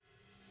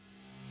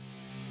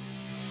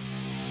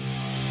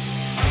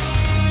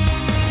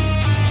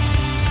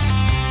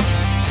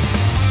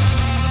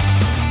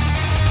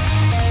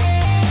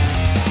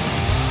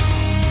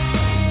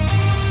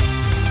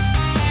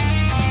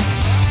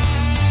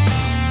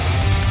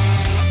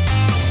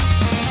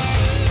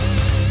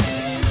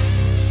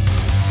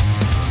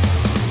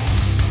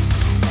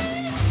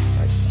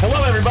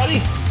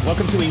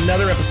Welcome to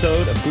another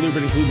episode of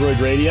Glubrid and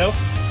Glubroid Radio.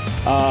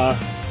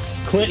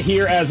 Clint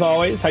here, as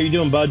always. How you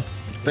doing, bud?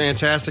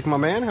 Fantastic, my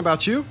man. How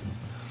about you?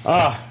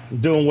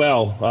 Doing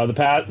well.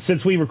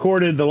 Since we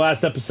recorded the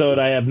last episode,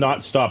 I have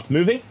not stopped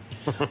moving.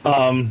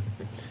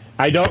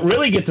 I don't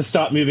really get to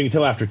stop moving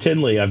until after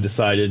Tinley, I've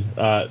decided,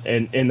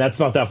 and that's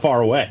not that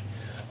far away.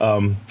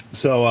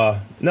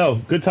 No,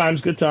 good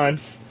times, good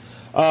times.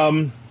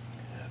 We're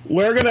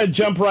going to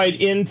jump right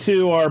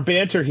into our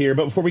banter here,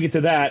 but before we get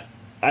to that,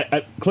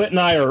 Clint and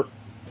I are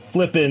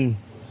flipping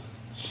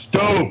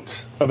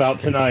stoked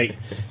about tonight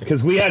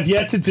because we have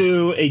yet to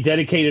do a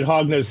dedicated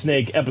Hognose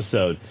snake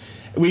episode.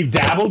 We've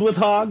dabbled with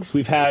hogs.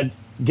 We've had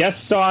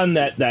guests on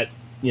that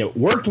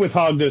worked with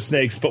Hognose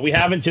snakes, but we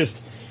haven't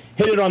just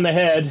hit it on the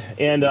head.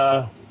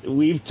 And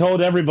we've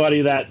told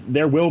everybody that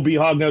there will be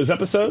Hognose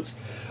episodes.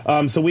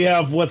 So we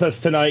have with us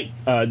tonight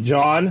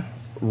John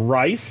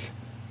Rice,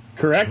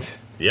 correct?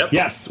 Yep.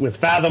 Yes, with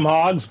Fathom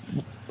Hogs.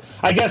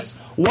 I guess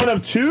one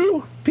of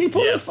two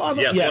people? Yes, one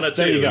of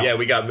two. Yeah,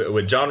 we got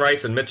with John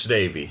Rice and Mitch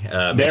Davey.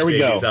 There we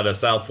go. He's out of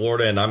South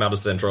Florida, and I'm out of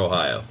Central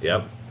Ohio.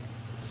 Yep.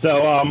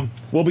 So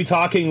we'll be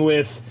talking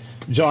with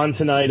John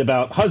tonight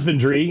about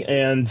husbandry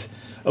and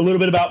a little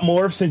bit about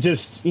morphs and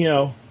just,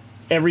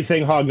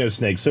 everything hognose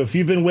snakes. So if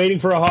you've been waiting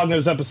for a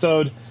hognose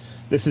episode,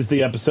 this is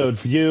the episode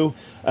for you.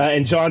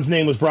 And John's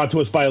name was brought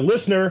to us by a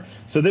listener,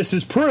 so this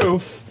is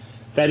proof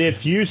that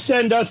if you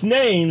send us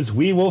names,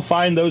 we will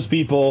find those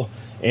people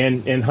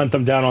and hunt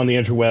them down on the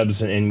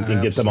interwebs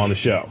and get them on the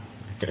show.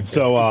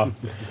 So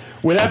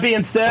with that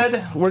being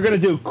said, we're going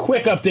to do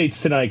quick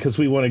updates tonight because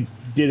we want to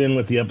get in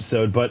with the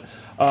episode. But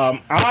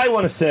I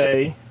want to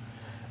say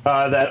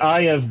that I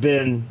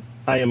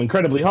am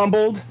incredibly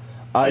humbled.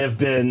 I have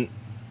been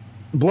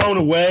blown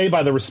away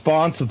by the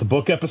response of the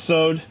book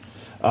episode.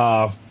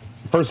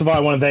 First of all, I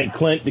want to thank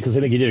Clint because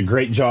I think he did a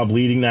great job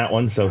leading that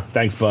one. So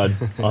thanks, bud,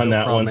 on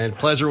that one. Man.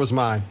 Pleasure was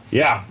mine.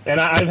 Yeah, and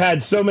I've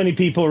had so many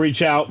people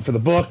reach out for the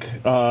book,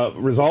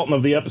 resultant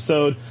of the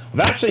episode.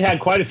 I've actually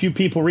had quite a few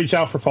people reach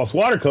out for false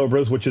water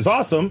cobras, which is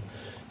awesome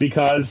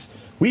because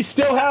we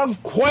still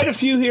have quite a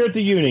few here at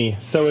the uni.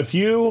 So if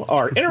you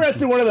are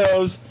interested in one of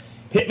those,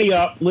 hit me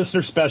up,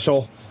 listener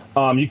special.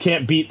 You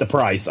can't beat the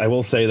price, I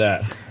will say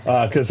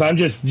that, because I'm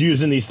just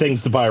using these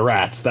things to buy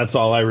rats. That's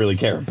all I really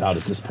care about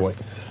at this point.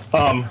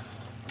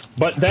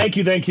 But thank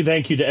you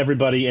to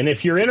everybody. And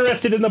if you're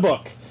interested in the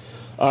book,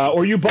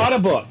 or you bought a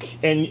book,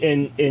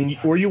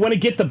 or you want to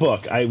get the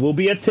book, I will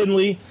be at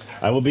Tinley.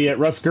 I will be at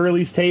Russ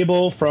Gurley's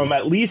table from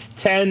at least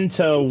 10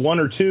 to 1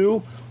 or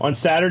 2 on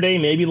Saturday,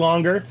 maybe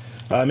longer,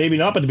 maybe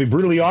not. But to be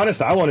brutally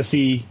honest, I want to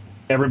see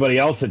everybody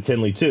else at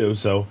Tinley too.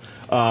 So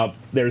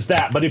there's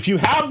that. But if you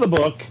have the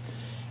book,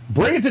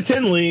 bring it to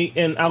Tinley,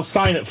 and I'll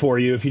sign it for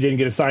you if you didn't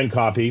get a signed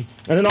copy.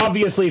 And then,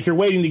 obviously, if you're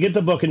waiting to get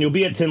the book and you'll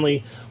be at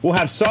Tinley, we'll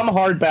have some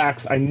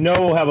hardbacks. I know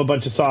we'll have a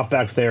bunch of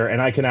softbacks there,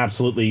 and I can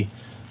absolutely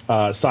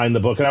sign the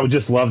book. And I would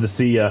just love to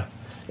see you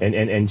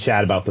and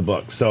chat about the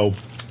book. So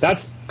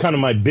that's kind of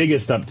my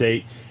biggest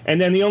update.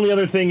 And then the only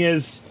other thing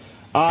is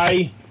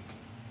I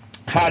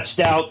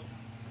hatched out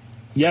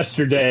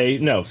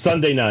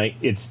Sunday night.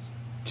 It's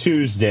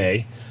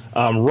Tuesday.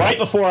 Right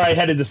before I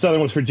headed to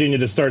Southern West Virginia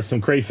to start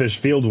some crayfish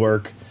field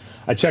work,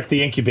 I checked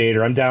the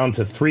incubator. I'm down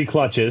to 3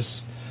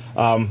 clutches,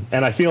 and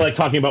I feel like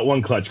talking about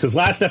one clutch because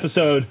last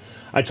episode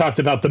I talked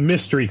about the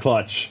mystery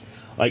clutch.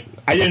 Like,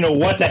 I didn't know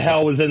what the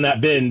hell was in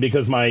that bin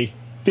because my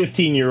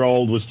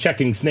 15-year-old was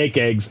checking snake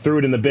eggs, threw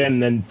it in the bin,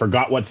 and then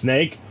forgot what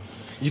snake.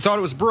 You thought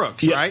it was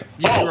Brooks, right?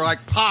 You were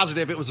like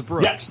positive it was a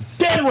Brooks.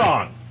 Yeah, dead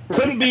wrong.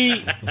 Couldn't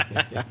be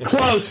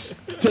close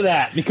to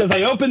that because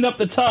I opened up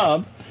the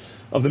tub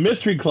of the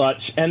mystery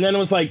clutch, and then it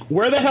was like,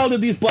 where the hell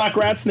did these black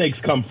rat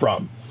snakes come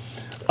from?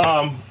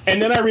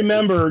 And then I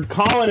remembered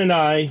Colin and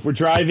I were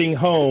driving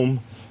home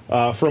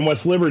from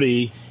West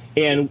Liberty,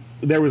 and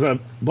there was a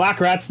black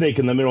rat snake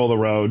in the middle of the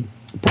road,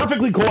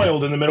 perfectly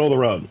coiled in the middle of the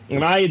road.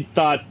 And I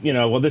thought,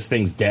 this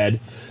thing's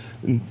dead,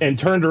 and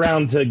turned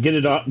around to get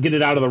it out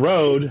of the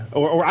road.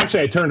 Or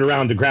actually, I turned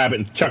around to grab it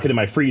and chuck it in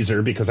my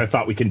freezer because I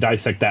thought we can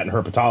dissect that in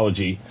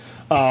herpetology.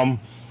 And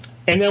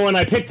then when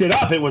I picked it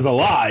up, it was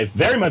alive,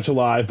 very much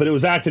alive, but it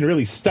was acting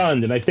really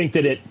stunned. And I think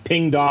that it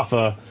pinged off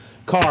a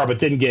car but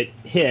didn't get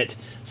hit.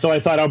 So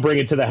I thought I'll bring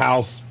it to the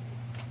house,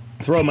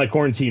 throw it in my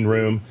quarantine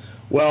room.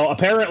 Well,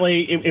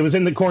 apparently it was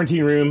in the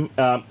quarantine room.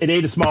 It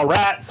ate a small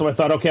rat, so I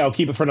thought, okay, I'll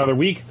keep it for another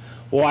week.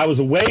 Well, I was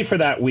away for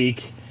that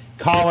week.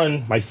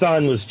 Colin, my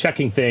son, was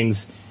checking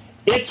things.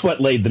 It's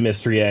what laid the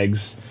mystery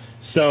eggs.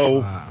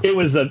 So It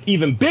was an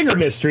even bigger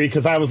mystery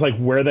because I was like,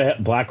 where the heck?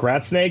 Black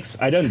rat snakes?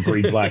 I didn't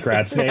breed black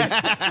rat snakes.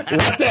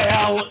 What the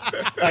hell?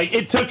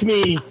 It took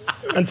me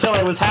until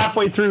I was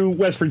halfway through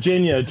West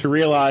Virginia to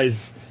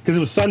realize, because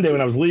it was Sunday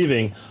when I was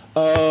leaving,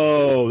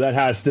 oh, that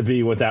has to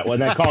be what that was.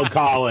 And I called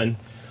Colin.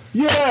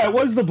 Yeah, it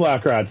was the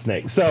black rat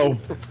snake. So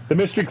the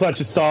mystery clutch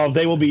is solved.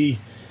 They will be,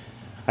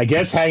 I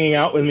guess, hanging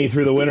out with me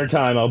through the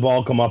wintertime. I'll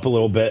bulk them up a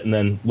little bit and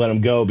then let them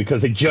go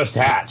because they just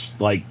hatched,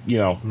 and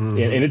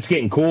it's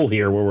getting cool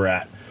here where we're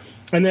at.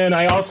 And then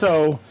I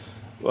also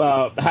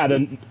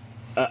had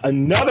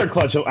another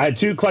clutch. I had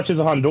 2 clutches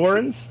of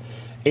Hondurans,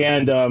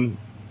 and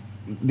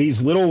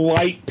these little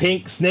white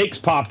pink snakes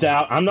popped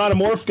out. I'm not a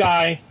morph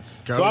guy,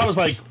 so I was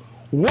like,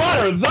 what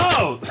are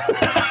those?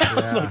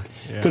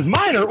 Because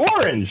mine are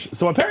orange.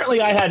 So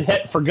apparently I had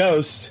het for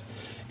ghost,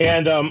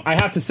 and I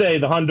have to say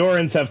the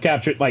Hondurans have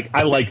captured,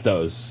 I like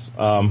those.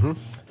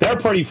 They're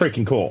pretty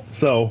freaking cool.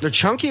 So they're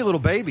chunky little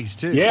babies,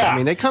 too. Yeah. I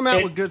mean, they come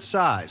out with good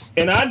size.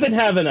 And I've been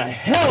having a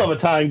hell of a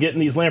time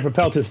getting these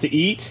Lamprepeltis to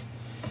eat,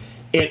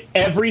 and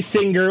every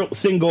single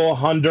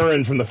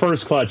Honduran from the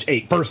first clutch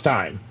ate first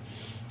time.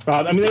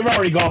 I mean, they've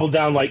already gobbled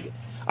down,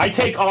 I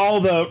take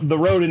all the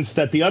rodents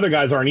that the other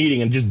guys aren't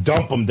eating and just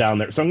dump them down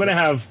there. So I'm going to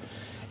have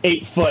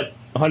 8-foot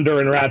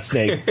Honduran rat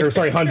snake,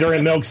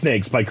 Honduran milk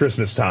snakes by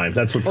Christmas time.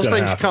 That's what's going to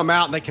happen. Those things come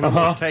out and they can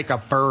almost take a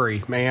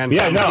furry, man.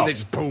 Yeah, no. They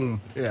just boom.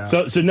 Yeah.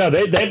 So no,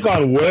 they've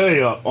gone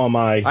way up on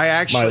my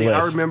list.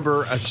 I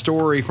remember a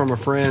story from a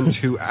friend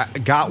who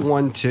got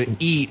one to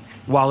eat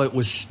while it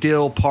was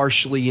still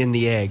partially in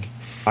the egg.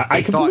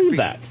 I can believe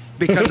that.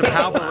 Because of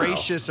how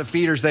voracious of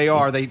feeders they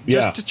are,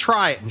 just to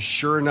try it, and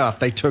sure enough,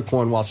 they took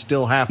one while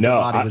still half the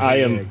body was in the egg.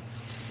 I am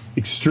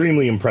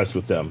extremely impressed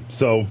with them.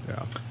 So,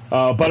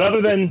 but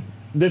other than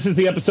this is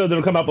the episode that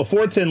will come out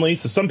before Tinley,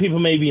 so some people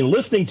may be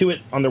listening to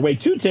it on their way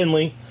to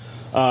Tinley.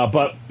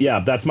 But yeah,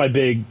 that's my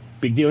big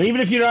deal. And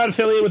even if you're not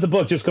affiliated with the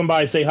book, just come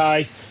by, say hi.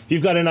 If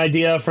you've got an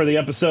idea for the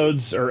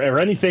episodes or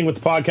anything with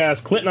the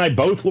podcast, Clint and I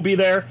both will be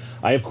there.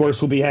 I, of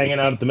course, will be hanging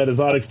out at the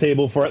Metazotics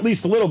table for at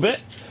least a little bit.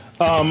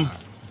 So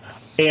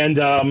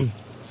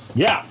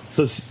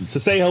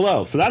say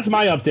hello. So that's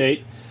my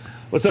update.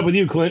 What's up with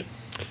you, Clint?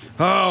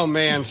 Oh,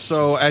 man.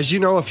 So, as you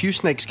know, a few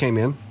snakes came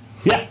in.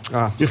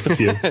 Yeah, just a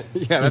few.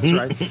 Yeah, that's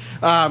right.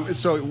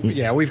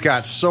 We've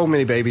got so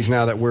many babies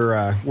now that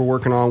we're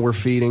working on, we're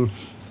feeding.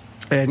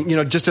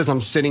 And, just as I'm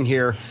sitting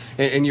here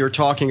and you're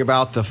talking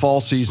about the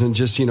fall season,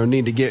 just,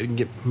 need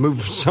to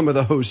move some of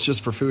those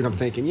just for food, I'm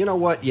thinking, you know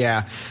what?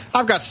 Yeah,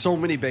 I've got so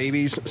many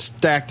babies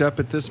stacked up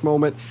at this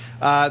moment.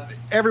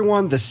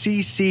 Everyone, the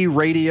CC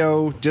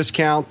radio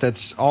discount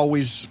that's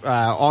always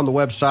on the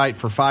website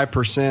for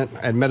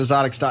 5% at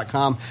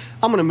metazotics.com,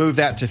 I'm going to move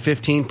that to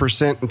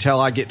 15% until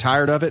I get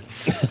tired of it.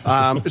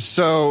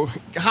 So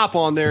hop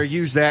on there,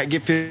 use that,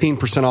 get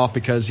 15% off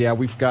because,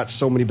 we've got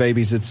so many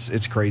babies.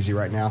 It's crazy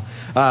right now.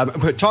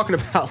 But talking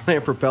about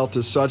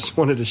Lamprepeltis, so I just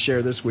wanted to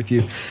share this with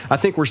you. I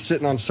think we're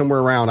sitting on somewhere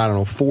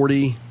around,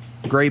 40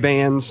 gray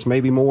bands,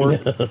 maybe more.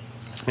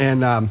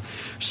 And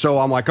so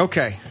I'm like,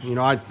 okay,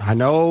 I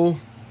know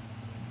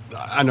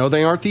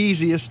they aren't the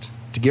easiest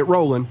to get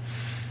rolling.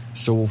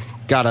 So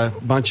got a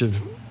bunch of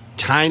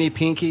tiny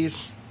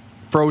pinkies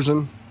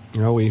frozen.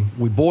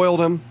 We boiled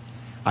them.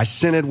 I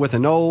scented with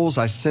anoles.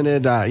 I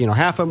scented,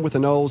 half of them with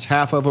anoles,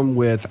 half of them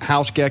with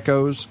house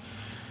geckos.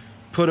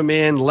 Put them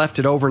in, left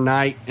it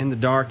overnight in the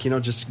dark,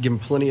 just give them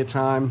plenty of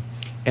time.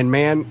 And,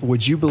 man,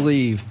 would you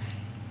believe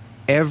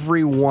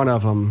every one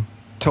of them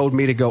told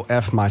me to go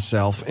F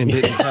myself and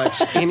didn't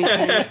touch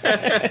anything?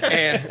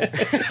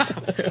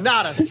 And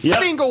not a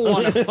single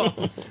one of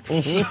them.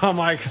 So I'm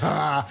like,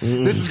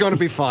 this is going to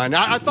be fun.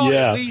 I thought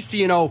at least,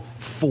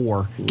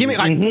 4. Give me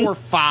 4 or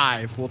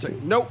 5. We'll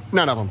take. Nope,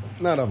 none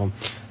of them.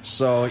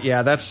 So,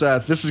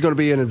 this is going to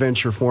be an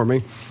adventure for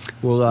me.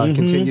 We'll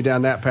continue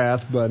down that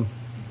path, but...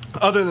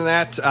 Other than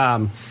that,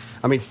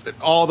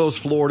 all those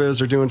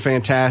Floridas are doing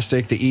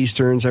fantastic. The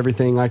Easterns,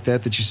 everything like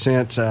that you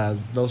sent,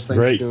 those things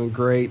are doing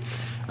great.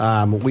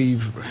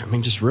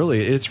 It's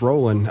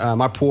rolling.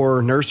 My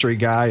poor nursery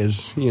guy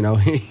is,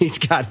 he's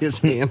got his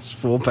hands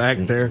full back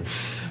there.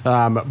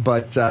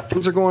 But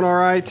things are going all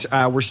right.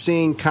 We're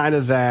seeing kind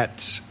of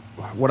that,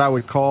 what I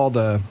would call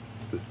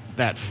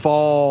that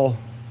fall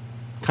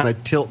kind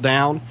of tilt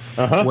down,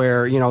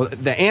 where,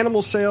 the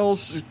animal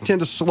sales tend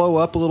to slow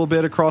up a little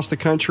bit across the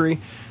country.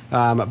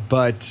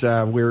 But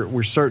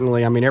we're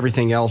certainly,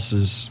 everything else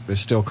is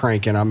still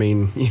cranking.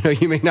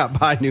 You may not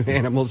buy new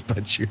animals,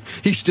 but you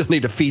still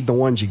need to feed the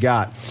ones you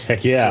got.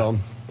 Heck yeah.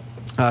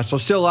 So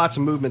still lots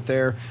of movement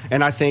there.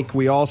 And I think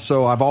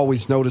I've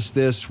always noticed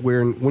this,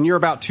 when you're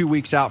about 2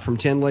 weeks out from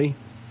Tinley,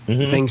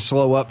 things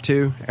slow up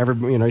too.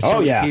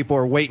 People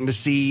are waiting to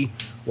see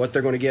what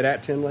they're going to get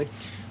at Tinley.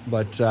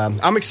 But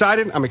I'm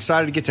excited. I'm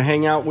excited to get to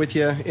hang out with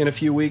you in a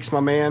few weeks, my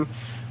man.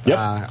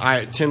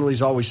 Yep.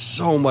 Tinley's always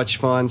so much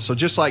fun. So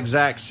just like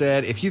Zach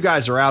said, if you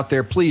guys are out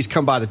there, please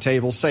come by the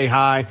table, say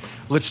hi,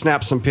 let's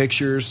snap some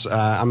pictures.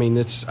 I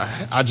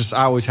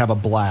always have a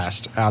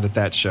blast out at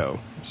that show.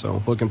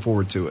 So looking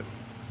forward to it.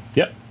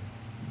 Yep.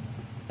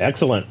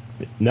 Excellent.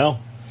 No.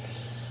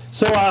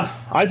 So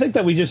I think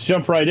that we just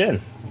jump right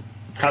in.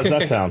 How's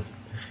that sound?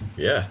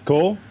 Yeah.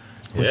 Cool?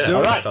 Let's do it.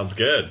 All right. Sounds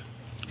good.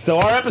 So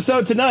our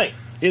episode tonight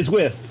is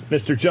with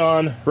Mr.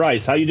 John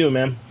Rice. How you doing,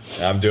 man?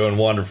 I'm doing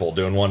wonderful.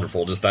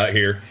 Just out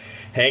here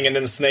hanging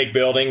in the snake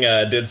building.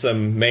 Did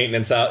some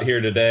maintenance out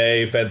here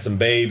today. Fed some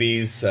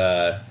babies.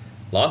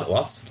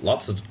 Lots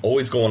of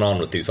always going on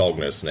with these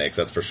hognose snakes.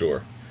 That's for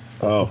sure.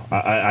 Oh,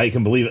 I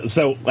can believe it.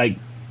 So,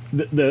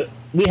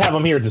 we have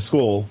them here at the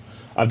school.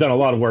 I've done a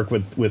lot of work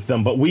with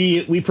them, but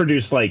we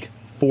produce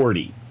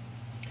 40.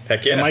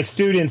 Heck yeah. And my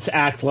students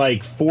act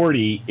like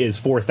 40 is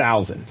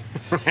 4,000.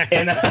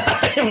 and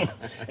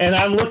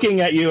I'm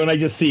looking at you and I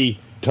just see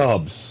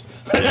tubs.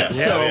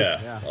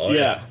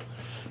 Yeah.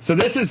 So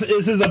this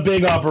is a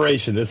big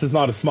operation. This is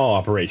not a small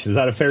operation. Is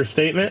that a fair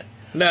statement?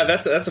 No,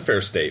 that's a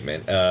fair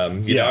statement.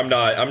 You know, I'm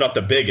not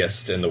the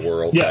biggest in the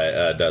world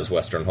that does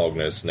Western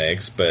hognose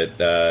snakes,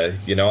 but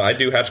I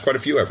do hatch quite a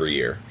few every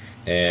year,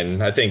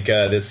 and I think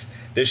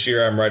this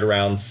year I'm right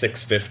around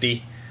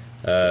 650.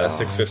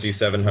 650,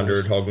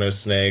 700 hognose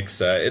snakes.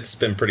 It's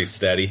been pretty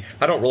steady.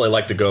 I don't really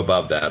like to go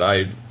above that.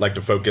 I like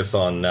to focus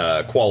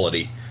on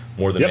quality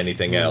more than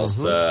anything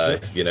else,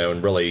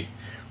 and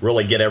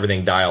really get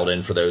everything dialed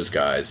in for those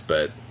guys.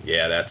 But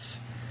yeah,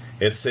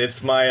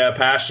 it's my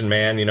passion,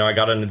 man. You know, I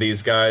got into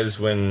these guys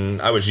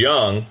when I was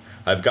young.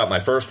 I've got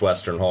my first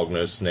Western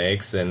hognose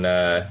snakes, and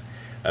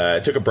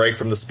took a break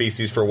from the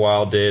species for a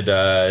while. Did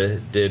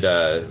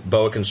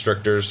boa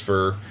constrictors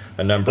for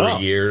a number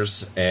of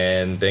years,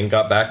 and then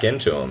got back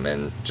into them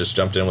and just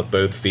jumped in with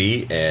both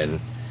feet. And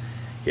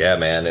yeah,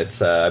 man,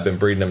 it's I've been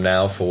breeding them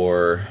now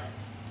for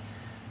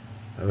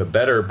a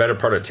better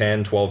part of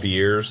 10, 12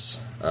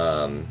 years.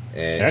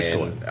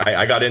 Excellent. And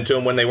I got into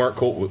them when they weren't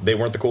cool. They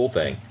weren't the cool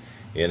thing.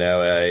 You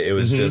know, it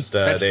was just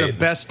that's the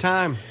best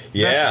time.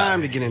 Best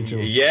time to get into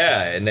them.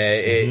 Yeah, and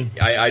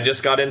I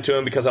just got into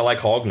them because I like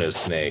hognose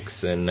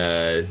snakes, and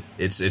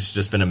it's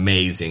just been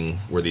amazing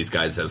where these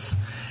guys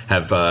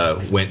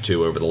have went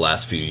to over the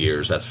last few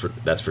years.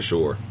 That's for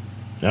sure.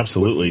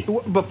 Absolutely.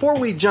 Before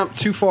we jump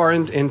too far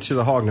into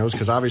the hognose,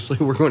 because obviously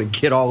we're going to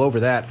get all over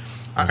that,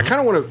 I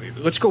kind of want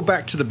to let's go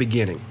back to the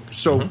beginning.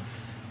 So,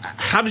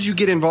 how did you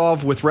get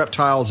involved with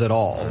reptiles at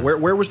all?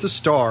 Where was the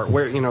start?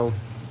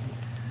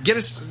 Get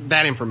us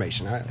that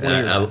information.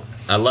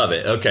 I love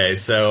it. Okay,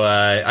 so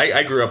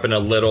I grew up in a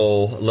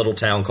little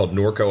town called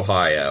Newark,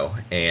 Ohio,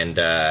 and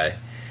I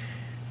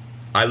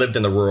lived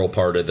in the rural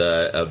part of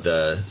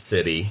the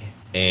city.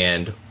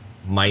 And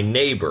my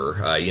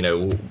neighbor,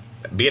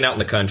 being out in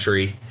the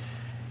country,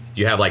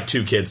 you have like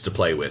 2 kids to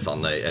play with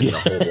in the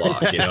whole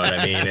block. You know what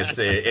I mean?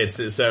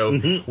 It's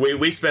so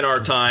we spent our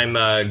time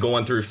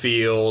going through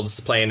fields,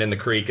 playing in the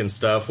creek and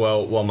stuff.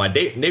 Well, my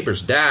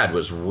neighbor's dad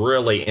was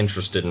really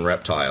interested in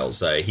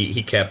reptiles.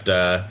 He kept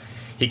a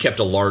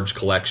large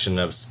collection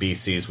of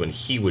species when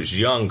he was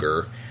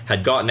younger.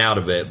 Had gotten out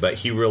of it, but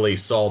he really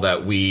saw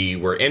that we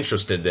were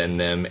interested in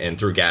them and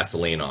threw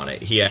gasoline on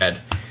it. He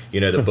had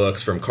the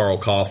books from Carl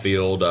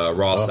Caulfield,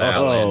 Ross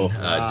Allen,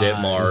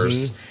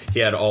 Ditmars. He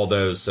had all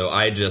those, so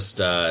I just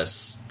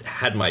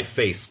had my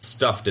face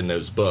stuffed in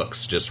those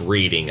books, just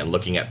reading and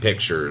looking at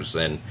pictures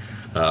and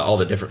all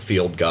the different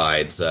field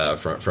guides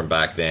from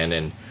back then.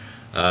 And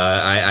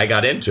I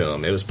got into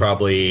them. It was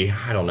probably,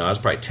 I was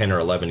probably 10 or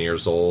 11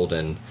 years old,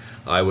 and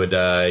I would,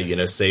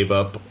 save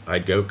up.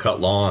 I'd go cut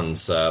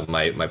lawns.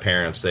 My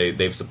parents,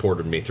 they've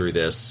supported me through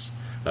this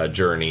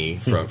journey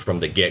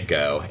from the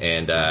get-go,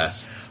 and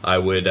I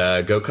would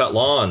go cut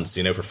lawns,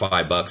 for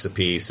 $5 a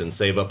piece, and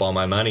save up all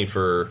my money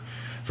for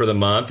the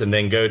month, and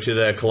then go to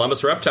the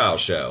Columbus Reptile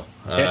Show.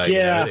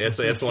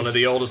 It's one of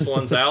the oldest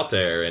ones out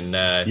there, and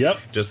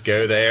just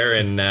go there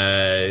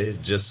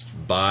and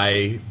just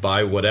buy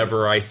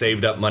whatever I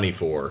saved up money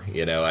for.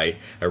 I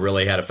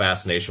really had a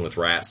fascination with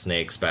rat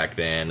snakes back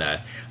then. I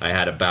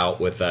had a bout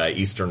with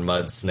eastern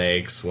mud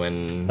snakes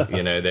when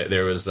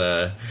there was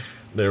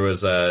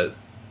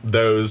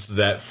those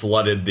that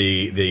flooded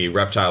the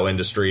reptile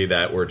industry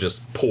that were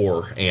just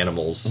poor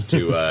animals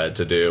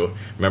to do.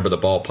 Remember the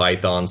ball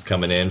pythons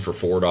coming in for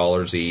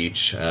 $4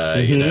 each,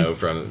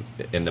 from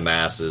in the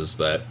masses.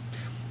 But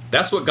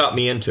that's what got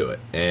me into it,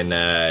 and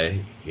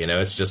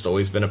it's just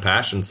always been a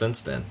passion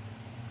since then.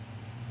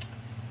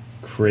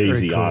 Crazy,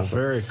 very cool, awesome,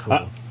 very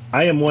cool.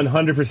 I am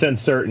 100%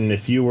 certain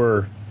if you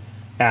were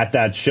at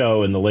that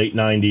show in the late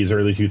 '90s,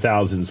 early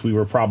 2000s, we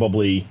were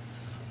probably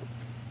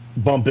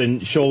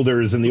bumping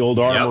shoulders in the old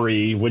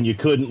armory when you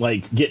couldn't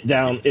get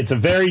down. It's a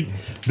very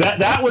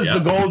that was the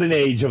golden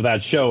age of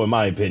that show, in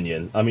my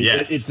opinion. I mean,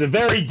 it's a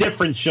very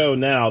different show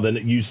now than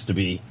it used to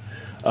be.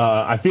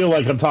 I feel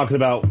like I'm talking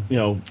about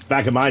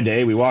back in my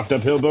day, we walked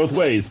uphill both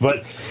ways, but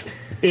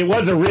it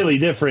was a really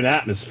different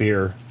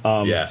atmosphere.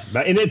 And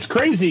it's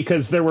crazy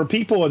because there were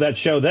people at that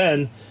show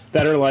then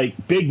that are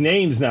like big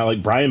names now,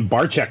 like Brian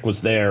Barczyk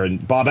was there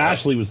and Bob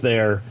Ashley was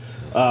there,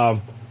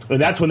 and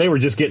that's when they were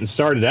just getting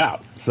started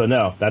out. So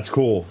no, that's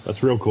cool.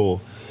 That's real cool.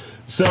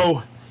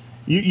 So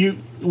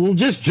we'll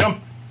just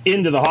jump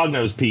into the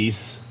hognose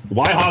piece.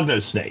 Why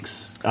hognose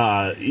snakes?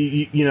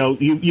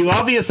 You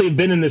obviously have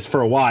been in this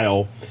for a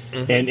while,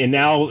 and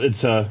now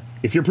it's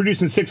if you're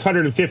producing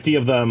 650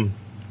 of them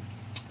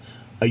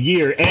a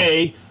year,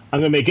 I'm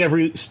going to make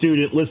every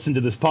student listen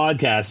to this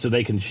podcast so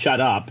they can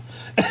shut up,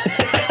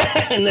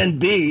 and then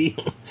B,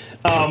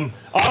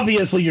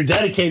 obviously you're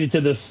dedicated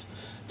to this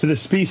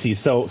species.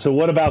 So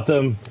what about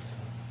them?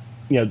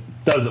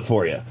 Does it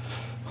for you?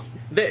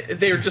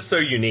 They're just so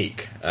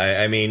unique.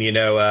 I've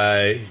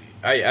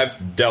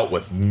dealt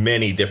with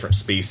many different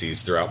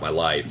species throughout my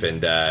life,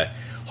 and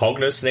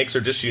hognose snakes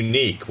are just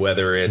unique.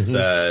 Whether it's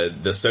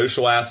the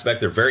social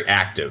aspect, they're very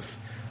active.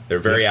 They're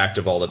very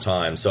active all the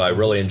time, so I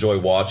really enjoy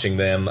watching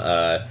them.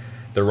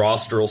 The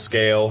rostral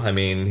scale, I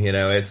mean, you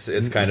know,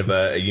 it's kind of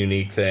a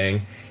unique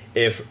thing.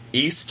 If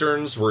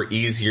Easterns were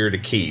easier to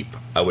keep,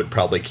 I would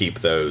probably keep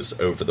those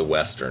over the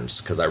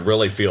Westerns, because I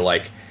really feel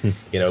like,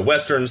 you know,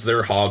 Westerns,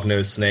 they're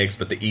hognose snakes,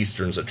 but the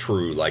Easterns are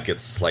true. Like,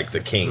 it's like the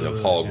king of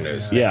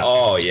hognose. Yeah.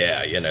 Oh,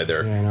 yeah, you know,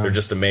 they're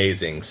just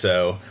amazing.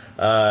 So,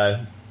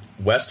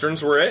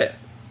 Westerns were it.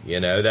 You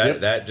know,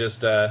 that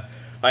just...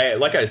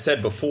 like I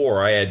said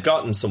before, I had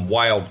gotten some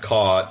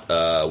wild-caught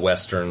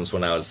Westerns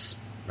when I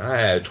was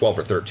 12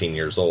 or 13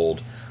 years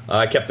old.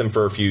 I kept them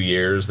for a few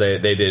years. They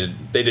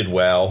did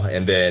well,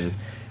 and then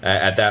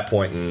at that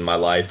point in my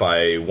life,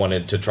 I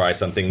wanted to try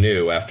something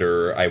new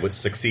after I was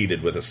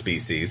succeeded with a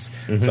species.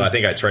 So I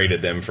think I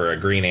traded them for a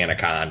green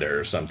anaconda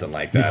or something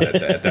like that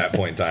at that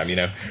point in time. You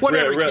know,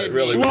 Whatever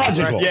really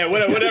logical. Yeah,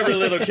 whatever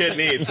little kid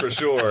needs, for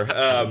sure.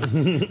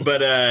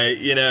 But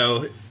you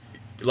know,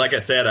 like I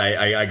said,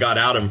 I got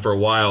out of them for a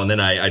while, and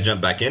then I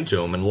jumped back into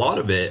them, and a lot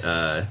of it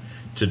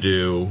to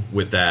do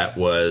with that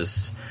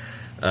was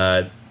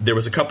there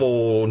was a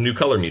couple new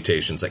color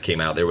mutations that came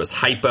out. There was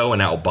hypo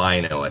and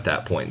albino at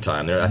that point in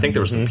time. I think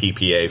there was some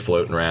PPA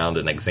floating around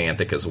and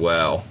xanthic as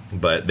well,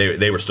 but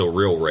they were still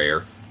real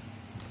rare.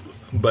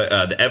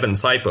 But the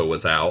Evans hypo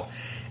was out,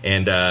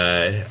 and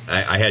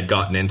I had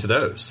gotten into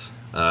those.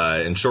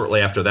 And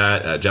shortly after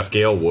that, Jeff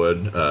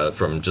Galewood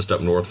from just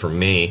up north from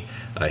me,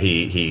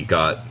 he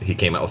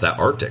came out with that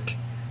Arctic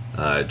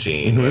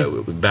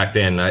gene. Back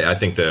then, I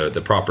think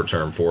the proper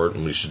term for it,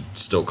 and we should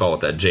still call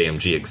it that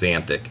JMG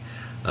xanthic.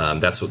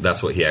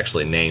 That's what he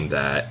actually named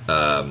that.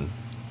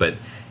 But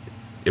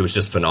it was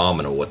just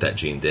phenomenal what that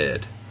gene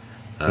did.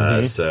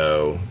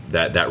 So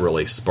that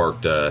really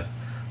sparked a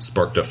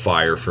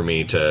fire for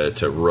me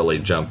to really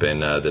jump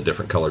in the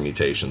different color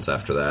mutations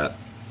after that.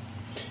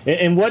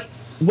 And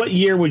what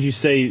year would you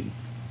say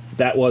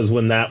that was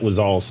when that was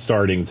all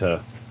starting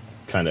to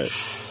kind of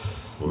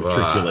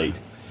matriculate?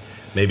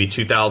 Maybe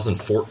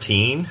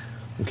 2014.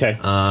 Okay.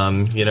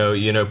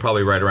 You know,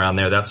 probably right around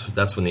there.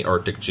 That's when the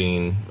Arctic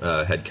gene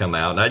had come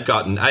out, and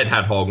I'd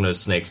had hognose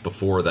snakes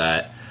before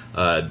that.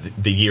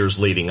 The years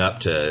leading up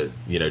to,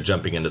 you know,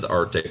 jumping into the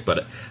Arctic,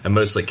 but I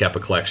mostly kept a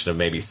collection of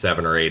maybe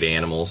 7 or 8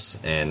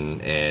 animals,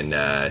 and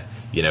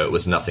you know, it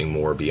was nothing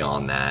more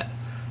beyond that.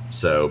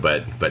 So,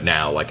 but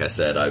now, like I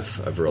said,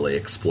 I've really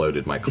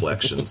exploded my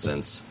collection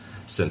since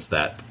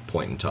that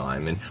point in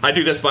time, and I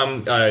do this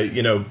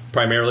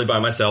primarily by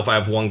myself. I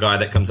have one guy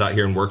that comes out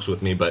here and works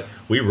with me, but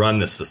we run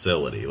this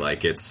facility.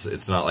 Like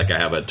it's not like I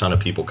have a ton of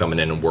people coming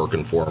in and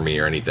working for me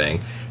or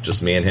anything.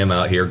 Just me and him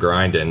out here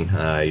grinding,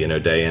 you know,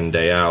 day in,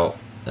 day out,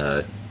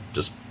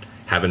 just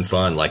having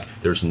fun. Like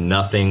there's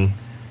nothing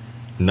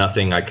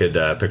I could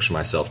picture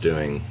myself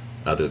doing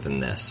other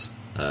than this.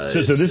 So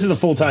this is a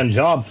full-time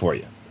job for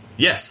you.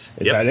 Yes.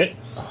 Is that it?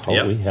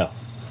 Holy hell.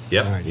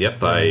 Yep. Nice. Yep.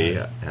 Very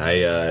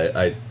nice.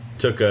 I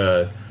took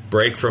a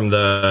break from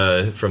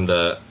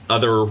the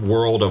other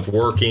world of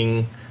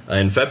working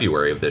in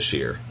February of this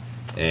year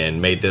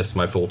and made this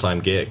my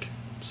full-time gig.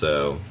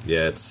 So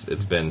yeah,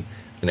 it's been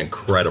an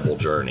incredible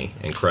journey.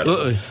 Incredible.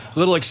 A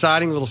little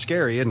exciting, a little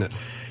scary, isn't it?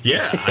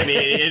 Yeah, I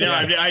mean, you know,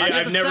 I've never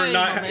I've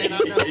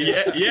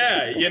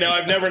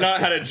never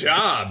not had a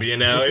job. You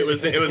know, it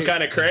was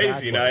kind of crazy.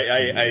 Exactly. You know,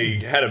 I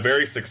had a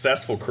very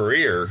successful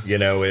career. You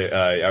know,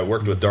 I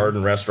worked with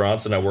Darden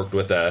Restaurants, and I worked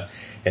with an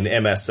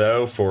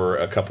MSO for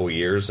a couple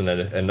years in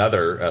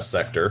another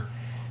sector,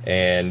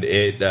 and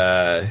it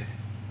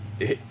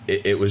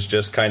was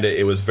just kind of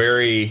it was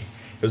very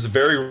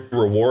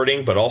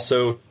rewarding, but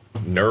also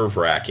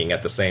nerve-wracking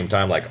at the same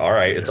time. Like, all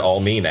right, it's all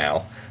me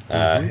now.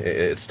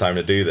 It's time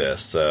to do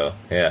this. So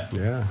yeah,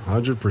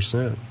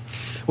 100%.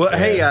 Well,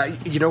 hey,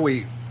 you know,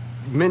 we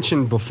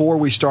mentioned before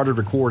we started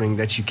recording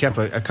that you kept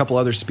a couple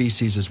other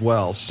species as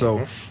well.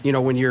 So you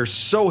know, when you're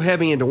so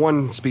heavy into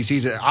one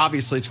species,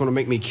 obviously it's going to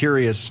make me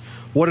curious.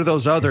 What are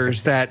those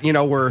others that, you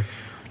know, were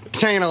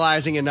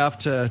tantalizing enough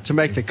to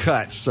make the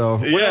cut? So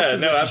what else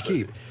is that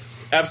you keep?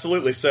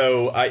 Absolutely.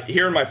 So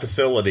here in my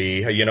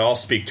facility, you know, I'll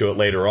speak to it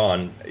later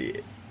on.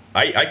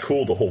 I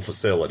cool the whole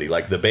facility.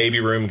 Like the baby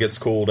room gets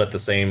cooled at the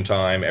same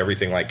time,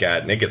 everything like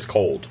that, and it gets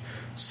cold.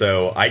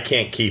 So I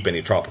can't keep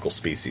any tropical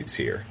species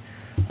here.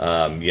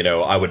 You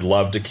know, I would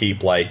love to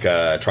keep like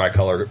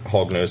tricolor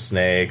hognose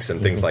snakes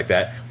and things like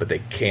that, but they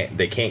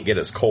can't get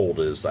as cold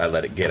as I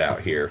let it get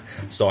out here.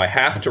 So I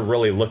have to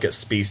really look at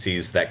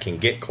species that can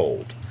get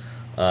cold.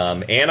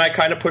 And I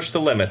kind of push the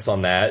limits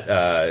on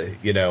that,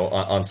 you know,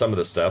 on some of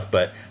the stuff,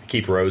 but I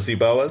keep rosy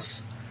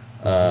boas.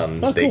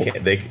 Cool.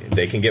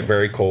 They can get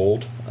very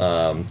cold.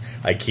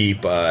 I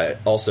keep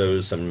also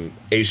some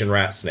Asian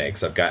rat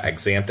snakes. I've got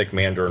axanthic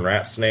mandarin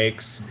rat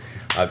snakes.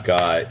 I've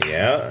got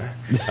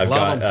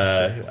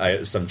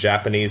some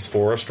Japanese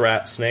forest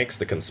rat snakes,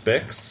 the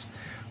conspix.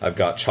 I've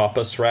got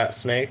Chapas rat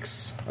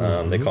snakes.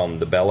 They call them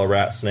the Bella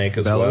rat snake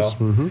as well.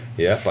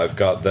 Yep, I've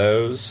got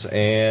those,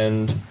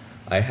 and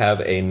I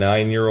have a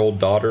 9-year-old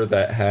daughter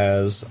that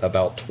has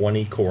about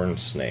 20 corn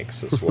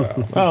snakes as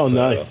well. Oh,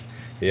 nice.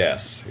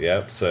 Yes,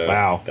 yep. So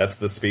wow. That's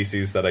the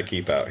species that I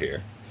keep out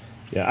here.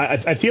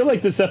 Yeah, I feel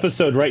like this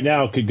episode right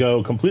now could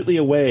go completely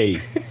away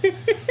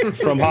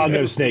from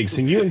hognose snakes,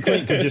 and you and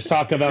Clint could just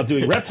talk about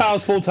doing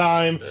reptiles full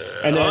time,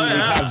 and then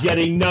we'd have yet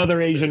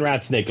another Asian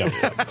rat snake up.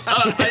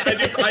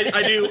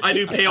 I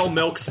do pale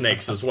milk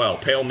snakes as well.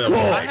 Pale milk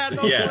snakes. I had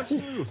those ones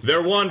too.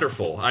 They're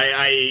wonderful.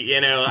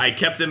 I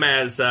kept them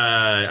as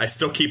I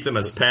still keep them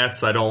as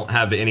pets. I don't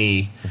have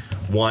any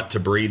want to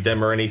breed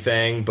them or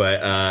anything,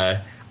 but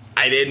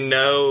I didn't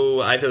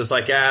know. I was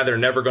like, they're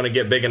never going to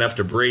get big enough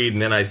to breed.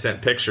 And then I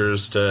sent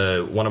pictures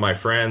to one of my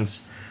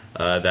friends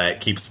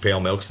that keeps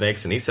pale milk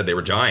snakes, and he said they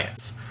were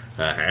giants.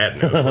 I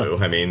had no clue.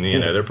 I mean,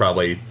 they're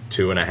probably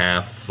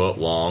 2.5 foot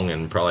long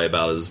and probably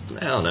about as,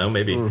 I don't know,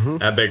 maybe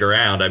that big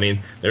around. I mean,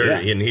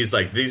 and he's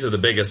like, these are the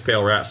biggest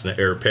pale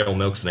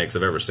milk snakes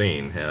I've ever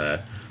seen.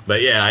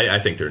 But yeah, I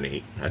think they're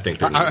neat. I think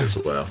they're neat as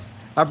well.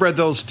 I bred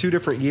those 2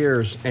 different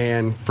years,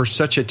 and for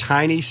such a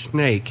tiny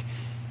snake,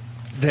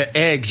 the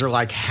eggs are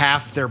like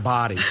half their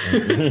body.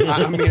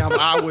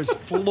 I was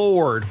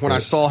floored when I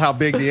saw how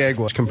big the egg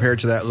was compared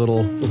to that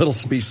little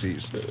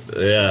species.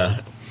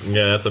 Yeah,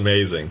 that's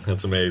amazing.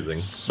 That's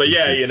amazing. But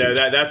yeah,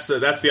 that's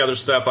the other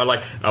stuff I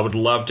like. I would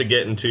love to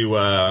get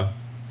into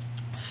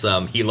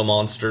some Gila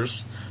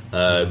monsters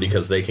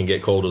because they can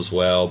get cold as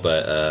well.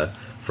 But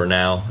for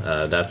now,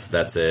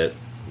 that's it.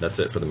 That's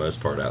it for the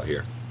most part out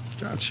here.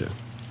 Gotcha.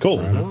 Cool.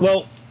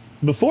 Well,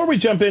 before we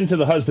jump into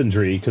the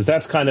husbandry, because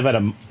that's kind of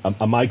at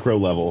a micro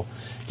level,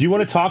 do you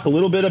want to talk a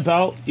little bit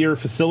about your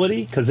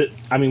facility? Because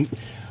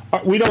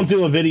we don't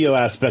do a video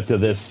aspect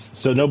of this,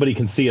 so nobody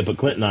can see it but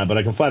Clint and I, but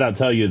I can flat out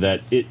tell you that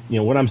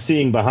what I'm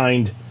seeing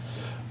behind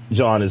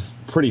John is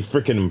pretty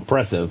freaking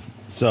impressive.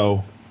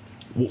 So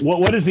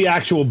what is the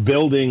actual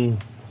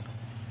building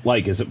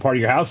like? Is it part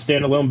of your house,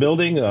 standalone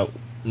building?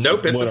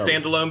 Nope, it's a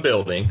standalone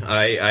building.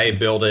 I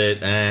built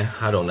it,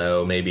 I don't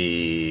know,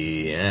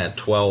 maybe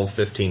 12,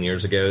 15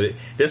 years ago.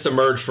 This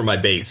emerged from my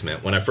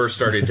basement when I first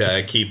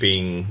started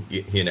keeping,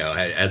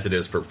 as it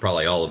is for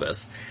probably all of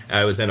us.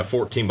 I was in a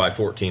 14 by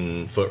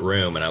 14 foot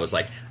room, and I was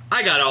like,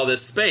 I got all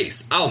this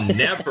space. I'll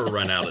never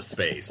run out of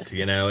space,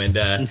 and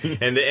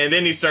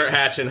then you start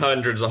hatching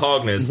hundreds of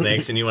hognose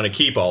snakes, and you want to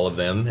keep all of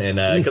them, and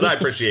because I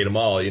appreciate them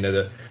all,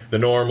 the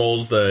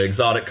normals, the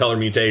exotic color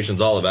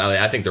mutations, all of it.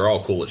 I think they're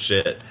all cool as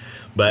shit.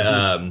 But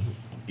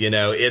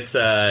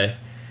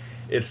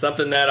it's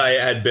something that I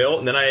had built,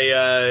 and then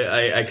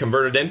I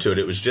converted into it.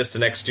 It was just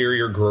an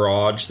exterior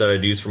garage that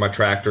I'd use for my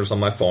tractors on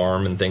my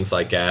farm and things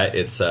like that.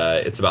 It's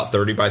about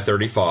 30 by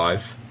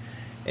 35,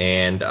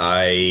 and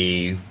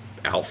I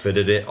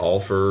outfitted it all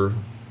for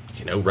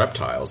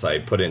reptiles. I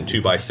put in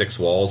 2x6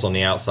 walls on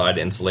the outside,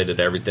 insulated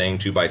everything.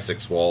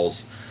 2x6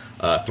 walls,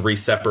 3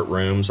 separate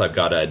rooms. I've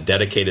got a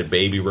dedicated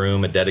baby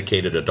room, a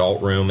dedicated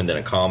adult room, and then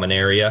a common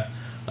area.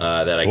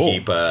 That I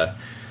keep the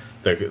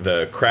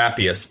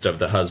crappiest of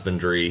the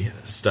husbandry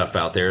stuff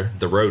out there,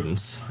 the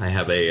rodents. I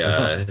have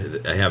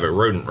a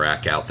rodent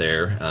rack out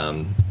there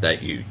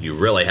that you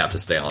really have to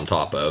stay on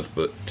top of,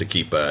 but to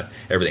keep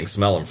everything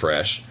smelling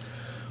fresh.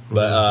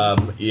 But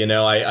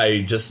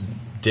I just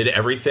did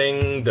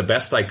everything the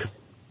best I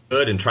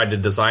could and tried to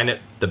design it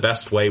the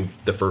best way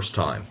the first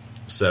time.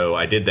 So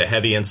I did the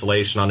heavy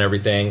insulation on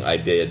everything. I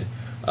did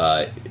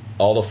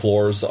all the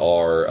floors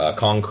are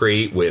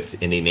concrete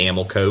with an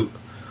enamel coat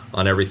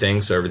on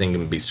everything, so everything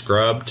can be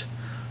scrubbed.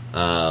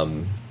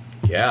 I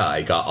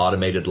got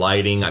automated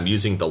lighting. I'm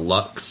using the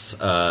Lux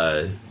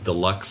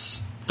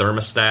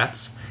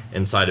thermostats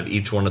inside of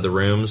each one of the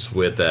rooms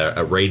with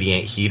a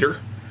radiant heater.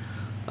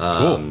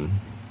 Cool.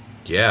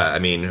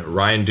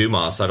 Ryan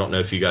Dumas, I don't know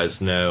if you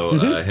guys know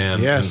him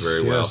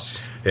very well.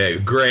 Yeah,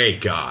 great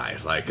guy.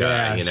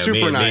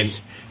 Super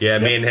nice. Me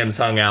and him's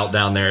hung out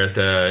down there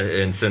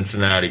in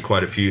Cincinnati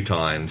quite a few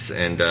times,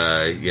 and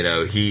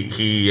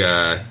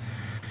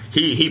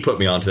he put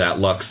me onto that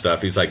Lux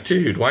stuff. He's like,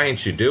 dude, why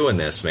ain't you doing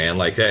this, man?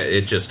 Like that,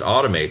 it just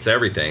automates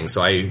everything.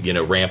 So I,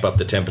 ramp up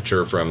the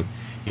temperature from,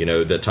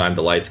 the time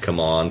the lights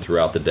come on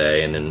throughout the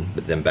day, and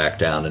then back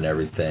down and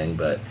everything.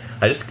 But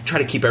I just try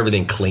to keep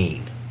everything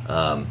clean.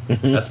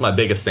 That's my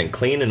biggest thing,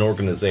 clean and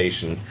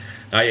organization.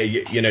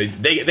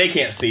 They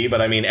can't see,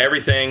 but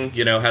everything,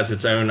 has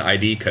its own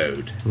ID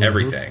code. Mm-hmm.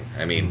 Everything.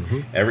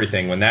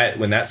 Everything. When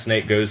that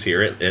snake goes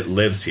here, it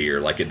lives here.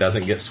 Like, it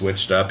doesn't get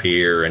switched up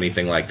here or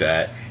anything like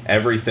that.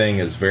 Everything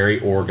is very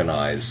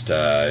organized.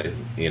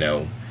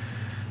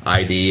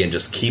 ID and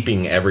just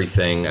keeping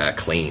everything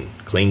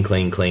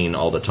clean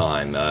all the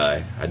time.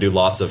 I do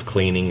lots of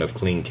cleaning of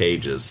clean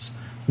cages,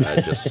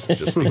 just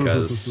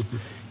because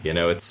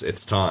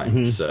it's time.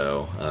 Mm-hmm.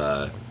 So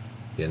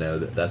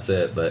that's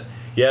it. But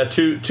yeah,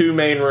 two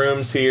main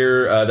rooms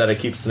here that I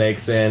keep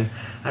snakes in.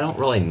 I don't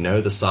really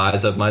know the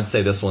size of them. I'd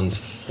say this one's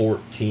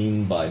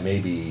 14 by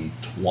maybe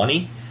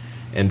 20,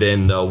 and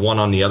then the one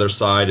on the other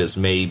side is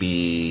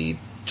maybe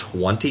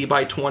 20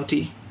 by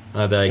 20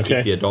 that I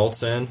keep the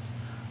adults in.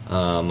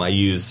 I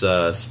use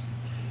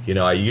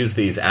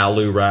these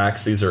alu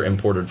racks. These are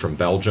imported from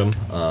Belgium.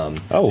 Oh,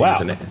 wow.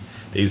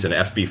 They use an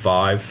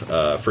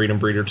FB5 Freedom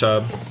Breeder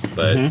tub,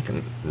 but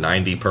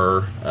 90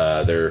 per.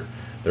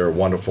 they're a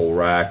wonderful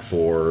rack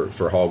for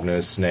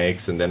hognose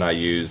snakes. And then I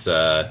use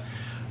the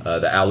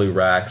alu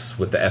racks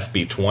with the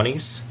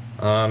FB20s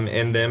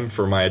in them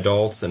for my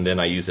adults, and then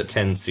I use a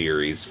 10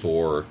 series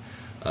for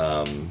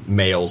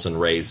males and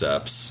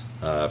raise-ups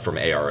from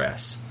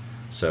ARS.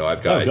 So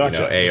I've got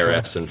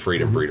ARS and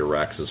Freedom Breeder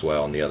racks as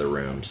well in the other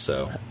rooms.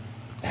 So,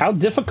 how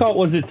difficult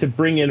was it to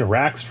bring in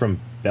racks from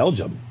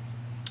Belgium?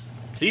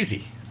 It's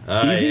easy.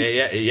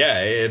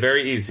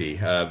 Very easy.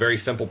 Very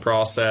simple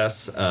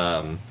process.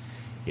 I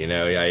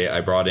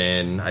brought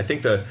in. I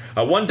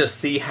wanted to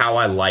see how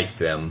I liked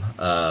them.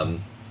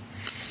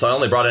 So I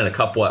only brought in a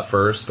couple at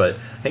first, but I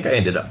think I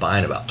ended up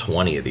buying about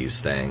 20 of these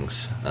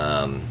things.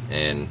 I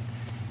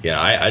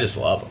just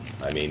love them.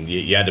 I mean,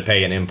 you had to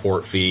pay an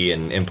import fee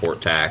and import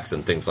tax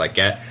and things like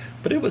that,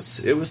 but it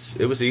was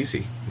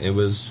easy. It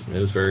was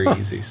very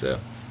easy. So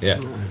yeah.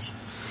 Nice.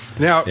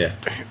 Now,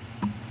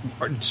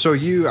 so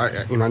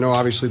I know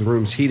obviously the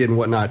room's heated and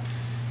whatnot.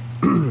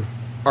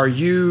 Are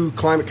you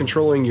climate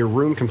controlling your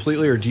room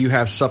completely, or do you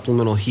have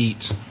supplemental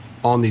heat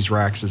on these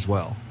racks as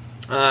well?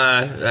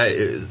 I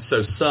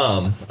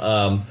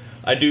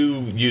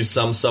do use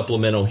some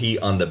supplemental heat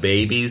on the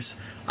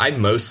babies. I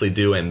mostly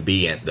do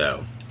ambient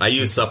though. I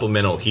use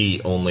supplemental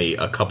heat only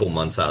a couple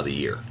months out of the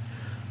year.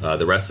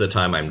 The rest of the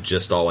time, I'm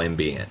just all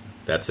ambient.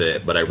 That's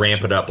it. But I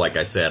ramp it up, like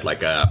I said,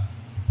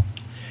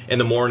 in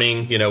the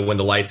morning, when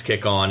the lights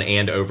kick on,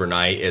 and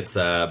overnight, it's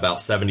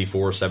about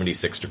 74,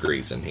 76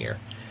 degrees in here.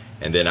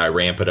 And then I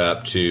ramp it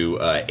up to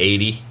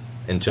 80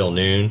 until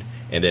noon,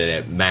 and then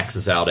it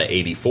maxes out at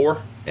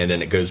 84, and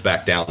then it goes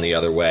back down the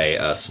other way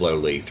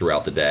slowly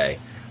throughout the day,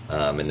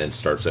 and then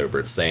starts over.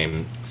 It's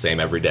same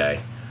every day.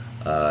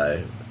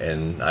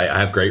 And I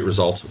have great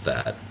results with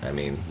that. I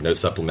mean, no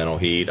supplemental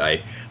heat.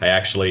 I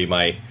actually,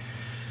 a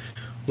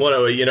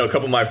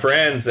couple of my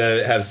friends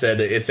have said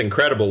it's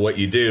incredible what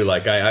you do.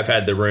 Like I've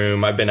had the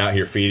room, I've been out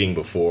here feeding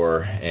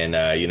before, and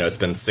it's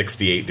been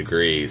 68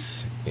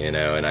 degrees, and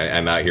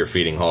I'm out here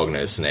feeding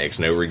hognose snakes,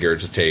 no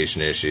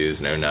regurgitation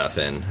issues, no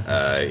nothing.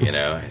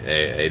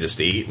 They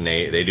just eat and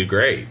they do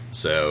great.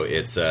 So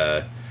it's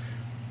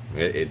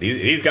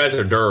these guys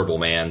are durable,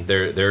 man.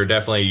 They're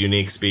definitely a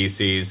unique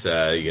species.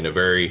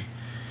 Very,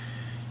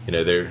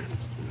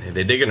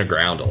 they dig in the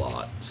ground a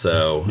lot.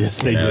 So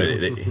yes, they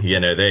do.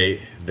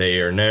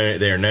 They are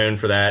known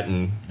for that,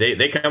 and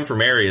they come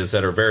from areas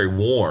that are very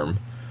warm,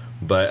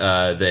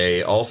 but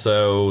they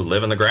also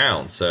live in the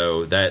ground.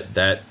 So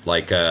that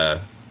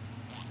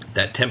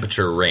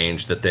temperature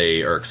range that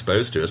they are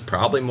exposed to is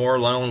probably more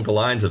along the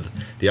lines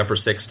of the upper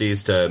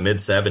 60s to mid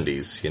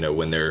 70s.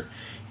 When they're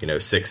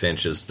 6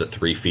 inches to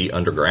 3 feet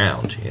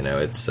underground.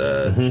 It's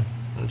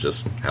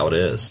just how it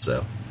is.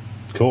 So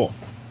cool.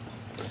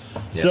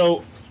 Yeah.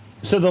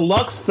 So the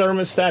Lux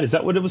thermostat, is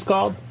that what it was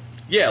called?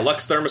 Yeah,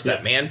 Lux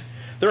thermostat, man.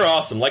 They're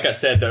awesome. Like I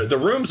said, the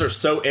rooms are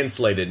so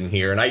insulated in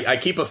here, and I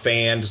keep a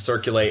fan to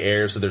circulate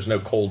air so there's no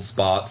cold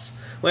spots.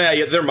 Well,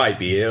 yeah, there might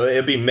be.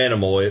 It'd be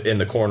minimal in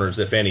the corners,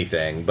 if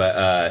anything,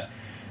 but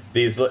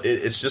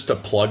it's just a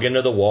plug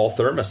into the wall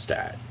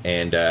thermostat,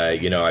 and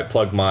I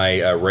plug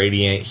my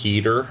radiant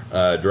heater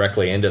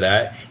directly into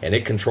that, and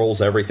it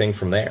controls everything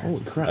from there.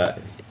 Holy crap!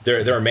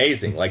 They're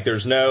amazing. Like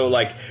there's no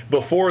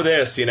before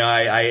this,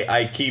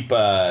 I keep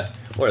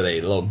what are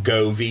they, little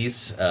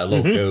govies,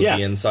 govie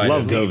inside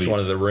of each one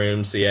of the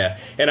rooms. Yeah,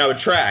 and I would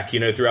track,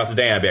 throughout the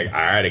day. I'd be like,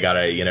 all right, I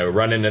gotta,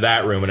 run into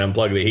that room and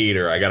unplug the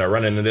heater. I gotta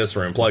run into this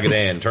room, plug it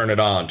in, turn it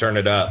on, turn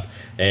it up,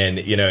 and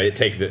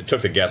it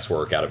took the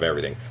guesswork out of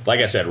everything. Like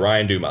I said,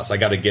 Ryan Dumas, I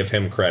got to give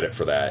him credit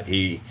for that.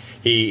 He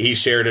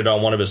shared it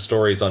on one of his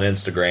stories on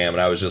Instagram,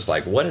 and I was just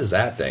like, what is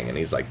that thing? And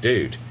he's like,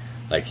 dude,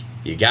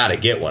 you got to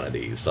get one of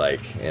these,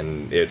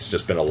 and it's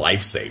just been a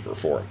lifesaver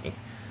for me.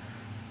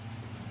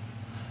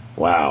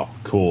 Wow,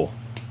 cool.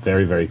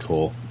 Very, very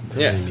cool.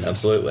 Yeah,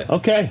 absolutely.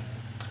 Okay.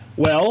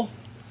 Well,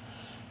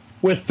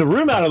 with the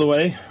room out of the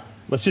way,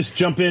 let's just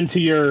jump into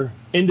your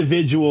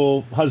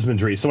individual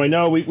husbandry. So I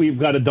know we've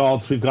got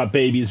adults, we've got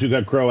babies, we've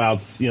got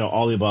grow-outs,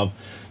 all the above.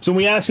 So when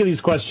we ask you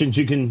these questions,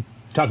 you can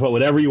talk about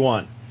whatever you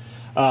want.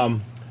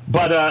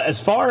 But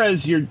as far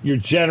as your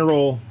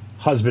general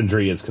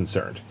husbandry is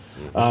concerned,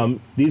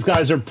 these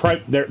guys are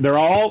they're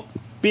all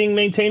being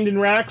maintained in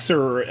racks,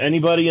 or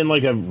anybody in a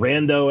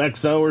Rando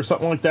XO or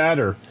something like that,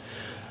 or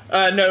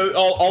no,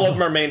 all of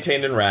them are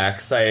maintained in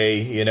racks. I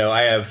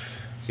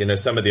have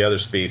some of the other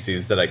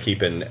species that I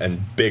keep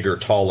in bigger,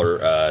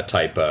 taller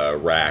type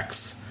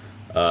racks,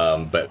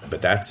 but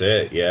that's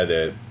it. Yeah,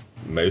 the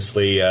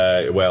mostly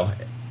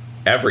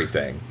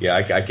everything. Yeah,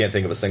 I can't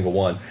think of a single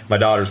one. My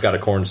daughter's got a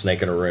corn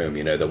snake in her room,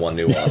 the one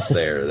nuance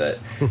there that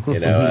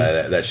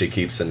that she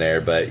keeps in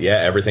there. But yeah,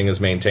 everything is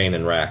maintained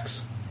in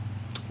racks.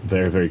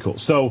 Very, very cool.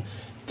 So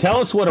tell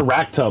us what a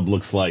rack tub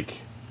looks like.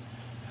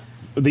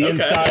 The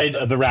inside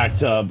of the rack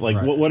tub, right.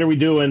 What are we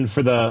doing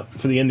for the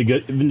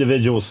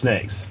individual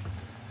snakes?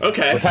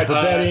 Okay. What type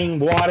of bedding,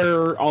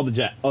 water, all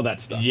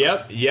that stuff.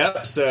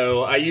 Yep.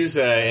 So I use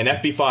an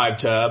FB5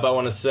 tub. I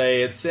want to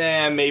say it's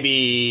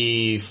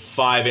maybe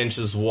 5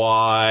 inches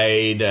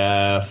wide,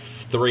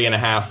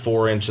 3.5,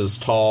 4 inches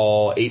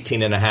tall,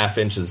 18.5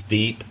 inches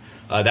deep.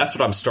 That's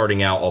what I'm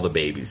starting out all the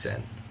babies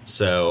in.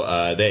 So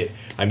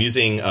I'm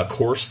using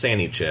coarse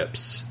Sandy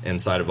chips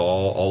inside of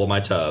all of my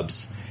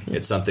tubs.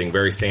 It's something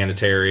very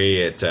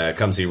sanitary. It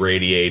comes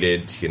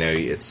irradiated.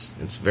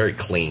 It's very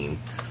clean.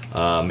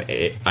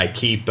 I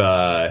keep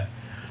a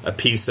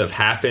piece of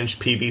 1/2-inch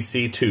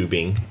PVC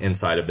tubing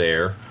inside of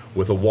there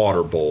with a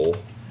water bowl,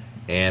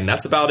 and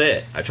that's about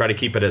it. I try to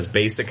keep it as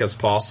basic as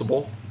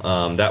possible.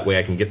 That way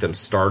I can get them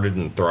started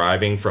and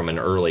thriving from an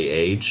early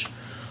age.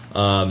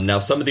 Now,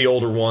 some of the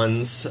older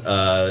ones,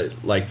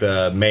 like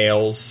the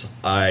males,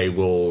 I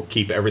will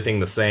keep everything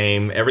the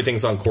same.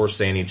 Everything's on coarse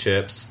Sandy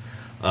chips,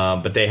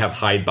 but they have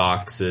hide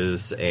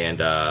boxes,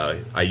 and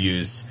I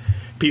use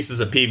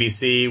pieces of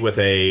PVC with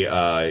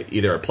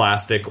either a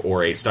plastic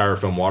or a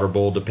styrofoam water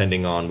bowl,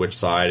 depending on which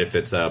side. If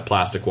it's a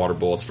plastic water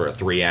bowl, it's for a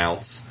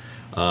 3-ounce.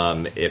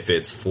 If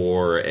it's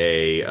for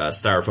a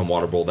styrofoam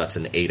water bowl, that's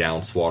an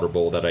 8-ounce water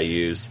bowl that I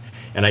use,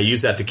 and I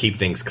use that to keep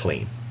things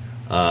clean.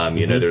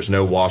 There's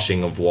no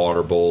washing of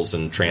water bowls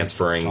and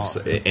transferring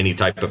any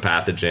type of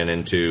pathogen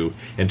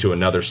into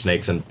another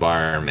snake's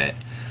environment.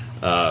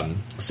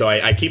 So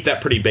I keep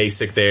that pretty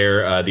basic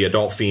there. The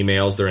adult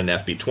females, they're in the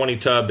FB20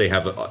 tub. They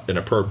have an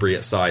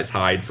appropriate size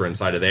hide for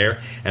inside of there.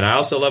 And I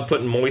also love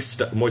putting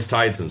moist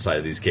hides inside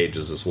of these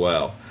cages as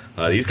well.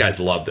 These guys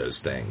love those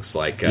things.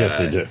 Yes,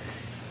 they do.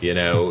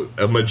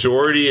 A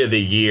majority of the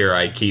year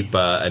I keep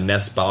a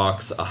nest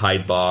box, a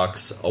hide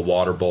box, a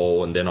water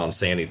bowl, and then on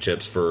Sandy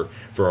chips for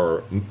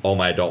all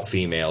my adult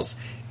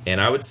females. And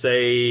I would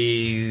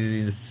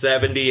say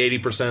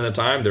 70-80% of the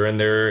time they're in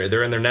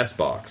their nest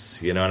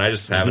box, and I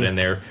just have it in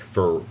there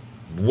for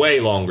way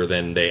longer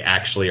than they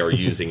actually are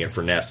using it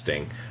for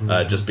nesting,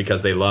 just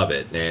because they love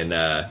it.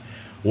 And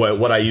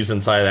what I use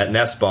inside of that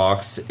nest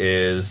box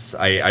is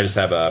I just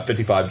have a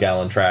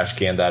 55-gallon trash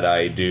can that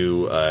I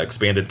do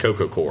expanded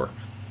cocoa core.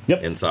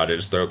 Yep. Inside, I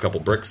just throw a couple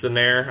bricks in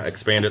there,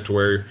 expand it to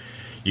where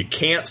you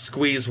can't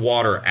squeeze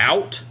water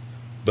out,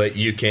 but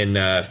you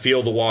can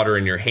feel the water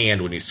in your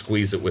hand when you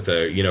squeeze it with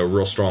a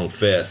real strong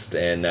fist.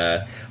 And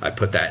I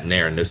put that in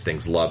there, and those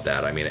things love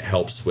that. I mean, it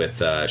helps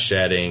with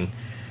shedding,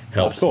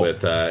 helps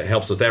with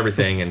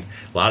everything. And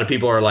a lot of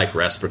people are like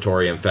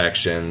respiratory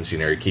infections.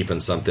 You're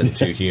keeping something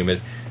too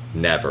humid.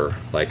 Never.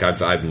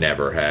 I've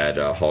never had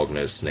a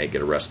hognose snake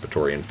get a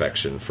respiratory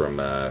infection from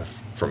a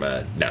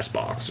nest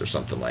box or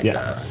something like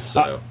that.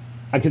 So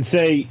I could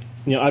say,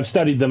 I've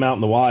studied them out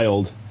in the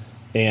wild,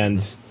 and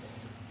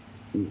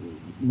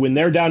when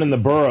they're down in the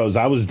burrows,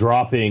 I was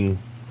dropping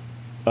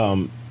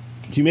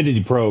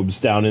humidity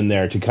probes down in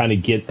there to kind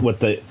of get what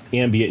the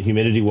ambient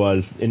humidity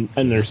was and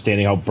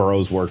understanding how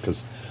burrows work,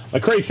 because my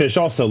crayfish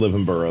also live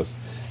in burrows.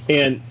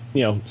 And,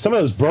 some of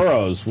those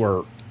burrows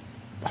were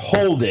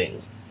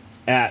holding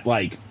at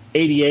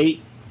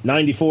 88,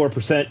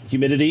 94%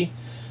 humidity.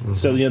 Mm-hmm.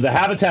 So, the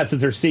habitats that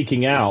they're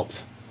seeking out,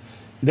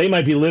 they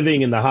might be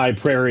living in the high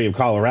prairie of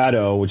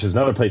Colorado, which is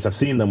another place I've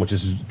seen them, which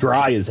is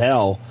dry as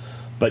hell.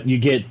 But you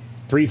get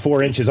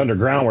 3-4 inches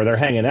underground where they're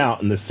hanging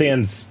out, and the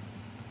sand's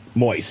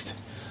moist.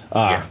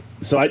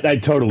 So I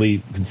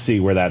totally can see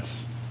where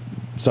that's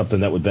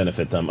something that would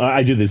benefit them.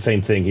 I do the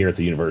same thing here at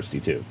the university,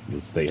 too.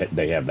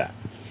 They have that.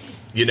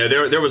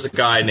 There was a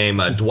guy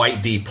named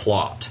Dwight D.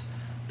 Plott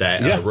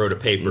that wrote a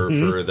paper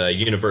for the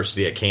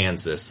University of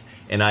Kansas.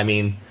 And, I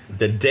mean,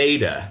 the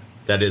data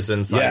that is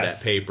inside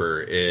that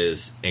paper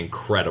is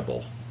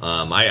incredible.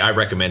 I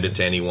recommend it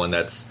to anyone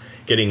that's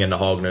getting into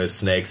hognose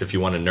snakes if you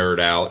want to nerd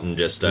out and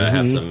just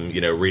have some,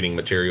 reading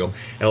material.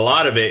 And a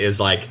lot of it is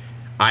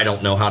I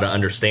don't know how to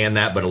understand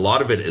that, but a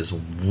lot of it is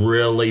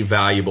really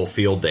valuable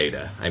field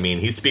data. I mean,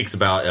 he speaks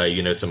about,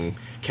 some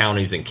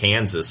counties in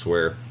Kansas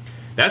where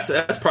that's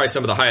probably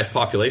some of the highest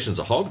populations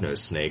of hognose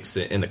snakes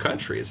in the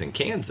country is in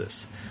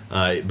Kansas.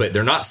 But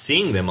they're not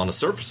seeing them on the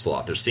surface a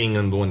lot. They're seeing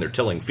them when they're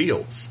tilling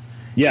fields.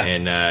 Yeah,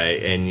 and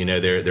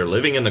they're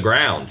living in the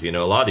ground.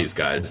 A lot of these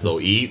guys,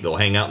 they'll eat, they'll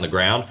hang out in the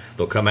ground,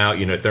 they'll come out,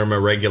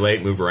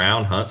 thermoregulate, move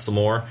around, hunt some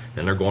more,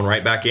 then they're going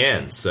right back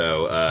in.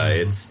 So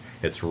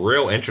it's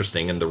real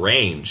interesting. In the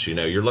range,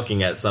 you're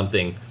looking at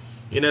something.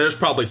 There's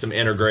probably some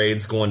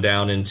intergrades going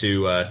down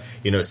into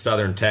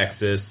southern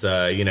Texas.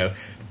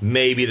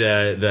 Maybe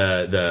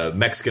the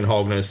Mexican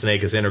hognose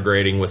snake is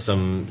integrating with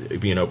some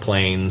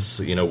plains,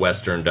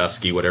 western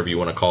dusky, whatever you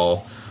want to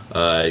call.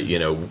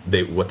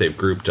 What they've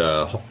grouped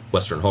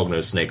western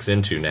hognose snakes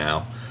into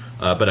now.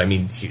 But I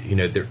mean,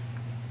 they're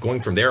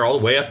going from there all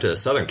the way up to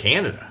southern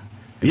Canada.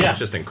 It's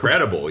just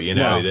incredible.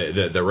 Wow.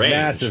 the range.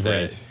 Massive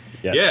range.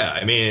 Yeah,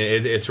 I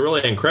mean, it's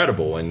really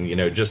incredible, and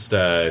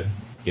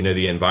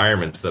the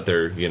environments that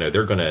they're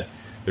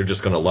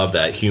just gonna love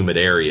that humid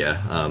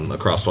area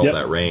across all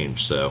that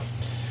range. So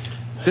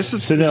this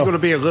is going to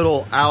be a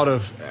little out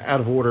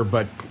of order,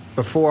 but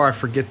before I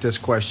forget this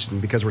question,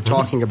 because we're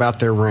talking about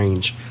their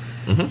range.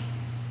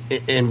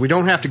 Mm-hmm. And we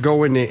don't have to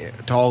go into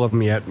all of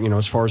them yet,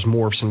 as far as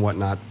morphs and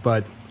whatnot.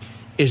 But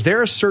Is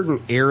there a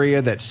certain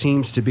area that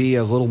seems to be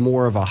a little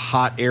more of a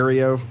hot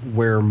area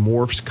where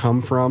morphs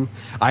come from?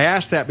 I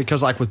ask that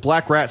because, like with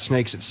black rat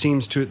snakes, it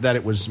seems that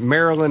it was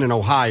Maryland and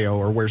Ohio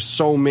are where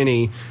so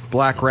many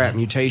black rat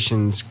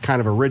mutations kind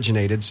of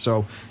originated.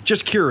 So,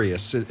 just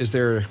curious, is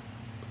there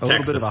a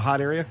little bit of a hot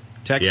area?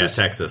 Texas?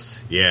 Yeah,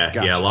 Texas. Yeah,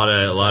 gotcha. yeah. A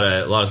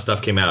lot of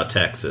stuff came out of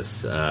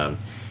Texas.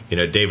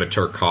 David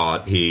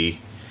Turcotte,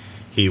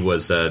 he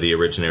was the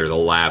originator of the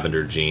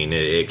lavender gene.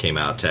 It came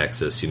out of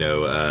Texas.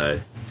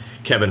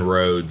 Kevin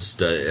Rhodes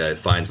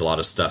finds a lot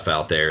of stuff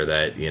out there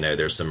that,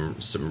 there's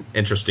some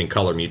interesting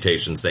color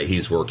mutations that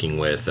he's working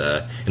with.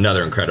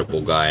 Another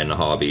incredible guy in the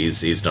hobby.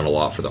 He's done a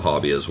lot for the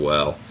hobby as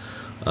well.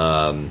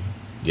 A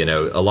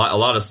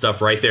lot of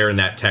stuff right there in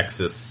that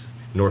Texas,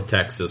 North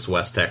Texas,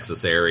 West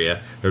Texas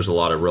area. There's a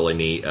lot of really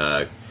neat,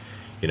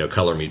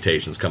 color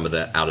mutations coming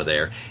out of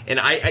there. And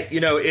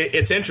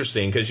it's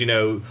interesting because,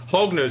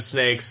 hognose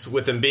snakes,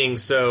 with them being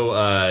so,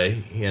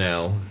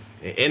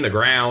 in the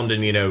ground,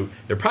 and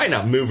they're probably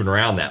not moving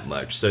around that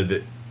much. So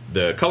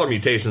the color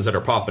mutations that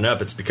are popping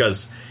up, it's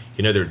because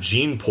their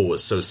gene pool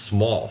is so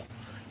small.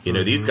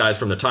 These guys,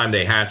 from the time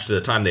they hatch to the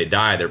time they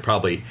die, they're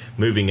probably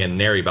moving in an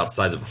area about the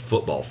size of a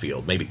football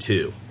field, maybe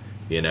two.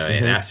 And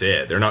that's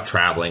it. They're not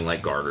traveling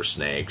like garter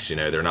snakes.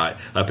 They're not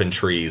up in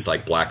trees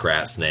like black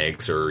rat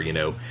snakes, or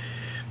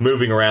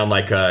moving around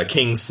like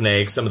king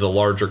snakes, some of the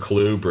larger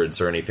colubrids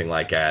or anything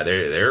like that.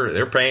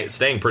 They're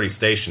staying pretty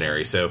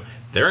stationary. So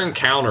they're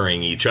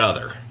encountering each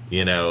other,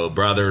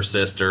 brother,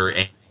 sister,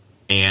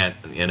 aunt,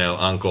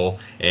 uncle,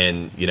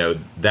 and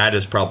that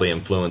is probably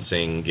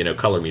influencing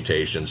color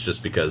mutations,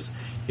 just because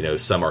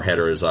some are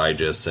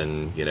heterozygous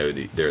and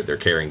they're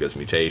carrying those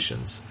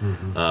mutations.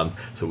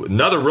 So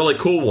another really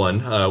cool one,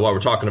 while we're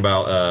talking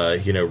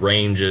about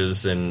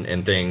ranges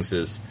and things,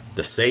 is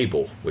the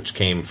sable, which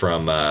came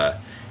from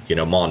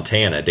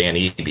Montana. Dan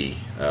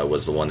Eby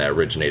was the one that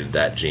originated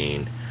that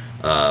gene.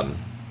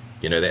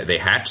 They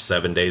hatch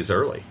 7 days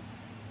early,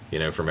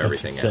 from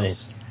everything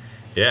else.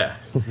 Yeah.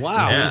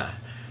 Wow. Yeah.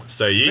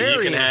 So you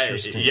can have,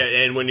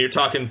 and when you're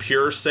talking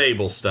pure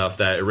sable stuff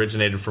that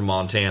originated from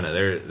Montana,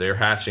 they're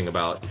hatching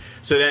about.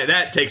 So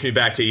that takes me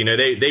back to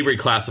they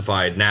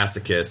reclassified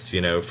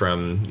Nassicus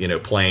from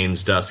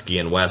plains, dusky,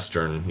 and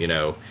western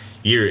a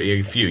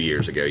few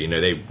years ago.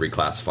 They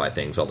reclassify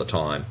things all the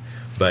time,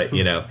 but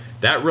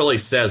that really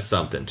says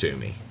something to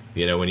me.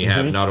 When you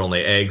have not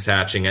only eggs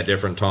hatching at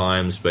different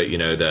times, but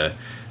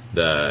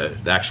the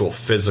actual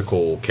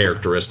physical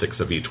characteristics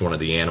of each one of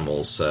the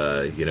animals,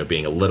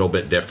 being a little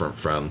bit different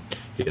from,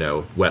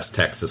 West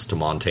Texas to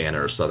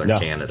Montana or Southern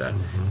Canada,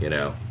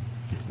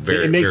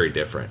 very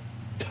different.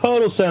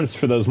 Total sense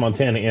for those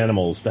Montana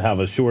animals to have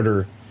a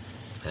shorter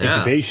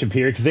incubation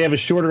period, because they have a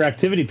shorter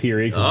activity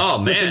period. Oh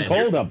man, it's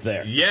cold up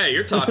there. Yeah,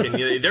 you're talking.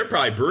 They're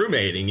probably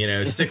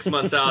brumating. 6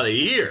 months out of the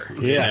year.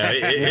 Yeah,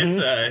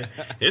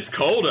 it's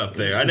cold up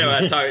there. I know.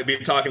 I'd be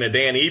talking to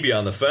Dan Eby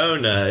on the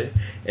phone,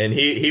 and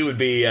he would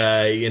be,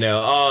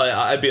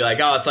 I'd be like,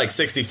 it's like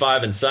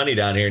 65 and sunny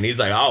down here, and he's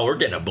like, we're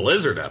getting a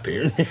blizzard up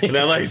here, and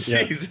I'm like,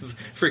 Jesus,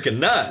 freaking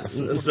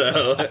nuts.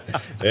 So,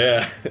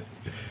 yeah,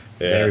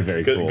 very,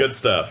 very good, cool. Good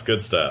stuff.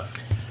 Good stuff.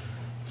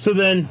 So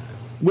then,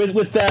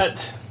 with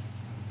that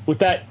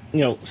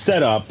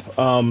setup,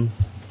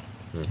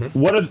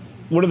 what are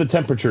the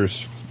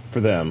temperatures for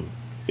them?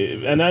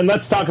 And then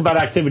let's talk about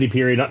activity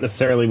period, not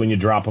necessarily when you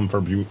drop them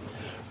for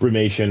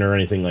brumation or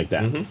anything like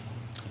that.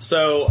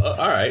 So,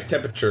 all right,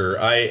 temperature.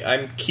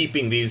 I'm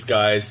keeping these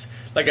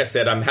guys, like I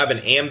said, I'm having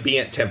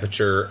ambient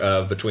temperature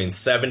of between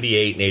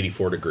 78 and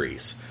 84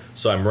 degrees.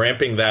 So I'm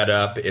ramping that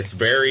up. It's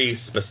very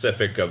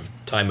specific of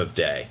time of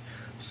day.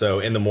 So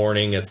in the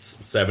morning, it's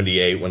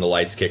 78 when the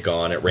lights kick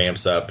on. It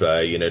ramps up,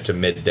 to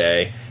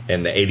midday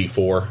in the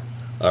 84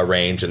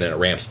 range, and then it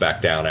ramps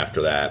back down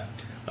after that.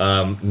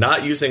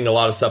 Not using a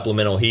lot of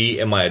supplemental heat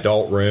in my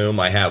adult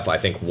room. I have, I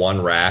think,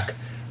 one rack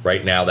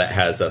right now that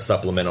has a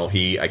supplemental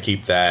heat. I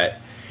keep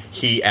that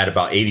heat at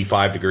about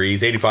 85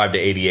 degrees, 85 to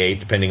 88,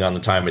 depending on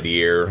the time of the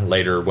year.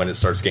 Later, when it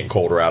starts getting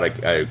colder out,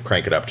 I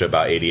crank it up to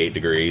about 88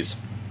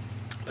 degrees.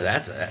 But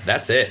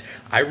that's it.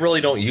 I really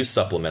don't use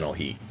supplemental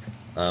heat.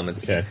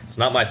 It's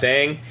not my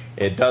thing.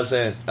 It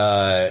doesn't.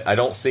 I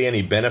don't see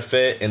any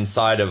benefit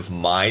inside of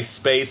my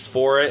space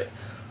for it.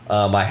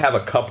 I have a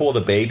couple of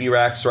the baby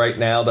racks right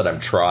now that I'm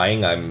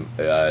trying. I'm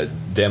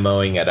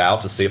demoing it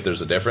out to see if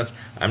there's a difference.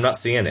 I'm not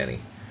seeing any.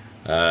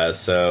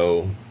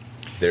 So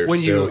they're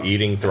still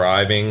eating,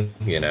 thriving.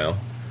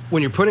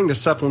 When you're putting the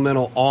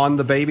supplemental on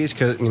the babies,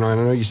 because I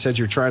know you said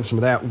you're trying some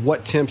of that.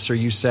 What temps are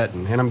you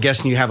setting? And I'm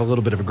guessing you have a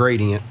little bit of a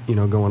gradient,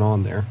 going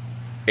on there.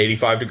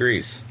 85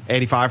 degrees.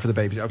 85 for the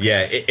babies. Okay.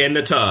 Yeah, in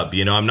the tub.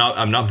 I'm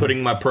not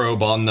putting my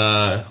probe on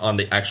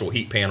the actual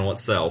heat panel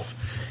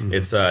itself.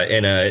 It's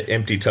in an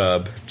empty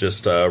tub,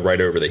 just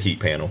right over the heat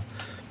panel.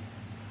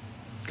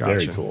 Gotcha.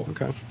 Very cool.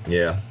 Okay.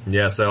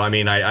 Yeah. So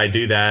I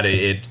do that.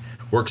 It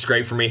works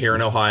great for me here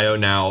in Ohio.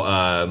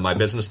 Now my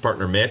business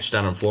partner Mitch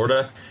down in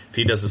Florida, if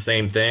he does the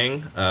same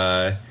thing,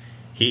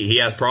 he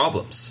has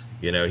problems.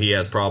 He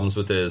has problems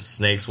with his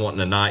snakes wanting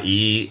to not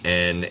eat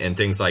and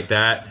things like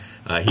that.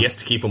 He has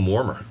to keep them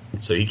warmer.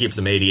 So he keeps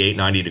them 88,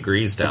 90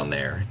 degrees down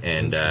there.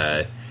 And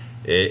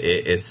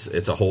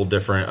it's a whole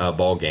different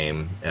ball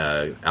game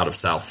out of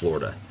South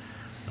Florida.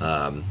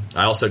 I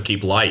also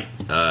keep light,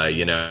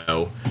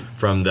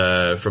 from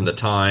the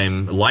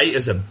time. Light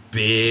is a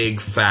big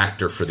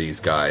factor for these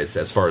guys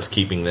as far as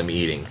keeping them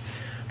eating.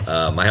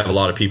 I have a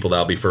lot of people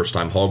that'll be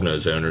first-time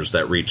hognose owners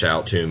that reach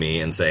out to me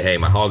and say, hey,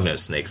 my hognose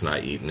snake's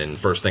not eating. And the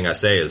first thing I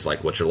say is,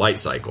 like, what's your light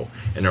cycle?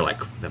 And they're like,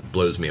 that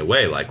blows me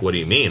away. Like, what do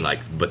you mean? Like,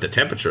 but the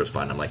temperature is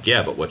fine. I'm like,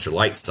 yeah, but what's your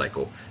light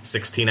cycle?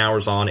 16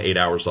 hours on, 8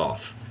 hours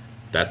off.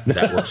 That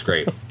works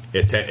great.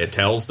 It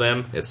tells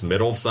them it's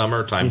middle of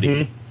summer, time to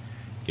eat.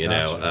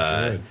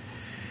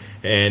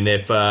 And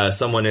if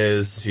someone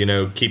is,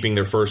 keeping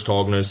their first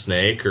hognose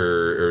snake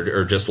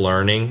or just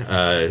learning,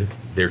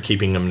 they're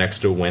keeping them next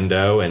to a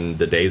window, and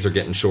the days are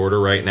getting shorter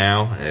right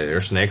now.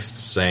 Their snake's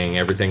saying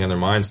everything in their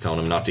mind's telling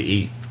them not to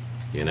eat.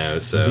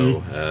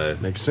 So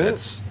makes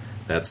sense.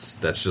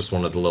 That's just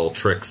one of the little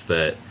tricks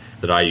that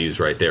I use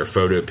right there.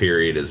 Photo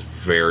period is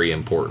very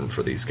important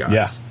for these guys.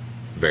 Yeah.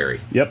 Very.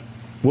 Yep.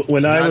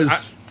 When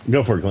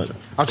go for it, Glenn.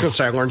 I was going to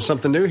say I learned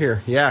something new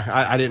here. Yeah,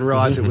 I didn't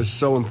realize it was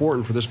so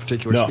important for this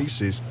particular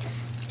species.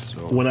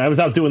 So. When I was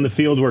out doing the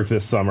field work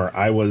this summer,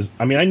 I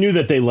knew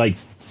that they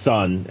liked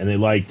sun and they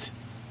liked,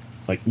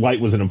 light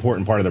was an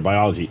important part of their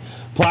biology.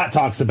 Platt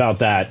talks about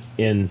that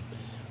in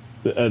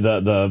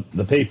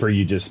the paper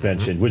you just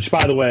mentioned, which,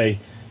 by the way,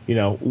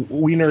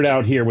 we nerd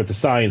out here with the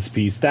science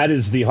piece. That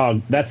is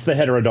that's the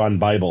Heterodon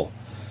Bible.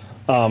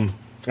 I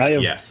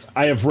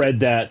have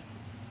read that.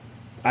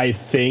 I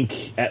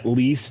think at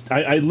least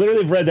I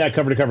literally have read that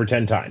cover to cover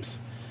 10 times.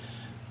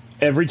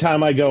 Every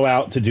time I go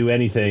out to do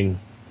anything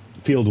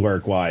field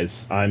work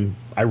wise,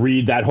 I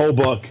read that whole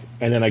book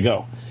and then I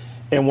go.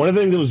 And one of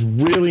the things that was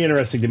really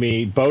interesting to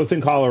me, both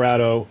in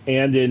Colorado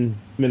and in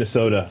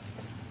Minnesota,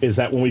 is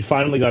that when we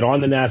finally got on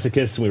the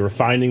Nassicus and we were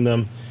finding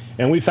them,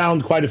 and we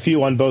found quite a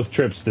few on both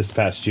trips this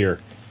past year,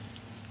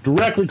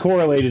 directly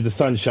correlated to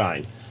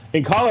sunshine.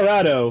 In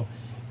Colorado,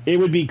 it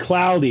would be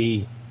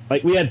cloudy.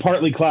 Like, we had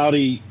partly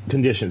cloudy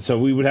conditions, so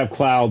we would have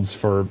clouds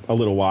for a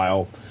little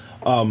while.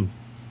 And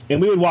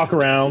we would walk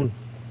around,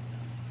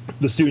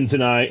 the students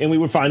and I, and we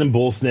would find them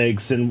bull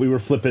snakes, and we were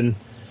flipping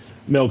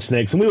milk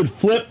snakes. And we would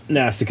flip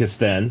Nassicus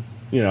then,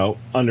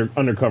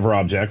 undercover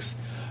objects.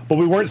 But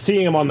we weren't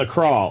seeing them on the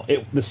crawl.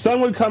 The sun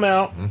would come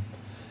out.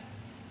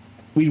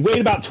 We'd wait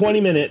about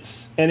 20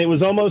 minutes, and it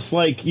was almost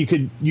like you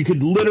could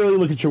literally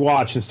look at your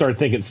watch and start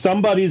thinking,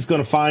 somebody's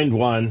going to find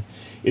one.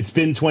 It's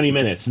been 20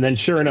 minutes. And then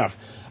sure enough,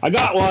 I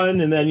got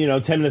one, and then,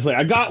 10 minutes later,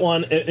 I got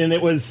one, and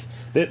it was,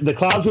 the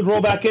clouds would roll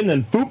back in,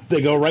 then boop,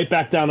 they go right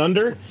back down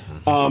under.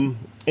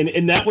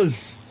 And that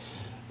was,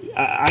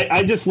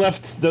 I just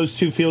left those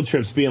two field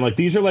trips being like,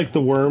 these are like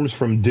the worms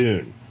from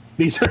Dune.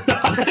 These are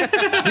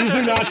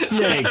not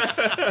snakes.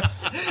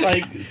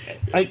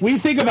 Like we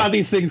think about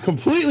these things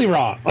completely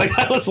wrong. Like,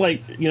 I was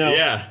like,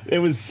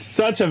 It was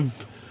such a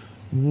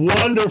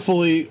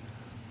wonderfully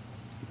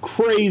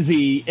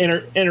crazy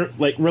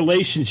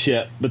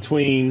relationship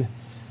between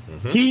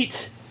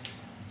heat,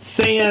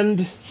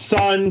 sand,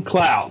 sun,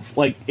 clouds.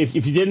 Like, if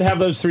you didn't have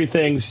those three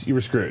things, you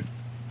were screwed.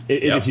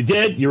 If you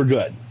did, you were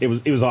good. It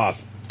was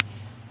awesome.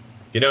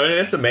 And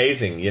it's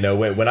amazing,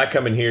 when I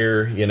come in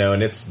here,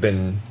 and it's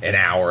been an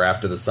hour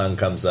after the sun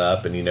comes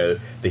up and,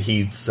 the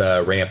heat's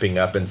ramping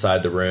up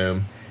inside the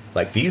room.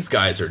 Like, these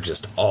guys are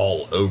just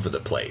all over the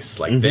place.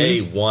 Like,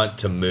 they want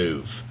to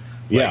move.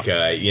 Like,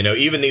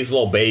 even these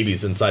little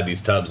babies inside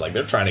these tubs, like,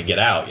 they're trying to get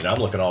out. I'm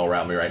looking all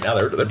around me right now.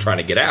 They're trying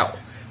to get out.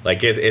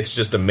 Like, it's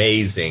just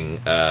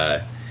amazing,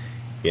 how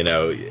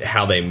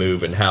they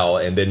move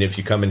and then if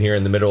you come in here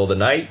in the middle of the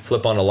night,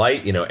 flip on a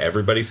light,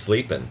 everybody's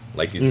sleeping.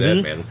 Like you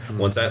said, man,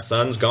 once that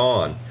sun's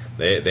gone,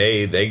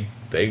 they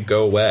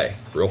go away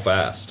real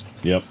fast.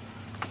 Yep.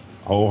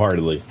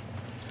 Wholeheartedly.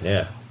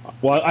 Yeah.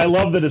 Well, I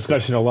love the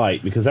discussion of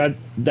light because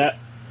that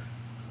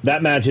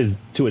matches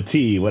to a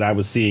T what I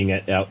was seeing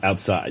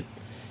outside.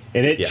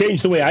 And it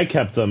changed the way I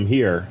kept them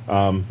here.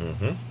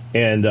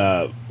 And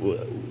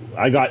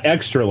I got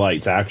extra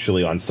lights,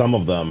 actually, on some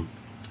of them.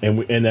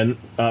 And then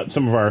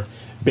some of our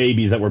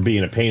babies that were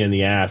being a pain in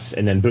the ass,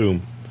 and then,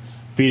 boom,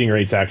 feeding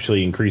rates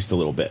actually increased a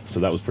little bit.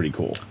 So that was pretty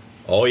cool.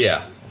 Oh,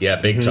 yeah. Yeah,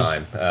 big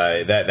time.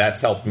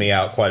 That's helped me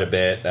out quite a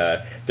bit.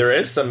 There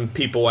is some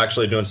people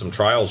actually doing some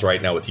trials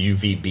right now with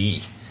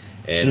UVB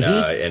and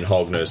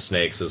hognose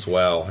snakes as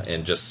well,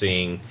 and just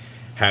seeing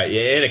how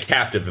in a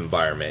captive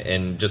environment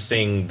and just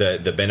seeing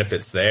the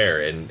benefits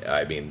there. And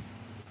I mean,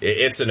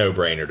 it's a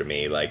no-brainer to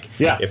me. Like,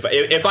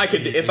 if I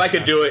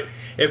could do it,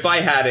 if I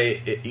had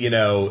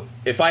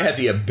if I had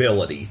the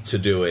ability to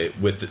do it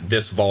with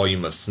this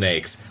volume of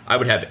snakes, I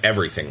would have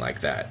everything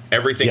like that.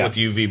 Everything with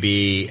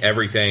UVB,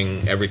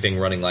 everything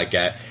running like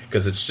that,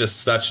 because it's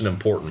just such an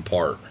important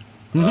part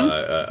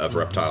of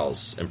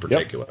reptiles in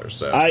particular. Yep.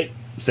 So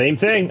same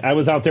thing. I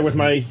was out there with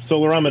my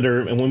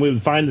solarimeter, and when we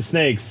would find the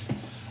snakes,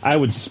 I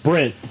would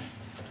sprint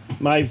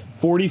my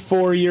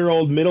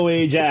 44-year-old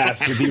middle-aged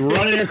ass would be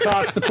running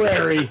across the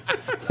prairie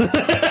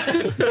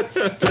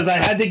because I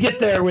had to get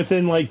there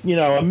within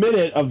a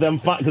minute of them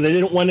because I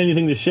didn't want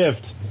anything to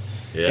shift.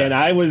 Yeah. And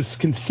I was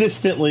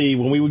consistently,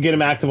 when we would get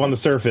them active on the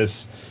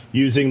surface,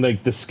 using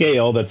the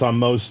scale that's on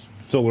most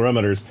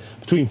solarimeters,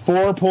 between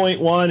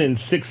 4.1 and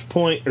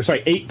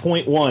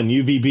 8.1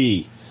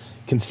 UVB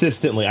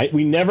consistently.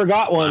 We never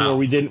got one where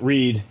we didn't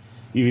read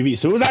UVB,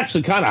 so it was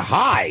actually kind of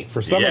high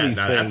for some of these things.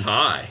 That's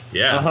high.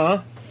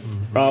 Yeah.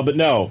 But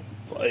no,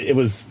 it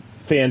was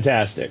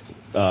fantastic.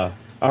 All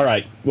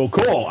right. Well,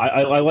 cool.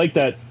 I like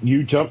that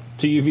you jumped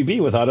to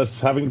UVB without us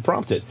having to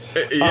prompt it.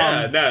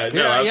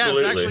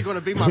 Absolutely. It's actually going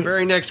to be my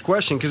very next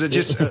question because it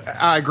just,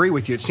 I agree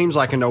with you. It seems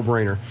like a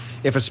no-brainer.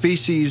 If a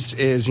species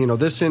is,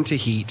 this into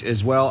heat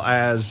as well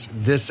as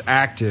this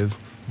active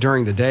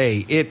during the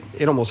day,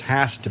 it almost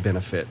has to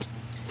benefit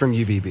from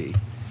UVB.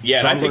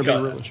 Yeah, so and I'm going to be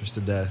real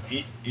interested to.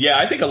 Yeah,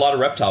 I think a lot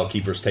of reptile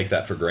keepers take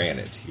that for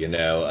granted.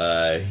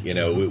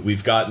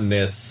 We've gotten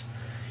this.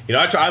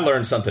 I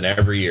learn something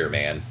every year,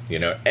 man.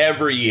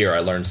 Every year I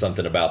learn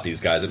something about these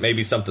guys. It may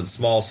be something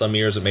small some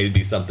years, it may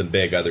be something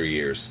big other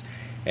years.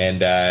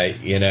 And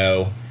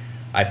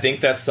I think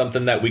that's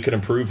something that we could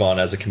improve on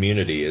as a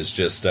community. Is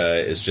just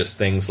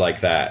things like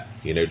that.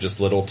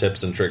 Just little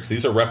tips and tricks.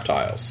 These are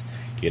reptiles.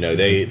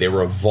 They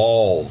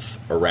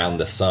revolve around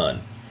the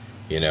sun.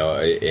 In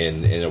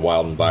a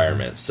wild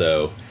environment.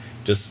 So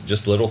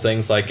just little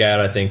things like that,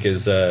 I think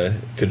is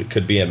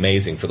could be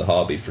amazing for the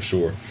hobby for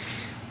sure.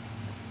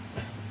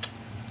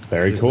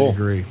 Very cool. I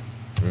agree.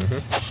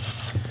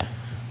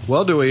 Mm-hmm.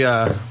 Well, do we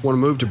want to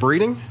move to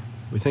breeding?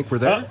 We think we're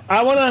there.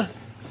 I want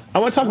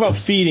to talk about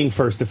feeding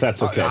first, if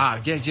that's okay.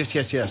 Yes.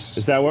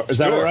 Is that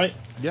all right?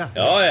 Yeah.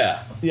 Oh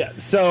yeah. Yeah.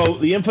 So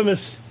the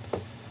infamous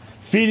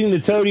feeding the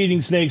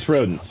toad-eating snakes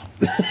rodents.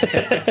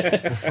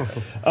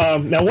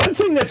 Now, one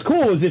thing that's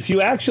cool is if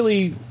you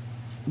actually,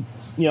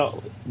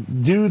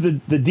 do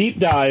the deep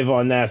dive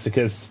on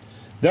Nasicus,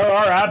 there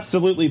are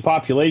absolutely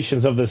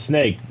populations of the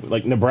snake.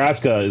 Like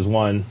Nebraska is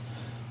one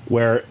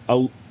where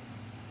a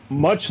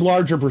much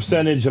larger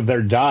percentage of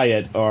their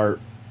diet are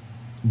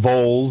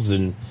voles,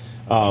 and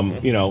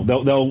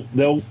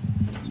they'll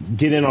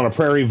get in on a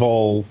prairie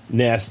vole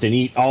nest and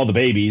eat all the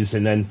babies,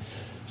 and then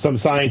some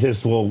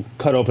scientist will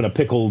cut open a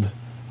pickled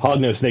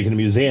hognose snake in a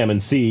museum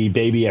and see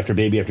baby after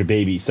baby after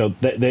baby. So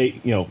they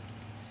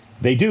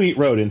do eat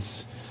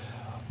rodents,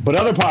 but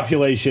other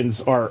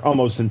populations are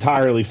almost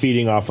entirely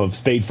feeding off of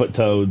spadefoot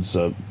toads,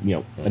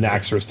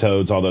 Anaxarus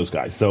toads, all those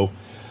guys. So,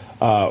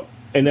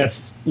 and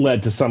that's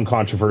led to some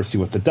controversy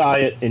with the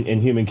diet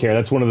and human care.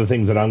 That's one of the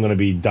things that I'm going to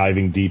be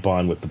diving deep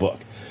on with the book.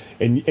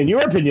 In your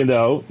opinion,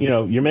 though,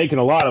 you're making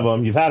a lot of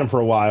them. You've had them for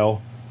a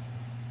while.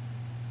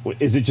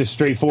 Is it just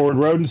straightforward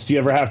rodents? Do you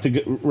ever have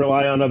to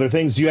rely on other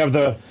things? Do you have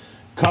the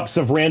cups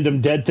of random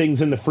dead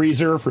things in the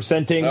freezer for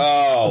scenting?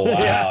 Oh,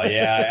 wow,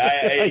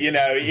 yeah.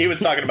 He was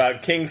talking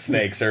about king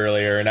snakes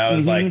earlier, and I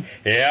was like,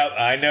 yeah,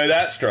 I know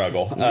that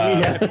struggle.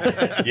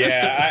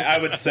 I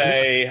would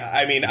say,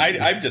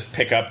 I just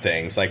pick up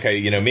things. Like,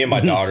 me and my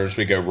daughters,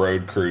 we go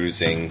road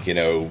cruising,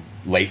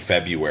 late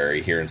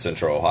February here in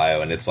Central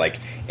Ohio, and it's like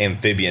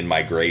amphibian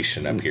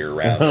migration up here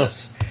around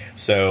us.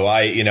 So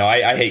I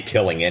hate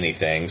killing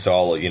anything.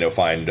 So I'll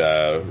find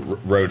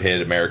road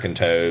hit American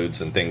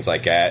toads and things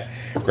like that.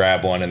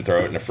 Grab one and throw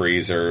it in the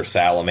freezer.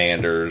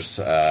 Salamanders.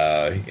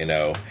 I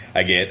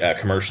get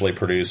commercially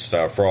produced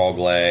frog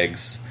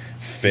legs,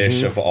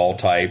 fish of all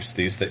types.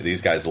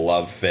 These guys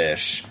love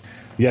fish.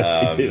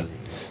 Yes, they do.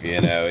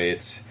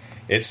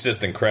 It's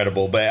just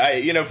incredible.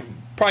 But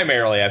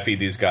primarily I feed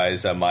these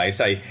guys mice.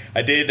 I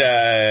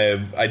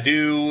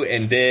do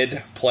and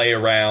did play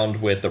around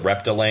with the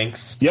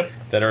Reptilinks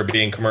that are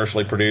being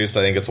commercially produced.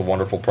 I think it's a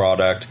wonderful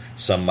product.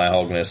 Some of my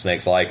Hognose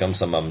snakes like them,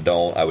 some of them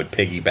don't. I would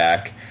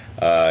piggyback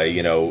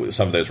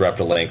some of those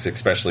Reptilinks,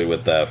 especially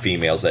with the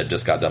females that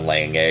just got done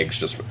laying eggs,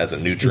 just as a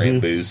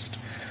nutrient boost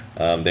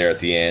there at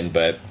the end.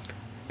 But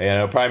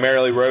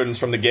primarily rodents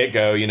from the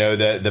get-go.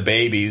 The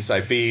babies I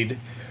feed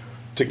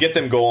to get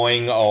them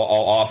going. I'll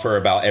offer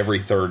about every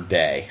third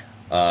day.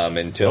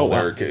 Until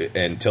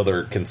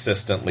they're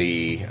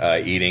consistently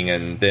eating,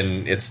 and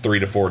then it's 3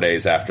 to 4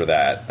 days after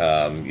that.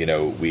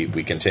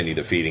 We continue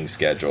the feeding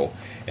schedule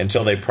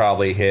until they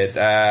probably hit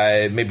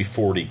maybe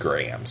 40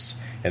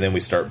 grams, and then we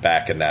start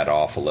backing that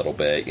off a little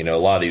bit. A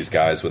lot of these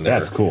guys when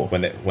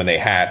they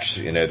hatch,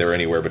 they're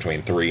anywhere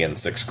between 3 and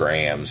 6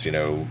 grams.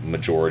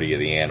 Majority of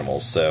the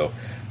animals. So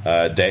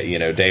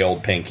day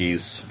old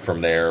pinkies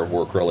from there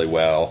work really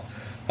well.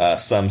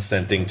 Some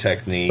scenting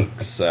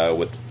techniques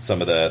with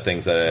some of the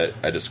things that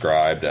I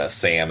described.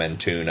 Salmon,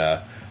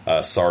 tuna,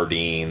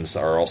 sardines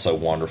are also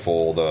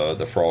wonderful,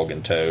 the frog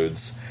and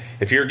toads.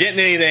 If you're getting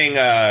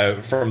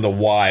anything from the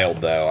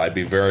wild, though, I'd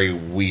be very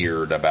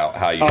weird about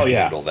how you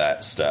handle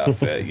that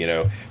stuff.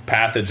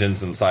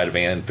 Pathogens inside of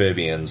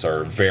amphibians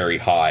are very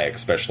high,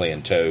 especially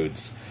in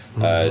toads.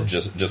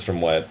 Just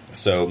from what...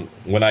 So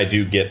when I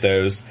do get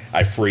those,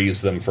 I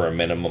freeze them for a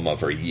minimum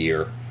of a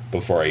year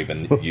before I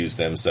even use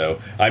them. So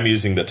I'm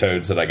using the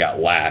toads that I got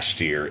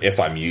last year. If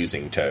I'm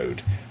using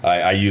toad,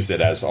 I use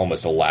it as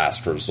almost a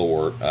last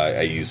resort.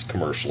 I use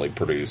commercially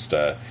produced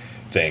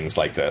things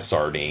like the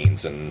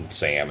sardines and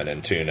salmon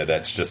and tuna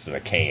that's just in a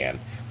can.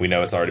 We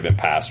know it's already been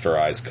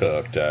pasteurized,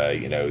 cooked.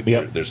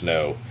 There's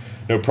no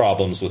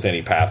problems with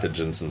any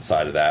pathogens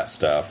inside of that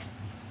stuff.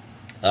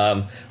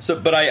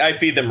 But I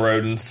feed them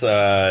rodents,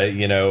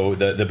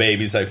 the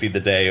babies, I feed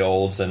the day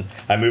olds, and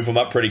I move them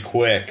up pretty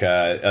quick.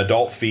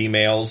 Adult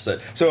females,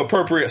 so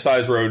appropriate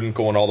size rodent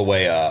going all the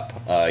way up.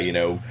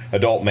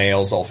 Adult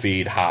males, I'll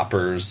feed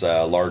hoppers,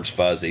 large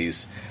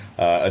fuzzies.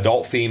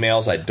 Adult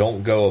females, I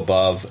don't go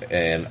above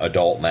an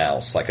adult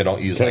mouse. Like, I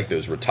don't use like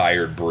those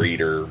retired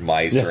breeder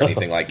mice or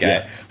anything like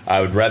that.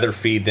 I would rather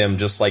feed them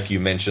just like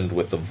you mentioned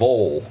with the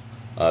vole.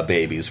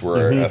 Babies,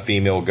 where a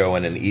female will go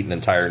in and eat an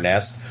entire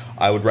nest.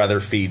 I would rather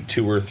feed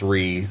 2 or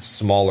 3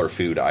 smaller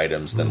food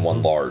items than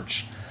one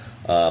large.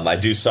 I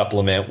do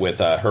supplement with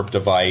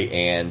herptovite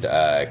and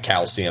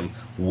calcium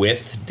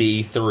with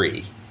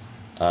D3.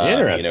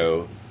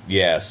 Interesting.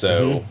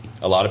 So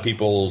a lot of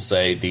people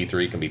say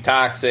D3 can be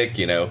toxic,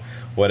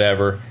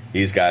 whatever.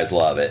 These guys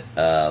love it.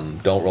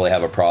 Don't really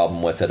have a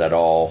problem with it at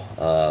all.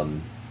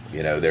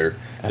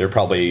 They're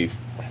probably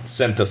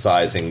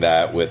synthesizing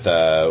that with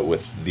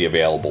the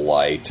available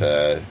light,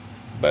 or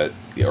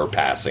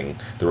passing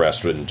the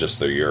rest with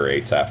just their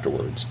urates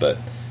afterwards. But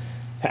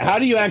how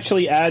do you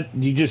actually add?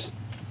 Do you just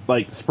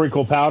like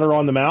sprinkle powder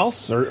on the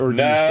mouse, or do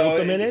you soak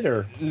them in it,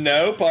 or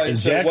nope?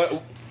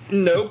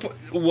 Nope.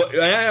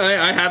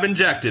 I have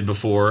injected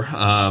before.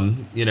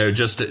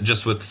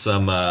 Just with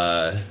some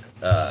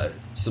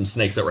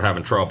snakes that were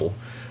having trouble,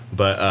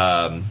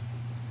 but.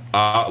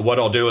 What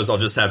I'll do is I'll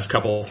just have a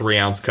couple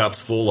 3-ounce cups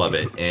full of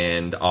it,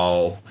 and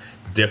I'll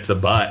dip the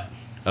butt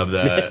of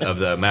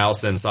the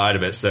mouse inside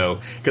of it. So,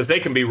 because they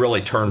can be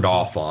really turned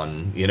off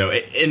on,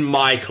 in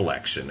my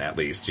collection at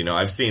least.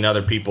 I've seen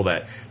other people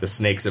that the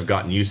snakes have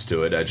gotten used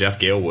to it. Jeff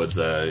Galewood's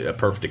a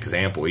perfect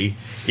example. He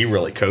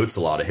really coats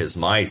a lot of his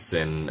mice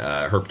in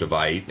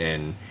herptovite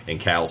and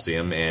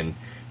calcium, and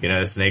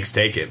the snakes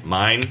take it.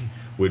 Mine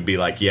would be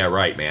like, yeah,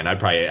 right, man. I'd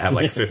probably have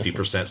like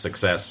 50%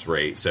 success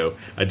rate. So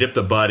I dip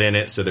the butt in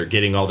it, so they're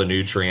getting all the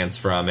nutrients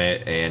from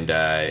it, and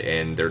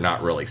they're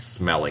not really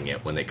smelling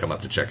it when they come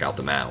up to check out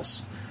the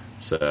mouse.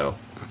 So,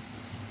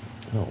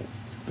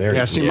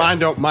 mine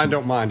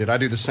don't mind it. I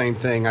do the same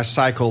thing. I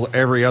cycle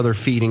every other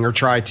feeding, or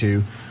try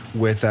to,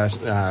 with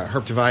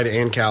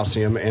herptovite and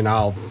calcium, and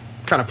I'll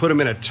kind of put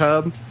them in a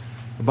tub,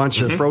 a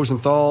bunch of frozen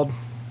thawed.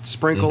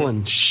 Sprinkle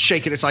and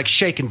shake it. It's like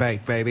shake and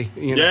bake, baby.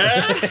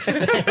 Yeah.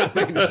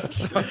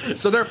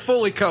 So they're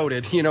fully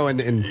coated,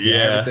 and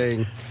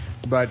everything.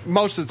 But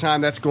most of the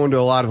time, that's going to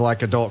a lot of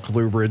like adult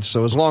colubrids.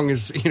 So as long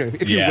as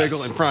if you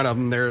wiggle in front of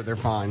them, they're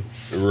fine.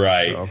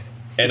 Right. So.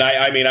 And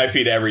I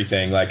feed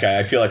everything. Like,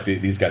 I feel like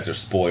these guys are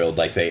spoiled.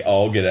 Like, they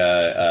all get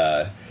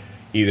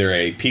either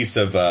a piece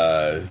of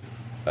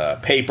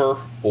paper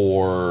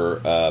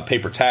or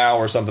paper towel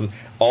or something.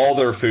 All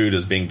their food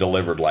is being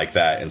delivered like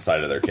that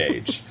inside of their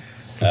cage.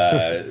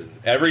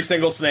 Every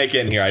single snake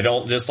in here, I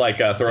don't just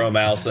throw a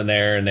mouse in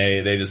there and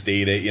they just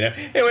eat it,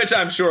 which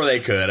I'm sure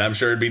they could. I'm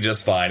sure it'd be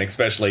just fine,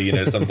 especially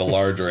some of the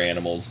larger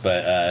animals.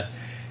 But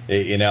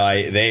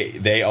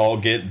they all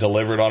get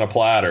delivered on a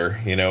platter,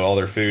 all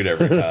their food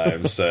every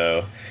time.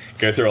 So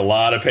go through a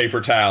lot of paper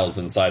towels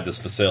inside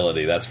this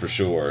facility, that's for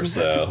sure.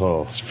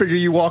 So just figure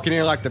you walking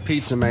in like the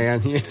pizza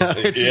man, it's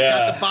just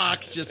got the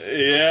box, just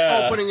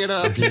opening it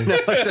up, and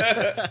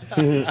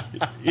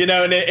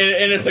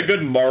it's a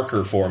good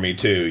marker for me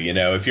too.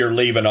 If you're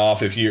leaving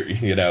off, if you're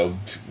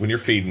when you're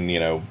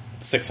feeding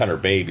 600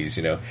 babies,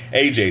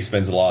 AJ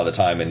spends a lot of the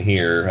time in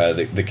here,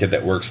 the kid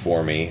that works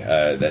for me,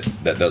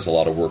 that does a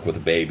lot of work with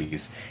the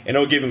babies, and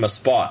it'll give him a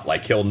spot.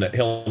 Like, he'll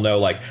know,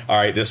 like, all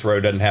right, this row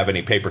doesn't have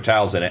any paper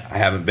towels in it. I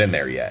haven't been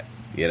there yet.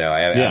 I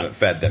haven't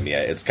fed them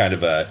yet. It's kind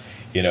of a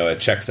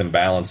checks and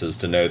balances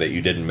to know that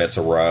you didn't miss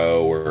a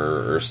row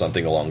or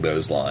something along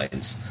those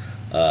lines.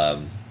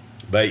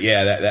 But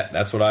yeah,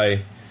 that's what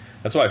I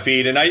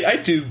feed, and I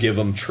do give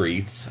them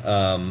treats.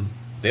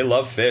 They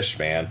love fish,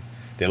 man.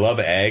 They love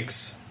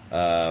eggs.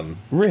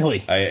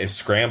 Really?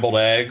 Scrambled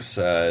eggs.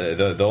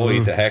 They'll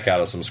eat the heck out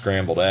of some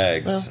scrambled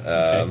eggs.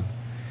 Well,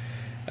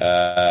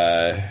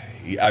 okay.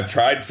 I've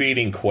tried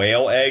feeding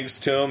quail eggs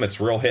to them. It's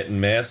real hit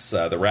and miss.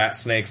 The rat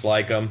snakes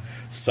like them.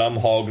 Some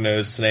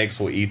hognose snakes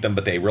will eat them,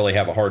 but they really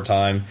have a hard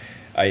time.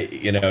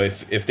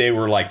 If they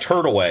were like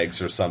turtle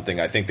eggs or something,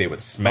 I think they would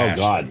smash.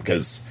 Oh God!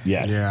 Because we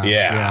can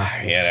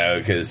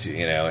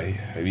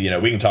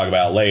talk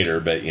about it later,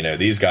 but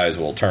these guys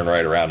will turn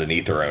right around and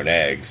eat their own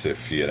eggs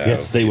if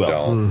yes, they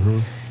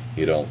will.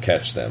 You don't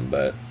catch them,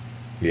 but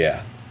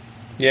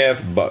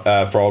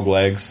frog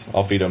legs.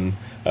 I'll feed them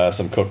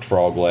some cooked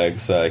frog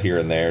legs here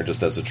and there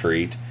just as a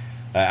treat.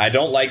 I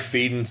don't like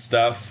feeding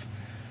stuff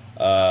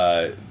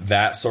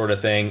that sort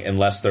of thing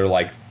unless they're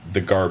like the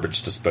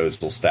garbage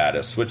disposal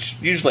status, which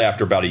usually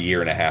after about 1.5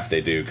 years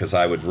they do, because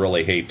I would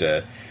really hate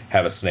to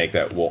have a snake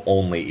that will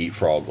only eat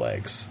frog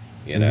legs.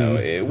 You know,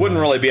 it wouldn't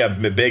really be a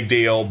big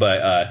deal,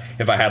 but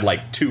if I had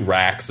like 2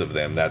 racks of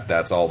them,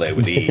 that's all they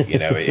would eat. You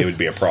know, it would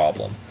be a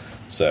problem.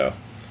 So,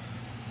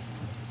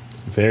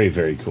 very,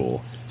 very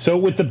cool. So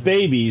with the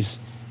babies,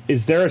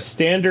 is there a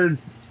standard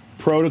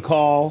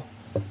protocol?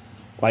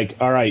 Like,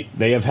 all right,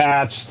 they have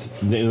hatched.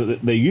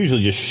 They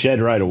usually just shed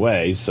right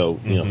away. So,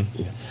 you know,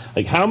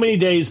 like how many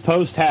days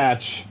post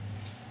hatch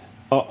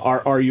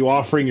are you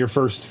offering your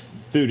first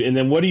food, and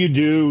then what do you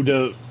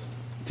do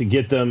to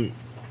get them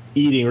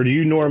eating, or do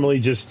you normally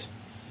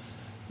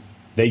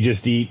they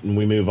just eat and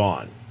we move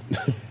on?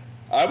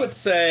 I would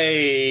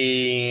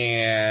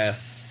say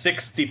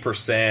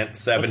 60%,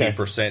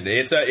 70%. Okay.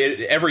 It's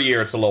every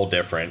year it's a little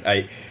different.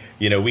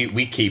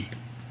 We keep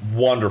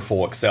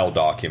wonderful Excel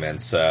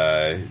documents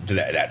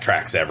that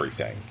tracks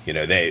everything. You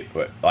know,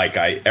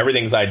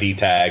 everything's ID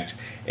tagged,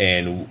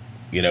 and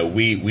you know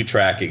we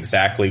track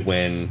exactly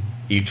when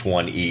each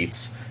one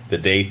eats, the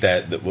date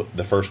that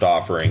the first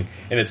offering,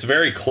 and it's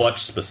very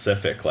clutch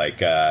specific.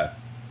 Like, I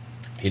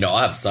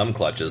have some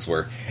clutches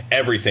where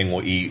everything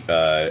will eat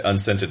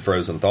unscented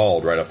frozen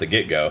thawed right off the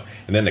get go,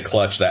 and then the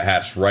clutch that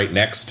hatched right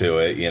next to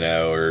it,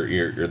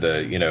 or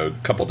the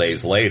couple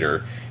days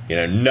later,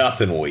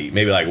 nothing will eat.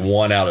 Maybe like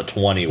 1 out of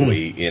 20 will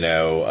eat,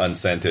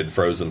 unscented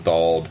frozen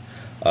thawed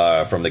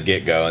from the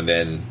get go, and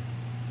then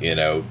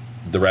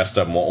the rest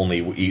of them will only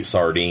eat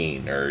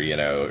sardine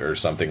or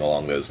something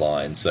along those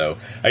lines. So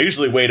I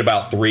usually wait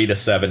about 3 to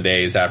 7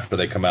 days after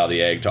they come out of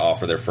the egg to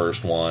offer their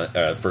first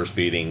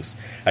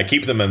feedings. I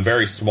keep them in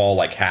very small,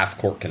 like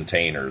half-quart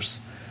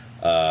containers,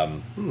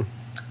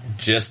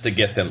 just to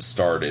get them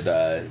started.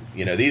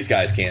 These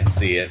guys can't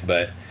see it,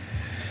 but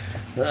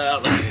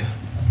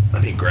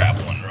let me grab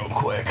one real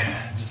quick,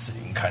 just so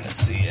you can kind of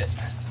see it.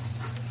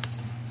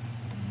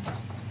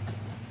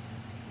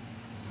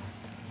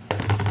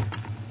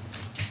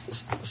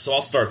 So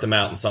I'll start them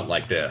out in something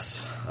like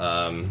this.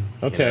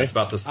 Okay, it's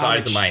about the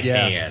size of my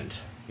hand,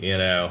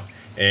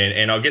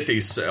 and I'll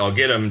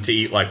get them to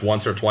eat like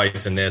once or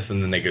twice in this,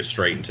 and then they go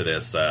straight into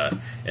this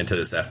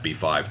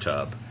FB5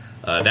 tub.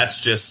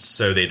 That's just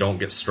so they don't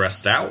get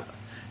stressed out,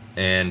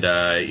 and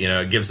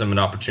it gives them an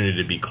opportunity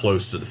to be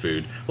close to the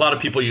food. A lot of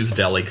people use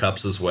deli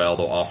cups as well.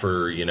 They'll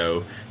offer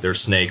their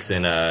snakes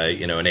in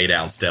an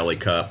 8-ounce deli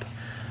cup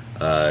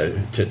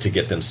to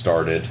get them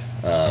started.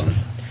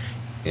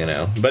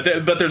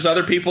 But there's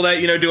other people that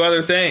do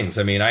other things.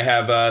 I mean, I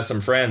have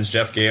some friends,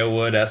 Jeff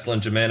Galewood,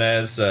 Estlin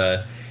Jimenez.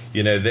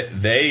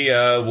 They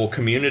will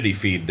community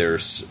feed their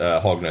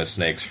hognose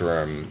snakes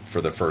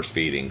for the first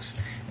feedings,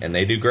 and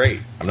they do great.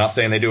 I'm not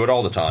saying they do it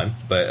all the time,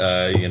 but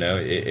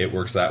it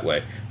works that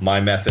way. My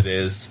method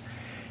is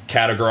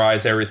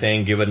categorize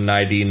everything, give it an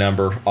ID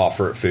number,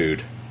 offer it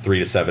food 3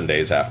 to 7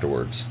 days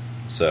afterwards.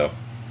 So,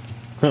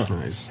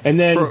 nice. And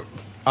then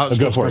I was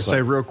going to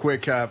say real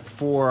quick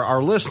for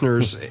our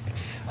listeners.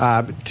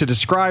 To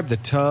describe the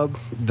tub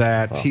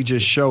that he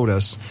just showed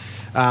us,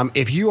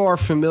 if you are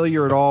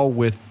familiar at all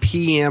with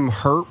PM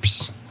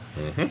Herps,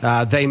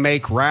 they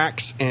make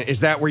racks. And is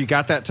that where you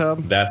got that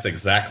tub? That's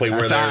exactly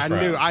where they're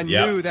from. I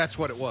knew that's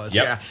what it was.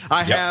 Yep. Yeah,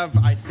 I have,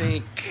 I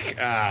think,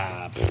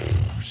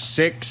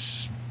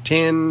 6,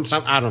 10,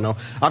 I don't know.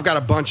 I've got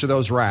a bunch of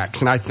those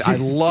racks, and I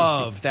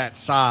love that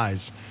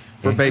size.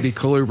 For baby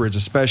colubrids,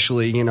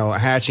 especially,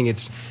 hatching,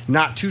 it's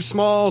not too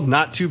small,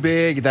 not too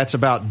big. That's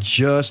about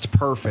just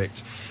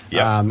perfect.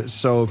 Yep.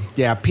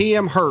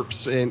 PM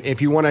Herps, and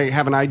if you want to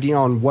have an idea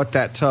on what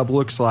that tub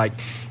looks like,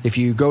 if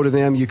you go to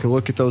them, you can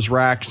look at those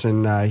racks,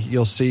 and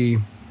you'll see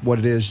what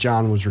it is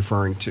John was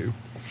referring to.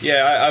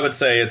 Yeah, I would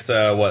say it's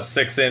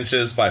 6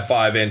 inches by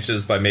 5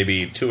 inches by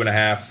maybe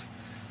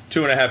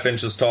 2.5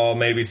 inches tall,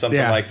 maybe something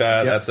like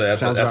that. Yep.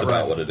 That's about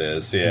right. What it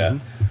is. Yeah.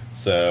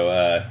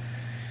 So.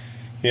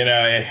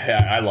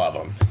 I love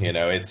them.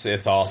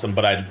 It's awesome,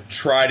 but I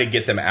try to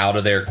get them out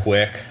of there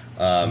quick,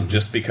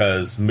 just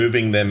because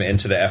moving them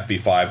into the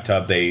FB5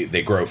 tub,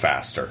 they grow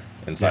faster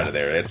inside of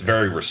there. It's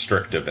very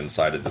restrictive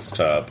inside of this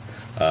tub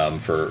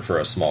for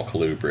a small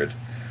colubrid.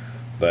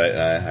 But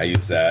I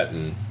use that,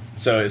 and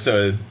so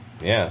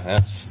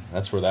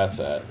that's where that's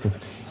at.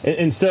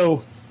 And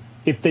so,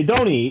 if they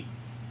don't eat,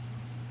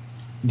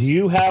 do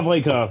you have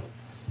like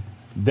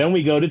then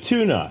we go to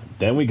tuna.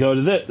 Then we go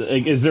to this.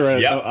 Like, is there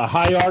a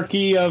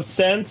hierarchy of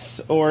scents,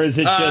 or is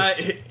it just?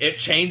 It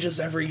changes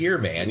every year,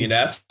 man.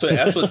 That's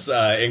what's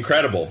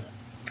incredible.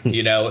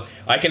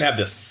 I can have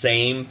the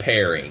same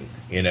pairing,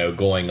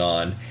 going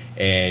on,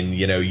 and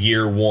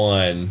year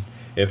one,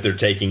 if they're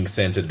taking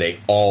scented, they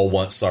all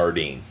want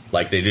sardine.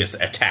 Like they just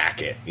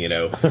attack it.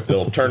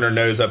 They'll turn their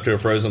nose up to a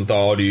frozen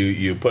thawed.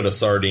 You put a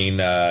sardine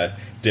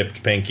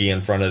dipped pinky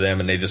in front of them,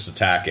 and they just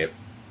attack it.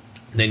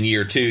 Then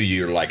year 2,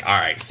 you're like, all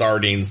right,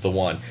 sardine's the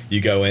one. You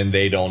go in,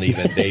 they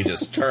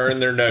just turn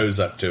their nose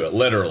up to it,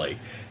 literally.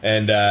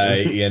 And,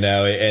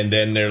 and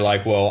then they're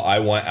like, well, I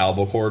want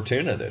albacore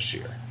tuna this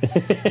year. I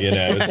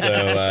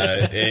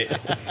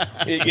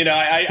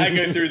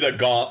go through the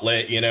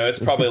gauntlet. It's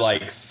probably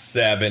like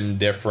 7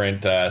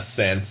 different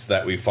scents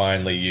that we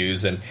finally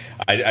use, and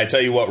I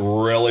tell you what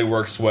really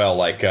works well.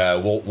 Like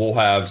we'll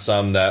have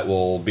some that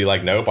will be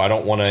like, nope, I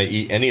don't want to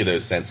eat any of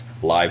those scents.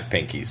 Live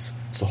pinkies.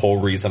 It's the whole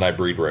reason I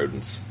breed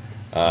rodents.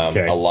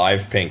 A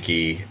live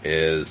pinky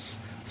is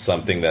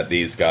something that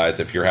these guys,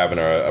 if you're having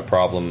a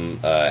problem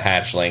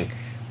hatchling,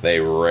 they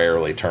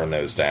rarely turn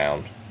those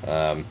down.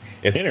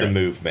 It's the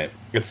movement.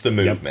 It's the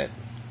movement.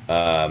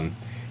 Yep.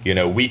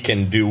 We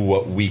can do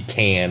what we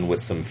can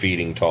with some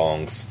feeding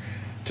tongs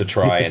to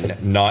try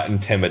and not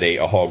intimidate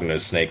a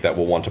hognose snake that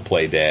will want to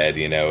play dead.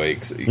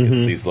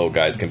 These little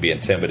guys can be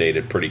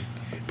intimidated pretty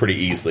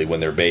easily when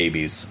they're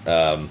babies.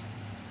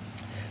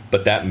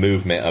 But that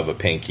movement of a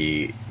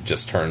pinky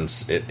just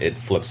turns it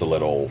flips a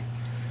little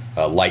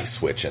light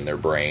switch in their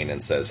brain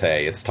and says,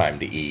 hey, it's time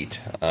to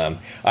eat.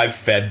 I've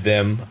fed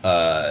them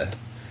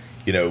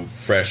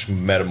fresh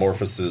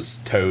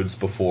metamorphosis toads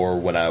before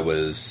when I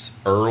was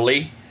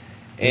early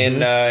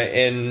in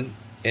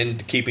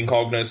keeping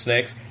hognose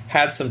snakes.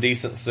 Had some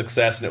decent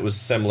success, and it was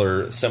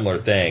similar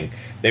thing.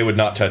 They would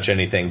not touch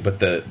anything, but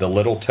the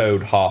little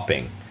toad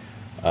hopping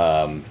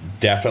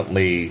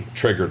definitely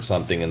triggered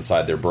something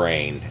inside their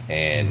brain,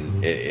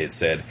 and it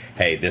said,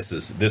 hey, this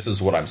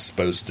is what I'm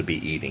supposed to be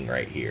eating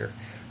right here.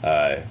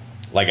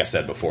 Like I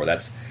said before,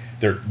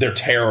 they're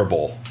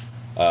terrible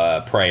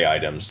prey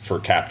items for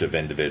captive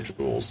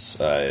individuals,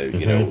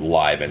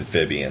 live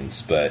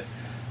amphibians, but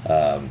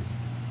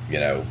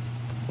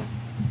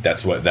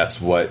that's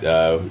what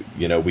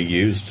we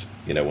used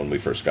when we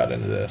first got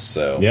into this.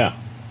 So yeah,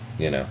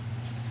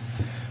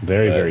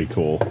 very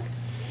cool.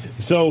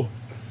 So,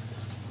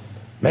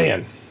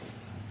 man,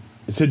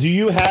 so do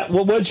you have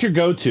what's your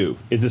go-to?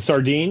 Is it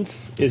sardines?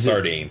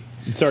 Sardine.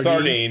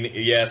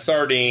 Yeah,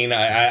 sardine.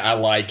 I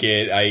like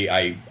it.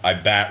 I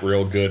bat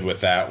real good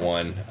with that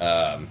one.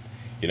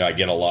 I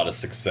get a lot of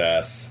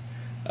success.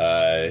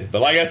 But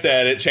like I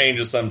said, it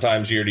changes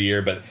sometimes year to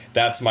year. But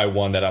that's my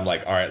one that I'm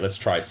like, all right, let's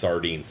try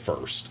sardine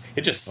first.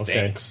 It just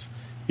stinks.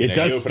 You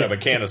open up a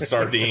can of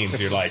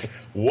sardines, you're like,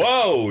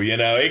 whoa,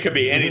 it could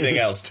be anything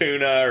else,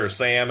 tuna or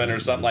salmon or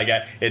something like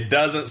that. It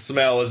doesn't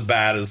smell as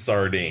bad as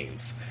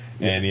sardines.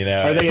 And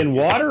are they in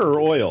water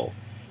or oil?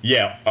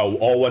 Yeah,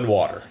 all in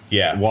water.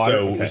 Yeah.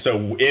 Water?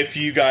 So if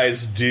you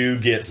guys do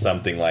get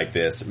something like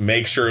this,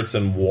 make sure it's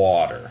in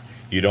water.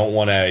 You don't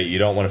want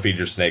to feed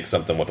your snake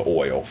something with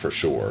oil for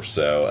sure.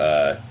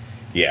 So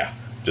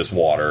just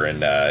water,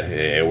 and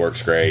it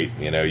works great.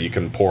 You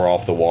can pour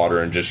off the water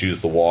and just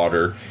use the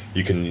water.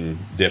 You can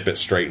dip it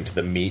straight into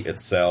the meat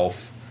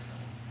itself.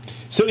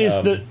 So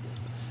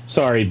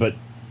sorry, but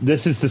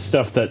this is the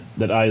stuff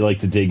that I like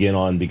to dig in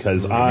on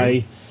because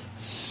I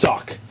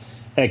suck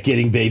at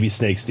getting baby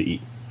snakes to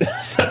eat.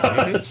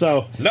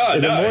 The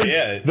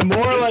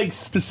more like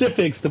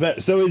specifics, the better.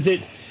 So is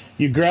it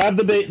you grab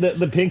the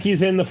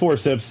pinkies and the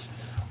forceps,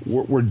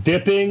 we're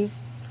dipping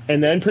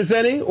and then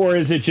presenting, or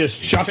is it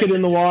just chuck it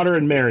in the water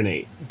and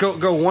marinate?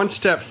 Go one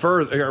step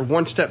further or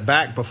one step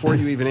back before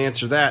you even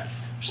answer that.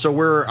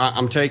 So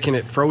I'm taking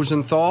it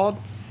frozen thawed.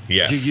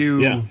 Yes.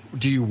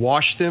 Do you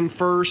wash them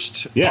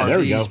first? Yeah, there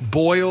we we go.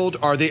 Boiled?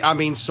 Are they? I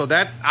mean, so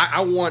that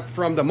I want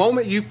from the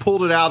moment you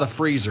pulled it out of the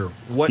freezer.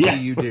 What do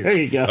you do? There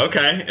you go.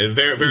 Okay,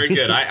 very very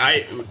good.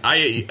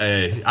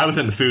 I was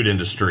in the food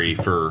industry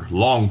for a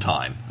long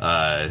time.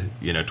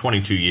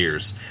 22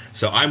 years.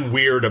 So I'm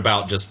weird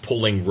about just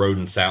pulling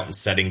rodents out and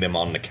setting them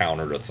on the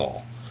counter to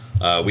thaw.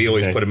 We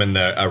always put them in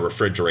a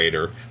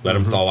refrigerator, let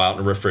them thaw out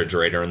in a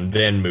refrigerator, and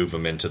then move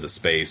them into the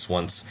space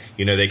once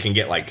they can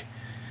get like.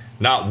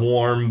 Not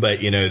warm, but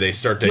they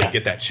start to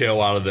get that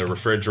chill out of the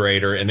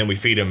refrigerator, and then we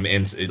feed them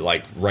in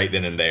like right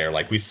then and there.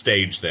 Like we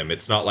stage them.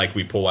 It's not like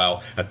we pull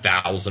out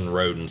 1,000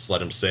 rodents, let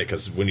them sit,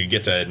 because when you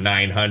get to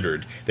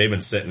 900, they've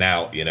been sitting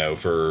out,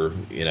 for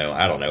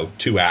I don't know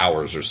 2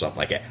 hours or something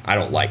like that. I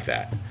don't like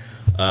that.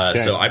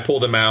 So I pull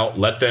them out,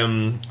 let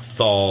them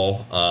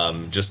thaw,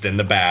 just in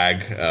the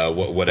bag,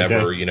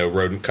 whatever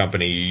rodent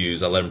company you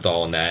use. I let them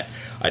thaw in that.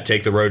 I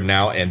take the rodent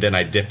out, and then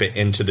I dip it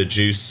into the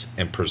juice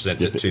and present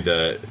it to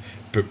the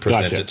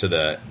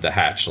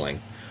hatchling.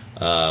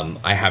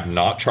 I have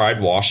not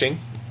tried washing.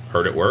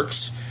 Heard it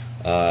works.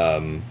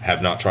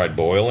 Have not tried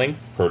boiling.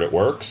 Heard it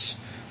works.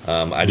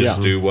 I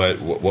just do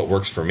what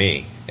works for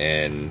me,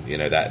 and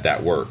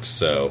that works.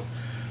 So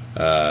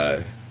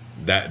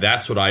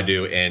that's what I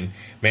do. And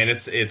man,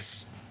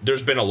 it's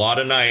there's been a lot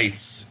of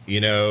nights.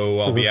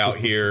 I'll be out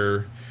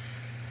here.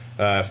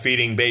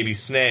 Feeding baby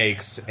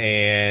snakes,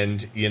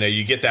 and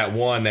you get that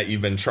one that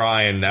you've been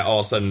trying that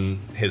all of a sudden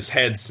his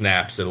head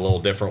snaps in a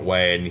little different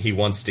way and he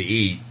wants to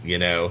eat,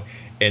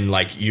 and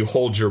like you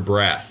hold your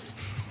breath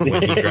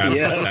when he grabs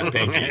that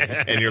pinky,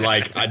 and you're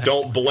like, I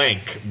don't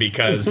blink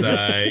because he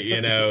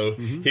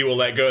will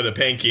let go of the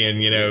pinky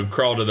and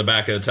crawl to the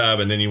back of the tub,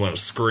 and then you want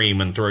to scream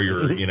and throw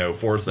your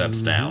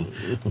forceps down.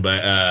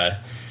 But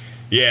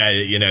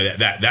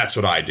that's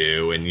what I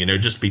do,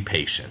 and just be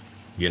patient.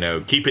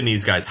 keeping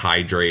these guys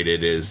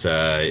hydrated is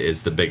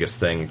the biggest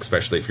thing,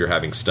 especially if you're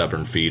having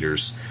stubborn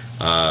feeders.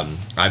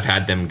 I've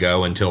had them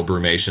go until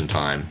brumation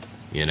time,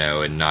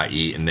 and not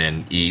eat, and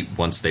then eat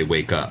once they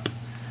wake up.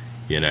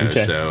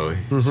 Okay. So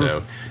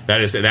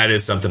that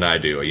is something I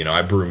do.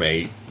 I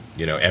brumate,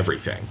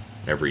 everything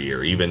every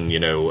year, even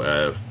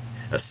a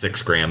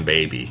 6-gram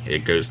baby.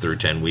 It goes through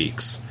 10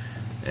 weeks.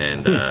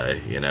 And,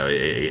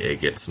 it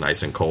gets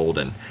nice and cold,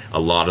 and a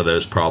lot of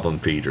those problem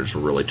feeders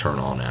will really turn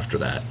on after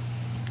that.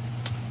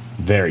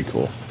 Very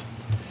cool.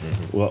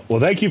 Well,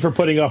 thank you for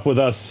putting up with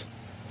us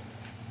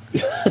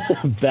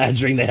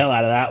badgering the hell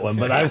out of that one.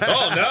 But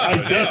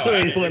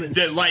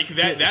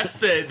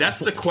that's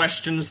the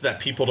questions that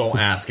people don't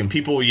ask, and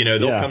people,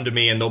 they'll come to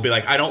me and they'll be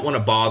like, I don't want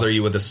to bother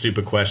you with a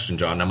stupid question,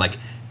 John. And I'm like,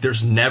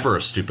 there's never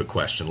a stupid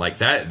question like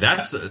that.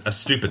 That's a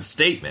stupid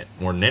statement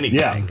more than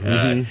anything.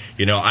 Yeah.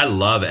 I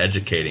love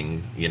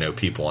educating,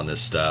 people on this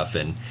stuff,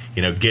 and,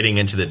 getting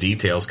into the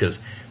details,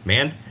 because,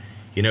 man,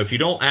 if you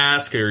don't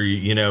ask or,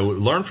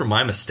 learn from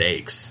my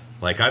mistakes.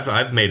 Like,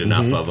 I've made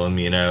enough of them,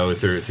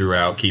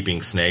 throughout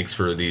keeping snakes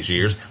for these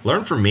years.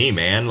 Learn from me,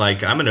 man.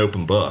 Like, I'm an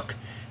open book.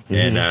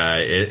 And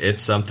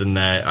it's something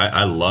that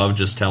I love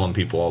just telling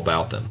people all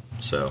about them.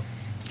 So,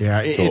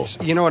 yeah, it's,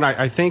 and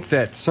I think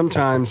that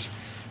sometimes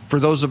for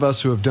those of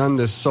us who have done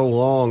this so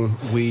long,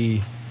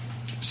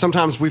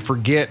 sometimes we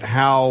forget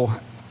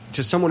how,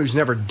 to someone who's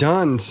never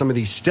done some of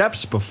these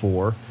steps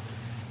before,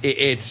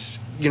 it's,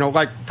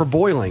 like for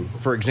boiling,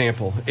 for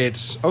example,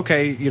 it's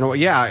okay,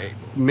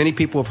 many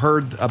people have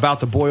heard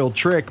about the boiled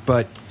trick,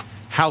 but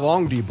how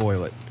long do you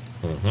boil it?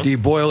 Do you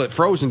boil it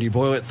frozen? Do you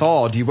boil it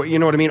thawed? Do you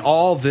know what I mean?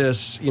 All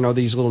this,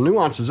 these little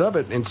nuances of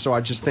it. And so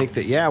I just think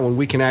that, when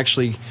we can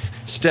actually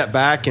step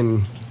back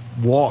and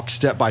walk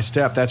step by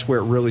step, that's where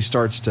it really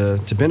starts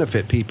to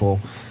benefit people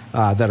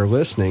that are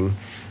listening.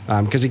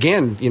 Because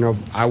again,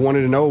 I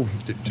wanted to know: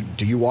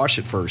 do you wash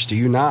it first? Do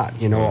you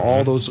not?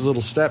 All those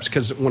little steps.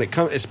 Because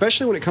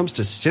especially when it comes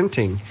to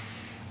scenting,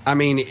 I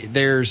mean,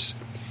 there's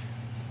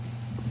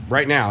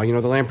right now, the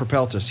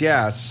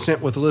Lamprepeltis,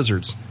 scent with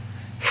lizards.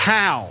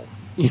 How?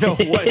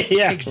 What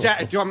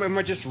exactly? Am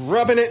I just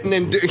rubbing it and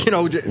then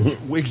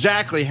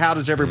exactly how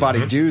does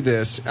everybody do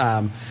this?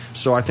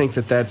 So I think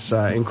that's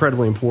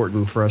incredibly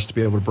important for us to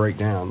be able to break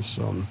down.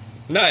 So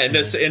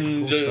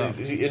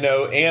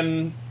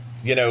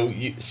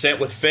scent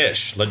with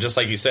fish, just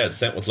like you said,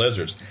 scent with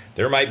lizards.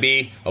 There might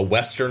be a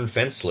western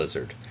fence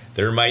lizard.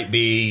 There might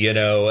be,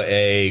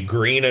 a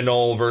green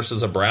anole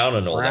versus a brown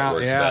anole that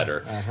works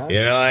better.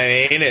 You know what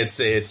I mean?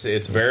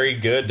 It's very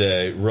good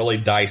to really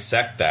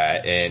dissect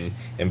that and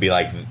be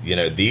like,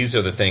 these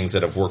are the things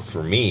that have worked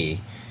for me,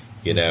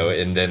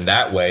 and then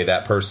that way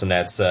that person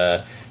that's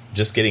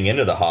just getting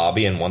into the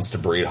hobby and wants to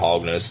breed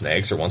hognose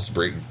snakes or wants to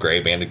breed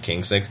gray-banded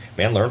king snakes,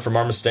 man, learn from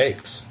our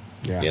mistakes.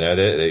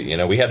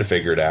 Yeah. We had to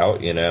figure it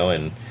out,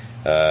 and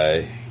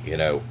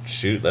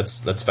shoot,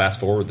 let's fast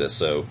forward this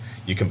so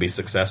you can be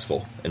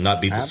successful and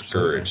not be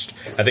discouraged.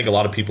 I think a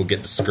lot of people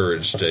get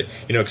discouraged,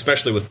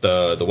 especially with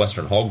the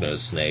western hognose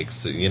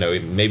snakes,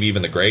 maybe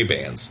even the gray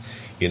bands.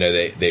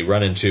 They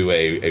run into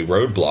a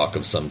roadblock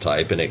of some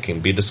type, and it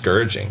can be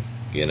discouraging,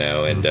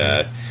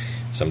 and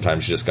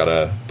sometimes you just got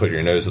to put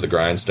your nose to the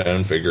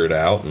grindstone, figure it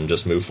out, and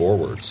just move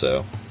forward.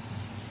 So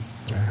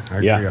I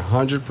agree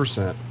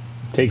 100%.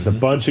 Takes a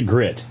bunch of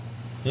grit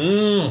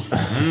and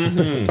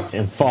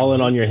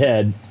falling on your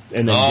head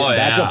and then getting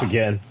back up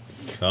again.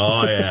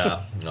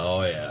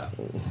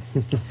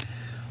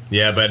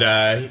 Yeah, but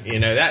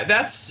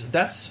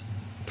that's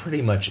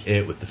pretty much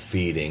it with the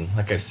feeding.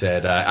 Like I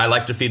said, I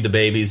like to feed the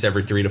babies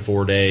every 3 to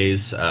 4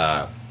 days.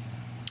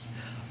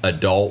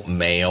 Adult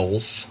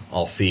males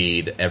I'll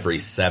feed every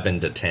 7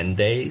 to 10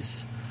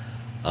 days.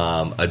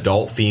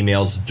 Adult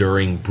females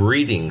during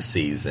breeding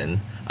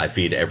season I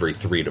feed every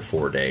 3 to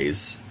 4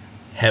 days.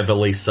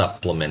 Heavily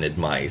supplemented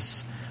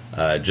mice,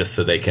 just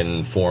so they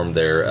can form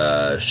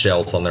their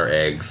shells on their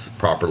eggs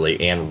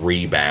properly and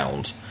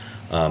rebound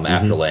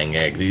after laying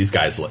eggs. These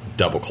guys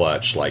double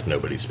clutch like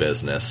nobody's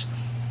business.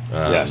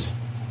 Yes.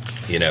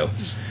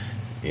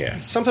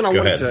 Something I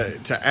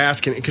wanted to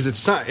ask, because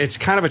it's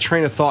kind of a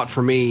train of thought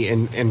for me,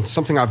 and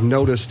something I've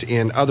noticed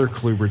in other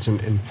colubrids.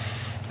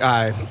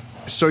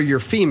 So your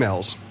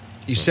females,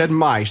 you said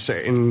mice,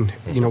 and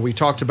we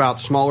talked about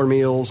smaller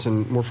meals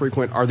and more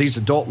frequent. Are these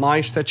adult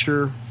mice that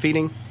you're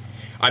feeding?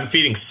 I'm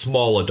feeding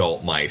small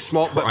adult mice,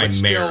 primarily. But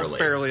still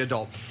fairly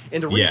adult.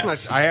 And the reason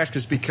I ask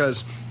is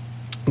because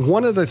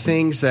one of the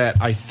things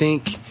that I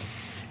think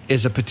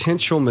is a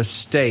potential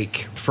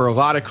mistake for a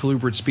lot of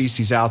colubrid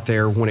species out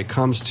there when it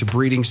comes to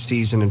breeding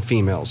season and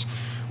females.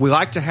 We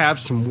like to have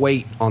some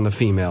weight on the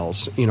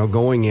females,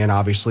 going in,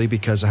 obviously,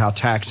 because of how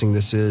taxing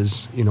this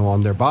is,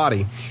 on their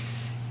body.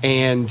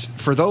 And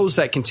for those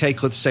that can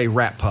take, let's say,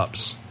 rat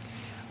pups,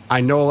 I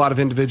know a lot of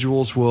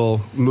individuals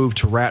will move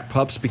to rat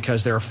pups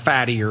because they're a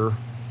fattier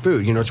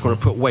food. It's going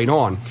to put weight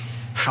on.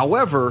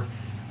 However,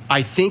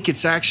 I think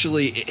it's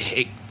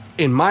actually,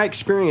 in my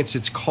experience,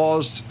 it's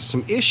caused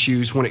some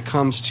issues when it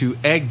comes to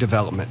egg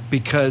development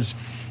because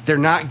they're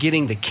not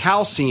getting the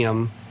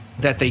calcium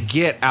that they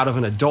get out of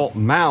an adult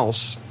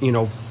mouse,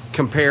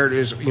 compared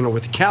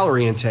with the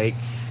calorie intake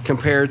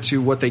compared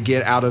to what they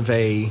get out of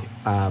a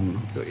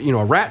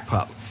rat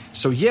pup.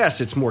 So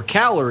yes, it's more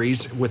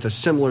calories with a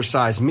similar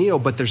size meal,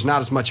 but there's not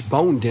as much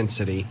bone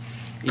density.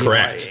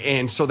 Correct.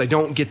 And so they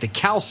don't get the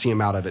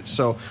calcium out of it.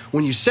 So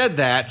when you said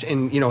that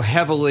and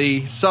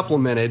heavily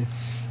supplemented,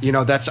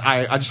 that's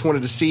I just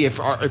wanted to see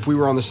if we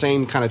were on the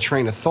same kind of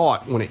train of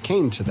thought when it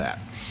came to that.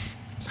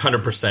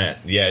 100%.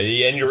 Yeah,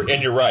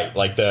 and you're right.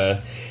 Like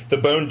the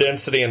bone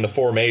density and the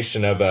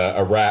formation of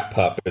a rat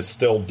pup is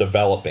still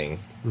developing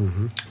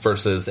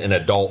versus an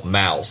adult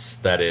mouse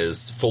that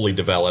is fully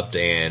developed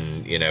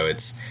and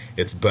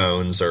its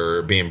bones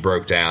are being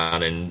broke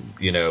down and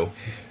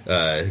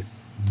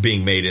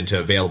being made into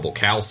available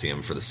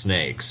calcium for the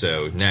snake.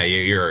 So no,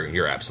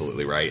 you're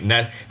absolutely right,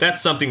 and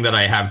that's something that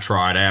I have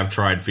tried. I have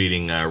tried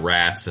feeding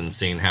rats and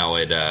seeing how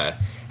it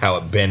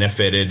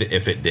benefited,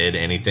 if it did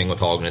anything with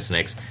hognose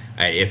snakes.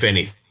 If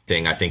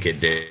anything, I think it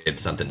did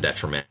something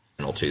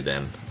detrimental to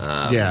them.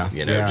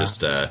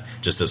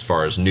 Just as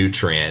far as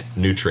nutrient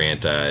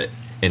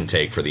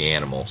intake for the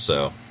animal.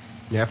 So.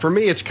 Yeah, for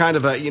me, it's kind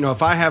of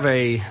if I have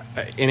an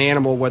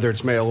animal, whether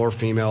it's male or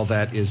female,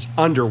 that is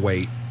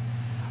underweight,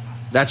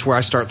 that's where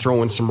I start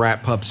throwing some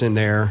rat pups in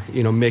there,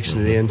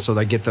 mixing it in so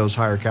they get those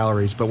higher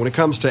calories. But when it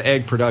comes to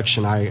egg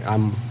production,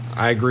 I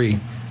agree.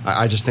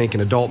 I just think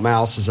an adult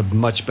mouse is a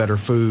much better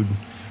food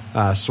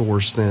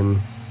source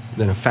than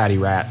a fatty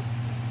rat,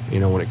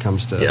 when it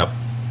comes to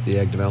the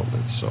egg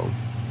development. So,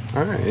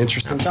 all right,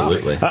 interesting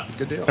Absolutely. topic.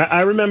 Good deal.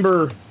 I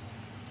remember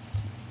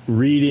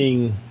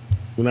reading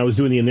when I was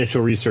doing the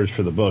initial research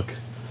for the book.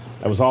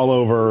 I was all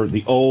over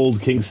the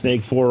old King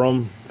Snake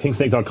forum,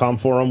 kingsnake.com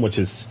forum, which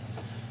is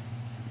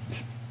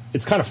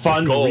it's kind of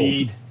fun to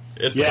read.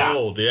 It's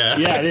gold, yeah.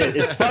 Yeah, it is.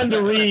 It's fun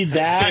to read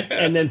that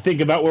and then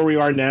think about where we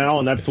are now,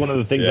 and that's one of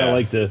the things I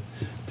like to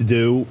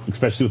do,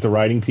 especially with the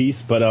writing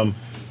piece. But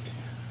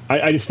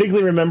I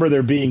distinctly remember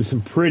there being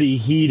some pretty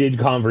heated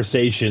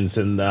conversations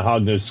in the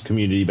hognose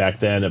community back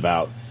then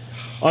about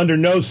under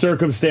no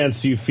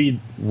circumstance do you feed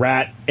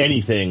rat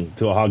anything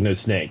to a hognose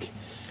snake.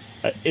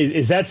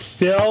 Is that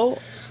still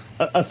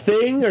a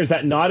thing, or is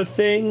that not a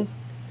thing?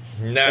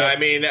 No, I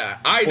mean,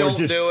 I don't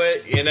do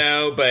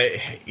it, but,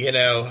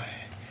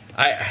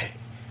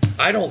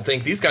 I don't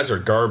think these guys are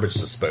garbage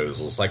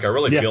disposals. Like, I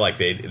really feel like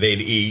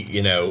they'd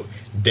eat,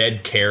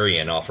 dead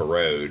carrion off a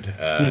road.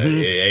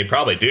 They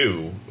probably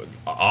do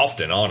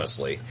often,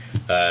 honestly.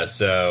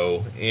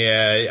 So,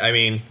 yeah, I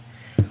mean,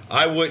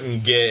 I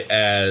wouldn't get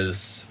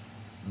as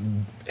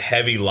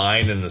heavy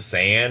line in the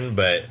sand,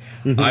 but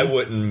I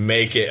wouldn't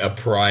make it a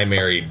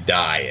primary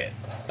diet.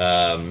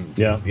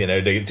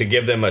 To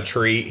give them a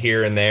treat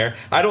here and there.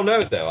 I don't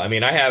know, though. I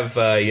mean, I have,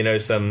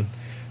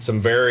 some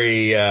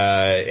very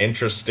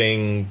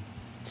interesting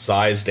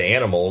sized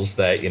animals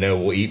that,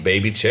 will eat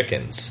baby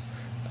chickens.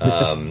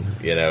 Some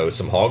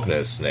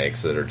hognose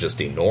snakes that are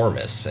just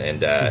enormous.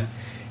 And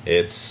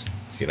it's,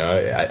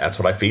 that's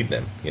what I feed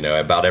them.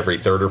 About every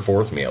third or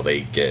fourth meal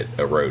they get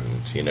a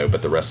rodent,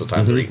 but the rest of the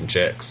time they're eating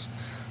chicks.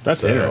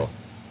 That's interesting.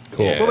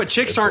 Cool. Yeah, but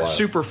chicks aren't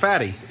super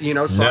fatty,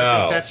 so I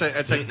think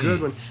that's a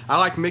good one. I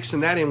like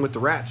mixing that in with the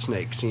rat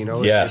snakes,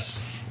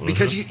 Yes.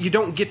 Because you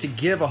don't get to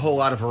give a whole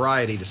lot of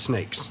variety to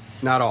snakes.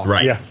 Not all.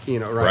 Right. Yeah.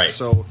 Right.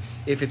 So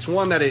if it's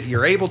one that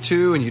you're able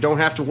to and you don't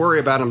have to worry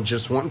about them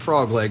just wanting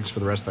frog legs for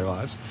the rest of their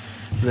lives,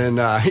 then,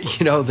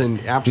 then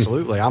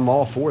absolutely, I'm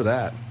all for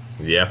that.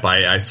 Yep,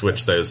 I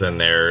switch those in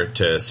there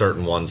to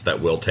certain ones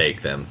that will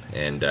take them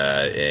and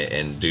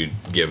do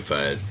give,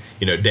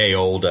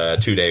 day-old,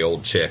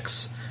 2-day-old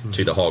chicks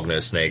to the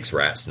hognose snakes,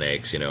 rat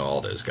snakes,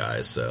 all those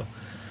guys. So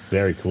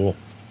very cool.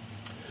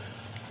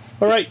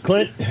 All right,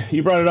 Clint,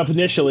 you brought it up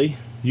initially.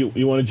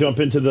 You want to jump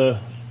into the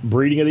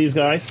breeding of these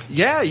guys?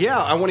 Yeah.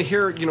 I want to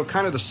hear,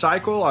 kind of the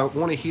cycle. I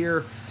want to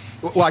hear.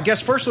 Well, I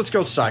guess first let's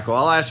go cycle.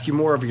 I'll ask you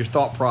more of your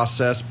thought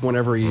process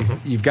whenever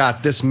you've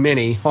got this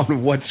many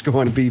on what's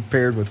going to be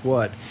paired with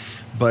what.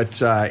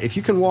 But if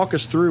you can walk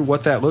us through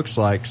what that looks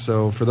like.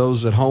 So for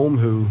those at home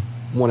who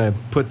want to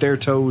put their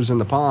toes in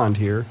the pond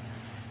here.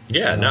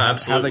 Yeah, no,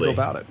 absolutely. How do they go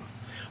about it?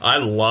 I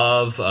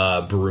love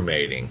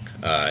brumating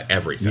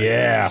everything.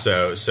 Yeah.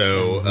 So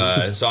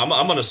I'm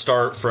going to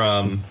start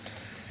from,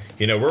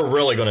 we're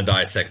really going to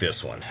dissect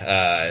this one.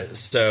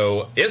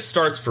 So it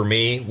starts for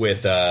me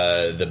with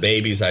the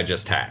babies I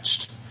just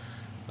hatched.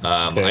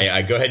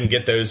 I go ahead and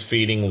get those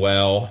feeding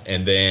well,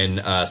 and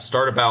then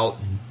start about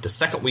the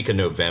second week of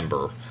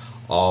November.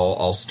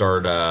 I'll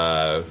start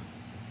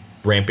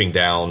ramping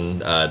down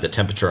the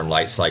temperature and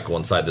light cycle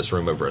inside this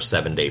room over a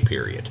 7-day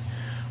period.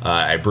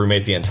 I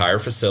brumate the entire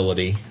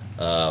facility,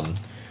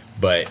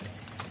 but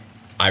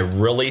I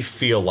really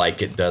feel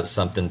like it does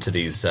something to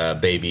these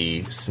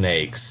baby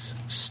snakes,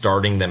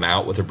 starting them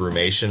out with a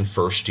brumation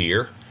first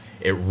year.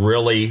 It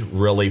really,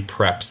 really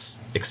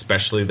preps,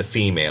 especially the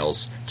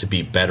females, to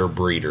be better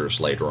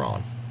breeders later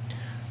on.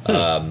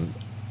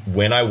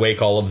 When I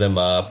wake all of them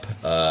up,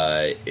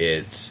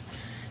 it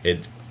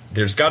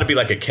there's got to be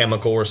like a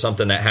chemical or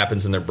something that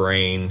happens in their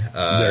brain,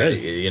 There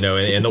is.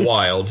 in the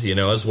wild,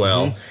 as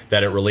well,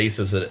 that it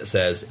releases. It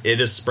says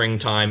it is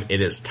springtime.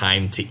 It is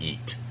time to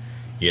eat.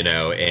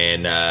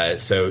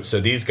 And so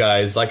these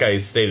guys, like I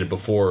stated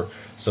before,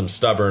 some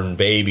stubborn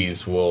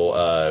babies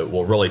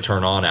will really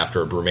turn on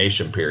after a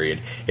brumation period.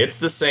 It's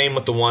the same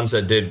with the ones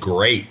that did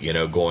great,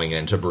 going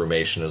into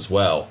brumation as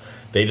well.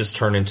 They just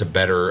turn into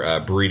better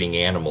breeding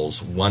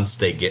animals once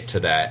they get to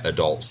that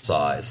adult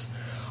size.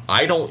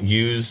 I don't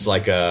use all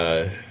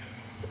right,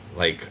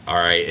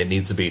 it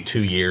needs to be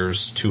 2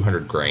 years,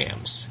 200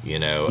 grams,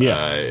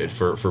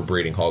 for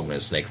breeding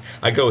hognose snakes.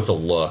 I go with a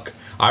look.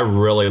 I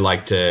really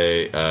like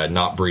to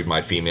not breed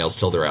my females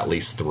till they're at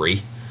least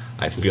 3.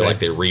 I feel like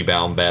they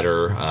rebound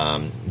better.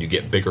 You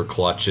get bigger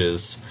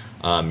clutches.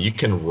 You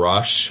can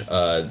rush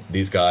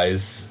these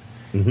guys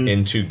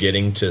into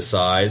getting to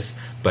size,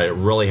 but it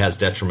really has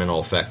detrimental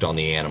effect on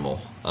the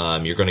animal.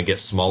 You're going to get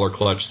smaller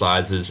clutch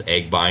sizes.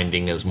 Egg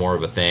binding is more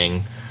of a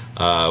thing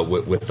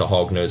with the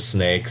hognose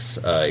snakes,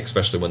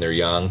 especially when they're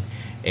young,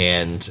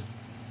 and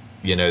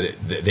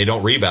they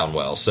don't rebound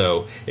well.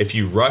 So if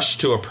you rush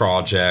to a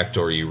project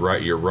or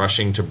you're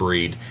rushing to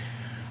breed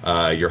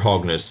your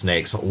hognose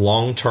snakes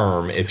long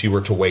term, if you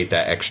were to wait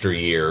that extra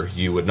year,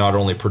 you would not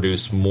only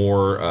produce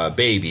more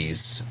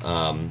babies,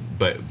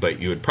 but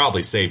you would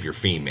probably save your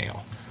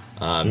female.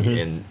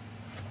 And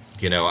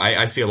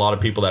I see a lot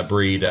of people that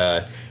breed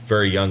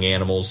very young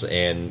animals,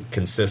 and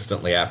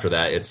consistently after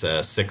that, it's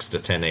a 6 to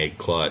 10 egg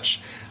clutch.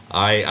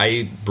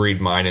 I breed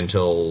mine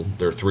until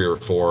they're 3 or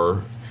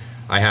 4.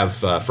 I have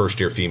first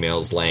year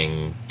females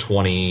laying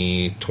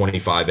 20,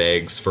 25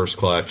 eggs first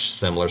clutch,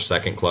 similar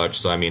second clutch.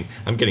 So, I'm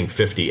getting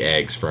 50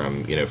 eggs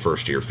from,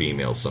 first year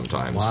females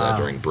sometimes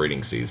during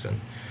breeding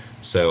season.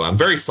 So I'm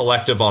very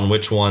selective on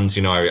which ones,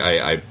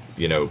 I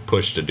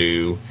push to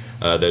do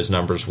those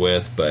numbers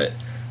with. But,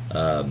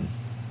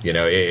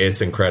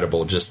 it's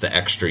incredible just the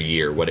extra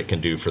year, what it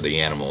can do for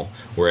the animal.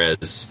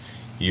 Whereas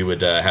you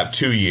would have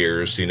 2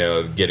 years,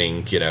 of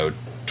getting,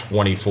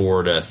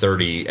 24 to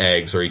 30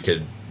 eggs, or you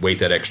could wait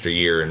that extra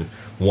year, and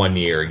 1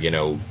 year,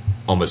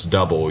 almost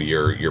double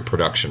your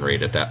production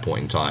rate at that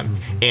point in time,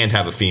 and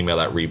have a female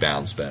that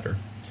rebounds better.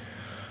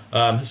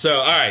 So,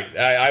 all right,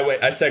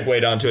 I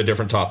segued on to a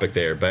different topic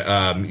there, but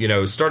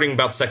starting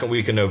about the second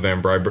week in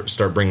November, I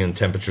start bringing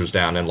temperatures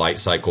down and light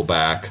cycle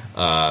back,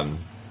 and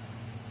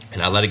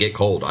I let it get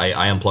cold. I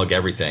unplug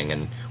everything,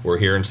 and we're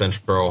here in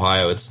Central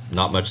Ohio. It's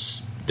not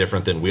much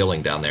different than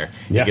Wheeling down there.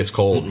 Yeah. It gets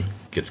cold,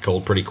 gets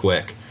cold pretty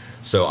quick.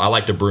 So I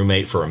like to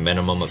brumate for a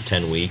minimum of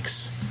 10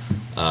 weeks.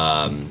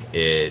 I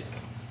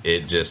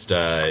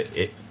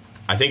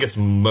think it's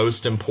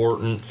most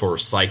important for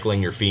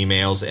cycling your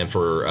females and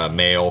for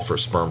male for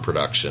sperm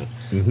production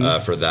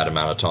for that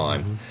amount of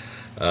time.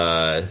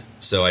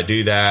 So I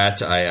do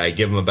that. I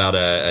give them about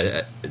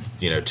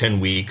 10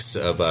 weeks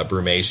of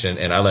brumation,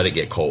 and I let it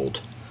get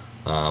cold.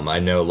 I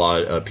know a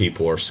lot of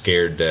people are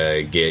scared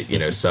to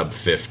get sub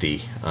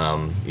 50.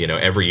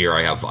 Every year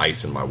I have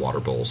ice in my water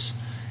bowls.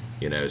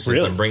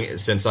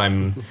 Since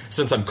I'm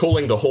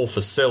cooling the whole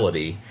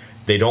facility,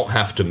 they don't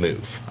have to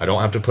move. I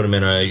don't have to put them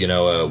in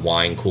a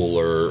wine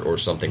cooler or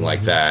something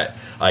like that.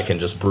 I can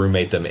just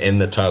brumate them in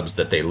the tubs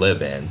that they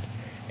live in,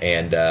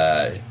 and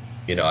I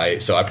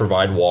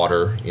provide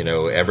water.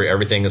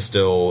 Everything is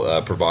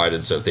still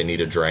provided. So if they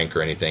need a drink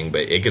or anything,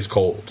 but it gets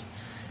cold,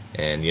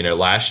 and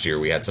last year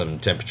we had some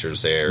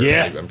temperatures there.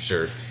 Yeah. I'm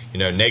sure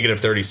negative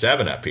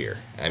 37 up here.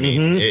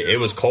 It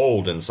was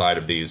cold inside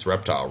of these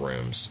reptile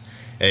rooms.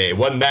 It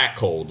wasn't that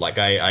cold. Like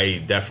I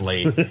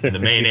definitely in the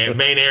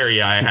main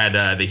area, I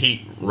had the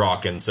heat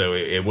rocking, so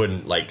it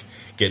wouldn't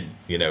get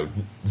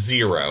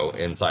 0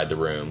 inside the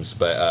rooms.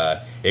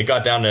 But it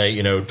got down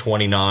to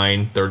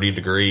 29, 30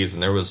 degrees,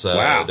 and there was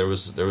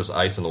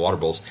ice in the water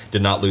bowls.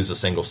 Did not lose a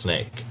single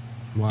snake.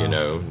 Wow.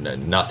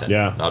 Nothing.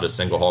 Yeah. Not a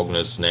single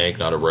hognose snake,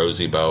 not a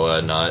rosy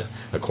boa, not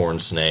a corn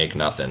snake,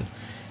 nothing.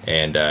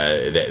 And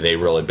they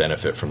really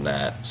benefit from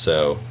that.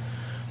 So.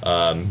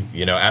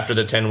 After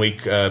the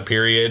 10-week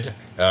period,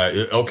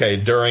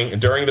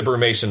 during the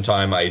brumation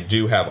time, I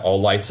do have all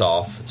lights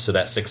off, so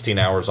that 16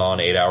 hours on,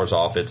 8 hours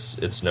off,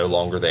 it's no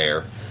longer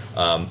there.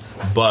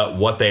 But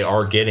what they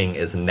are getting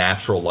is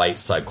natural light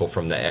cycle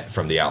from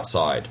the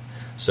outside.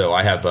 So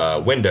I have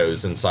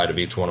windows inside of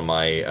each one of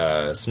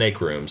my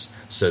snake rooms,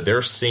 so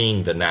they're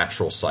seeing the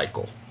natural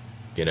cycle.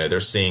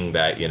 They're seeing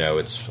that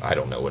it's, I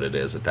don't know what it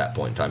is at that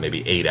point in time,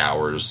 maybe 8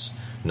 hours,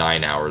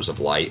 9 hours of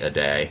light a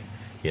day.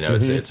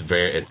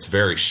 It's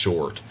very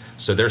short.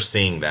 So they're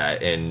seeing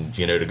that, and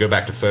to go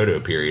back to photo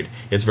period,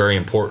 it's very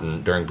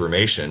important during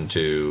brumation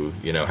to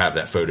have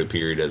that photo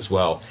period as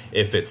well.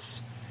 If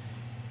it's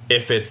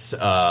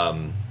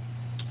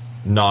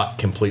not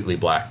completely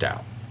blacked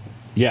out.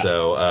 Yeah.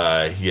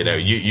 So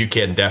you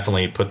can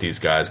definitely put these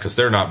guys, because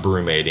they're not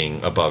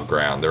brumating above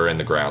ground; they're in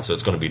the ground, so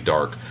it's going to be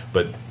dark.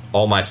 But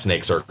all my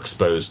snakes are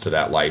exposed to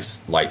that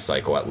light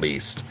cycle at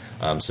least,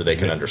 so they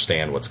can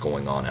understand what's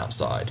going on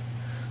outside.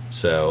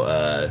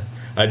 So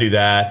I do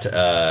that,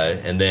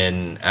 and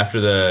then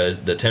after the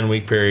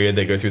 10-week period,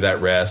 they go through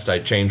that rest. I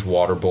change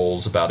water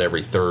bowls about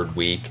every third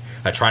week.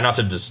 I try not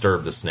to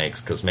disturb the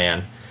snakes because,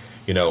 man,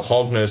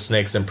 hognose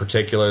snakes in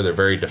particular, they're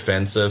very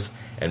defensive,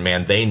 and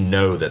man, they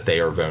know that they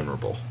are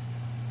vulnerable.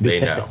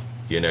 They know.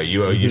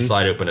 You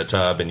slide open a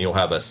tub and you'll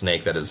have a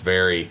snake that is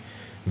very,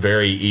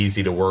 very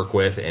easy to work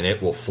with, and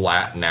it will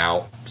flatten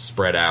out,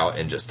 spread out,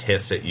 and just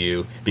hiss at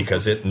you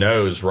because it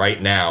knows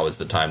right now is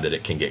the time that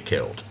it can get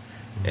killed.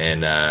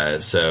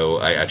 And so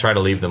I try to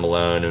leave them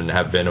alone and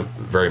have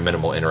very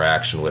minimal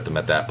interaction with them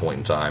at that point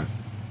in time.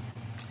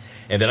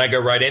 And then I go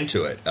right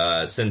into it.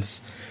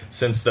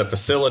 Since the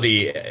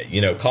facility,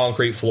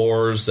 concrete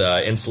floors,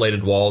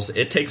 insulated walls,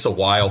 it takes a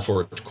while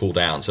for it to cool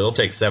down. So it'll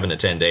take 7 to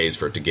 10 days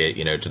for it to get,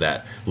 to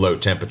that low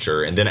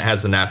temperature. And then it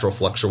has the natural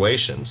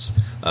fluctuations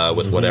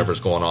with whatever's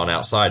going on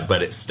outside.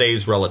 But it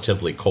stays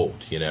relatively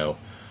cold,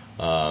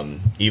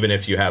 even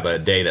if you have a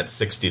day that's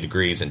 60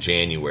 degrees in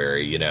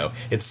January,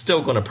 it's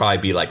still going to probably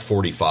be like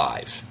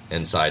 45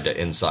 inside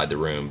the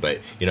room. But,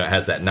 it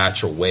has that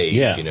natural wave,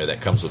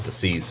 that comes with the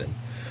season.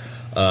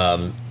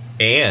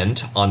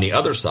 And on the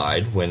other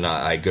side, when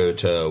I go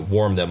to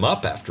warm them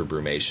up after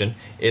brumation,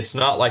 it's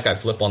not like I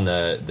flip on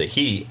the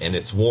heat and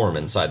it's warm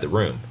inside the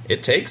room.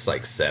 It takes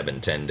like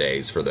 7-10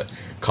 days for the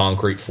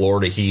concrete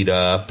floor to heat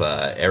up,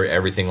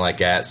 everything like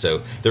that. So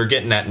they're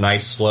getting that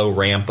nice slow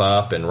ramp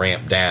up and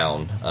ramp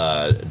down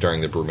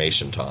during the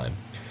brumation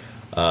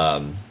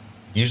time.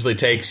 Usually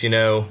takes, 2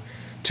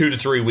 to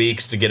 3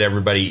 weeks to get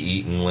everybody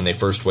eaten. When they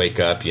first wake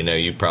up,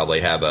 you probably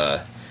have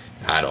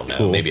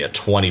maybe a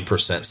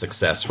 20%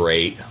 success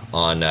rate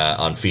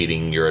on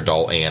feeding your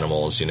adult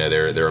animals.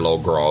 They're a little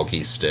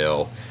groggy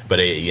still, but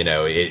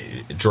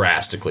it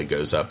drastically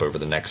goes up over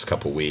the next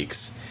couple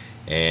weeks,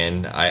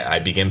 and I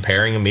begin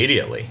pairing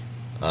immediately.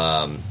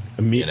 All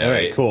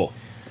right, cool.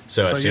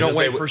 So as you soon don't as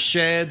wait for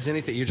sheds,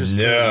 anything. You just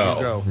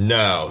go.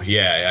 No,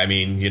 yeah. I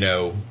mean,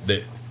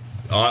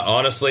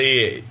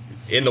 honestly,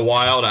 in the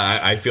wild,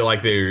 I feel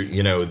like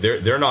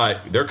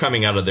they're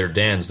coming out of their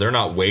dens. They're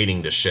not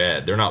waiting to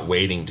shed. They're not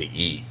waiting to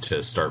eat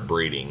to start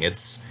breeding.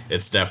 It's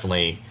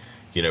definitely,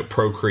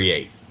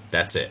 procreate.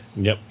 That's it.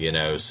 Yep.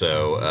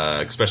 So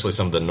especially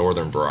some of the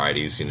northern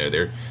varieties,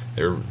 they're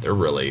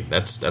really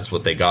that's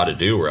what they got to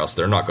do, or else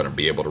they're not going to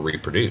be able to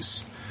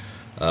reproduce.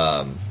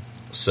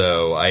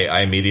 So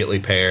I immediately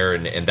pair,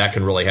 and that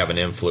can really have an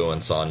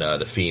influence on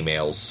the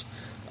females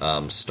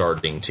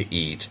starting to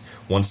eat.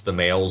 Once the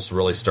males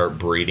really start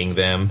breeding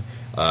them,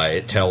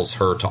 it tells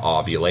her to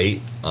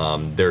ovulate.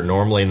 They're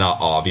normally not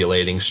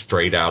ovulating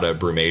straight out of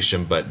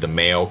brumation, but the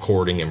male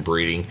courting and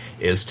breeding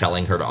is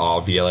telling her to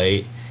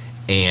ovulate,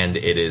 and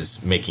it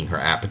is making her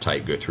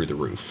appetite go through the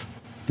roof.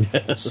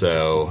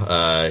 So,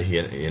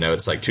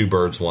 it's like 2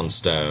 birds, 1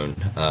 stone.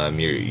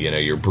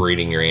 You're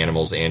breeding your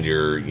animals and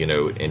you're,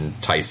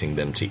 enticing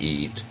them to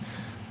eat.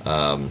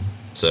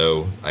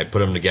 So I put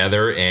them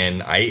together,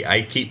 and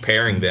I keep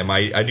pairing them.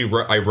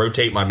 I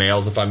rotate my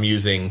males if I'm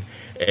using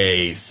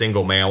a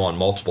single male on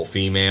multiple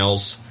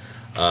females.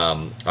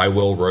 I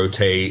will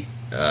rotate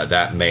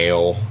that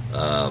male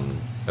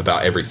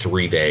about every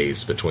 3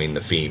 days between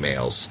the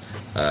females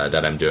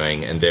that I'm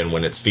doing, and then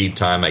when it's feed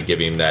time, I give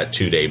him that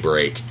 2-day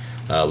break,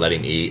 let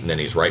him eat, and then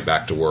he's right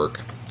back to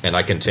work. And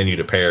I continue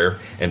to pair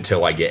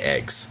until I get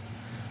eggs.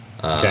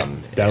 Okay,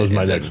 that was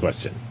my next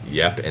question.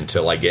 Yep,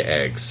 until I get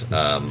eggs.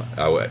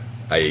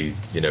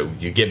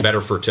 You get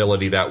better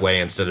fertility that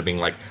way instead of being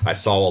like, I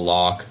saw a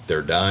lock,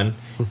 they're done.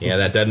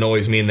 That doesn't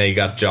always mean they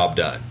got the job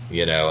done.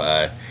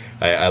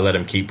 I let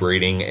them keep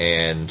breeding,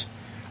 and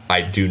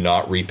I do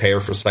not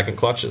repair for second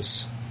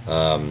clutches.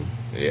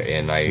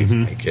 And I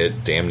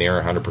get damn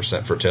near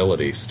 100%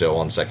 fertility still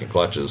on second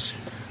clutches.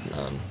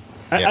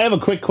 I have a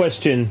quick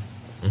question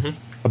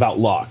about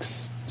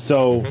locks.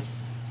 So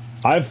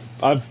I've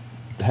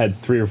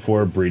had 3 or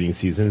 4 breeding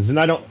seasons, and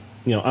I don't,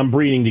 I'm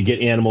breeding to get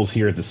animals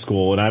here at the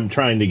school, and I'm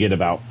trying to get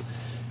about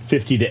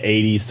 50 to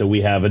 80, so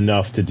we have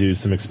enough to do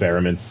some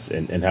experiments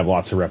and have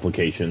lots of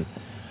replication.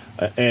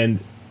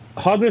 And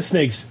hognose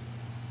snakes,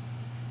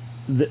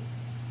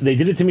 they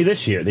did it to me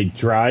this year. They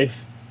drive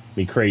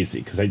me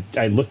crazy because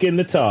I look in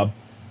the tub,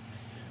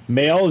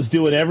 male is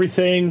doing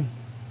everything,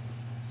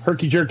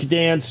 herky-jerky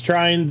dance,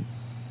 trying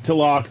to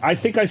lock. I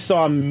think I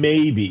saw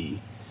maybe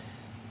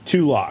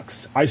 2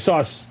 locks. I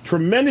saw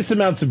tremendous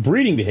amounts of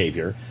breeding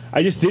behavior.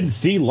 I just didn't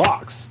see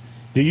locks.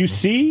 Do you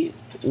see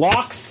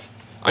locks?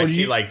 I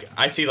see like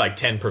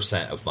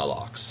 10% of my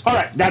locks. All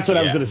right, that's what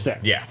I was going to say.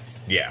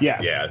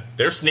 Yeah.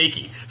 They're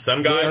sneaky.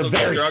 Some guys will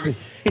get drug.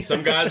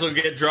 Some guys will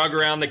get drug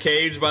around the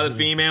cage by the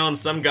female, and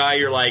some guy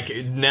you're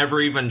like never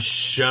even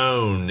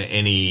shown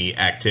any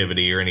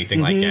activity or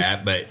anything like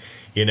that. But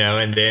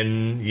and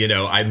then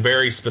I'm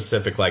very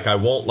specific. Like I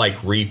won't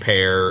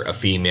repair a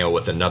female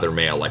with another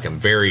male. Like I'm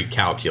very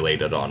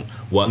calculated on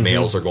what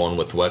males are going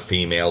with what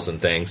females and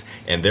things.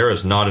 And there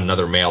is not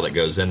another male that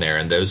goes in there,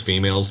 and those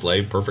females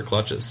lay perfect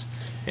clutches.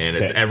 And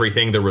it's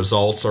everything. The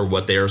results are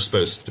what they are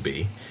supposed to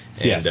be.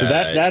 And, so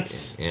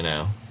that's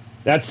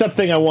that's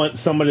something I want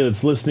somebody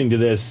that's listening to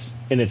this,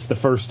 and it's the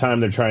first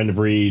time they're trying to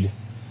breed.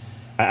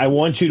 I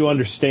want you to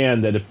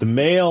understand that if the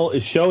male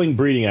is showing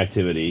breeding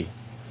activity,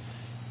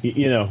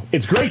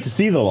 it's great to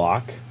see the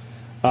lock.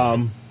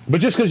 But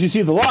just because you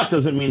see the lock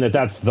doesn't mean that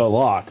that's the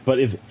lock. But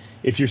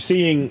if you're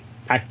seeing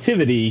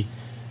activity,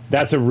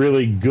 that's a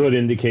really good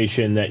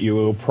indication that you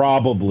will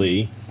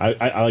probably,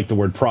 I like the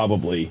word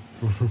probably,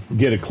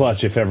 get a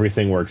clutch if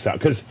everything works out.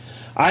 Because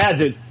I had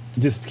to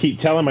just keep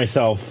telling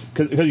myself,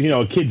 because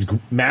a kid's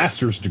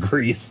master's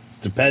degree is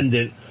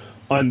dependent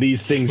on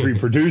these things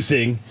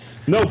reproducing,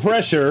 no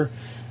pressure,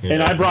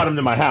 and I brought him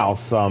to my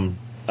house.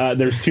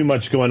 There's too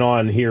much going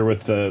on here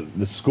with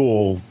the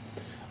school.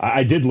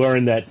 I did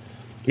learn that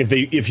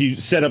if you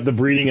set up the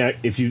breeding,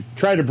 if you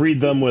try to breed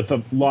them with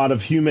a lot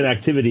of human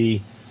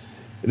activity,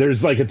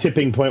 there's like a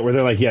tipping point where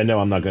they're like, yeah, no,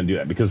 I'm not going to do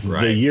that. Because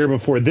the year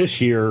before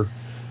this year,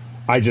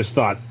 I just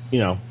thought,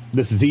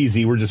 this is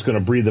easy. We're just going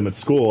to breed them at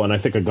school. And I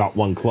think I got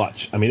one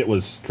clutch. I mean, it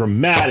was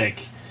dramatic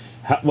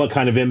what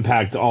kind of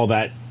impact all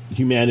that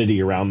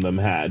humanity around them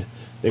had.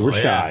 They were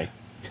shy.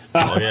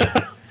 Oh,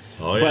 yeah.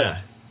 Oh,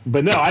 yeah.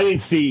 But no, I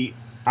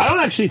don't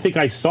actually think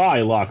I saw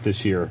a lock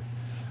this year.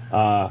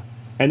 And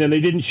then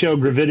they didn't show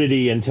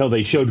gravidity until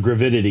they showed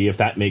gravidity, if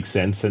that makes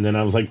sense. And then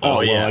I was like, well,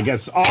 I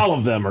guess all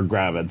of them are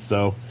gravid.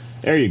 So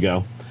there you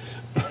go.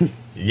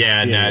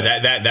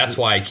 That's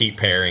why I keep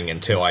pairing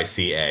until I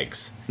see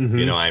eggs. Mm-hmm.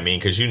 You know what I mean?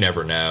 Because you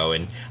never know.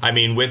 And I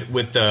mean,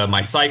 with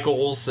my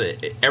cycles,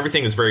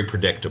 everything is very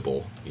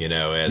predictable,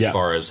 as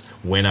far as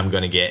when I'm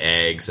going to get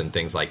eggs and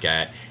things like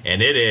that.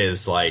 And it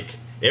is like,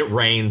 it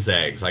rains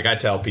eggs. Like I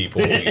tell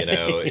people,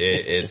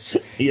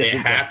 it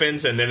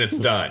happens and then it's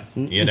done,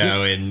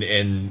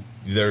 and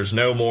there's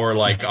no more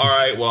like, all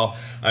right, well,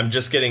 I'm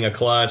just getting a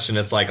clutch and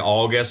it's like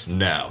August.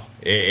 No,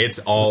 it's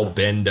all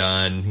been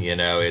done.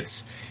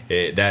 That's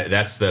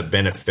the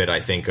benefit,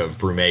 I think, of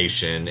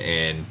brumation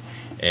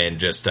and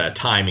just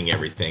timing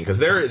everything. Because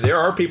there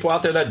are people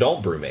out there that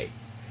don't brumate,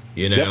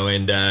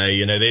 and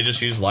they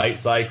just use light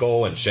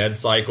cycle and shed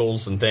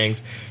cycles and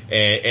things,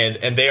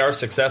 and they are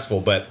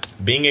successful. But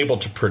being able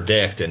to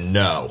predict and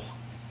know,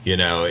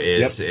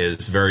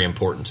 is very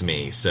important to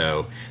me.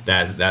 So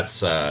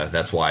that's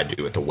why I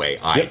do it the way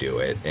I do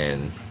it,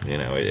 and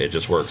it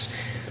just works.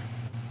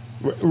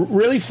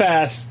 Really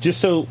fast,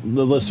 just so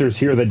the listeners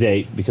hear the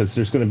date, because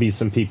there's going to be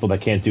some people that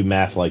can't do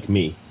math like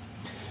me.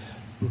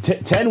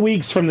 10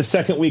 weeks from the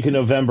second week of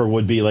November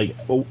would be like,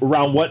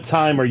 around what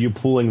time are you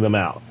pulling them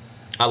out?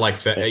 I like,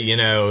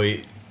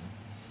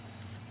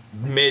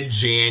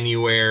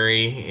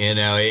 mid-January,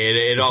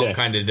 it all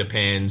kind of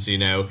depends,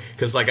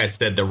 because like I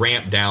said, the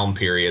ramp down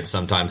period,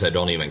 sometimes I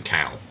don't even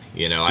count.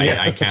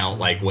 I count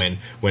like when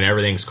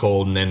everything's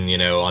cold, and then,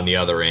 on the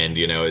other end,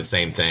 it's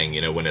same thing,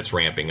 when it's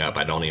ramping up,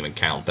 I don't even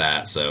count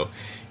that. So,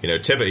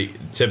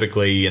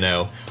 typically,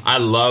 I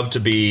love to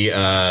be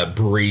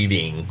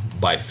breeding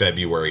by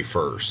February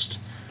 1st.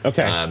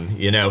 Okay.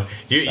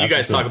 You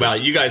guys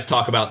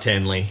talk about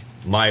Tinley.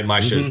 My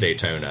show's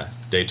Daytona.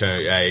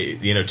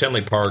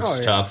 Tinley Park's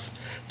tough.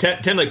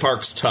 Tinley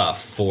Park's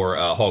tough for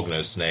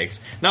hognose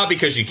snakes, not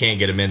because you can't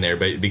get them in there,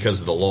 but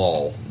because of the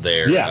law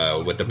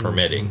there with the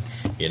permitting.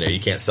 You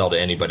can't sell to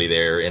anybody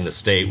there in the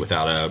state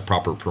without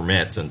proper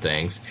permits and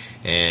things.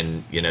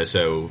 And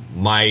so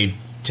my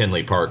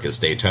Tinley Park is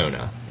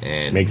Daytona,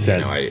 and makes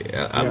sense.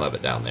 I love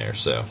it down there.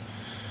 So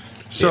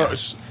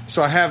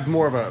I have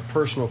more of a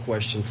personal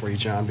question for you,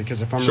 John,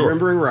 because if I'm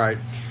remembering right,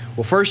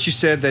 well, first you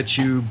said that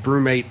you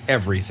brumate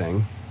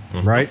everything,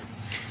 right?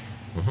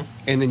 Mm-hmm.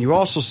 And then you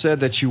also said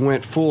that you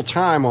went full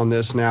time on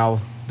this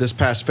this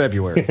past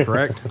February,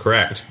 correct?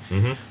 Correct.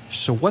 Mm-hmm.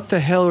 So what the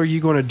hell are you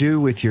going to do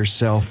with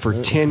yourself for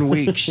 10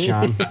 weeks,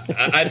 John?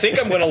 I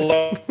think I'm going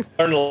to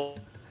learn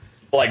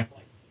like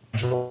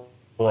draw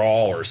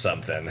or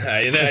something.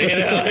 That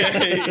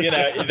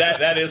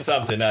is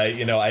something.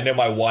 I know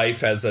my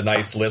wife has a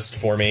nice list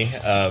for me.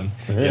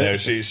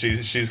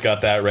 She's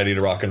got that ready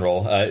to rock and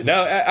roll.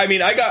 No, I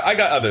mean I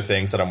got other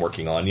things that I'm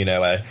working on.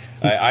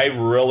 I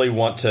really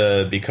want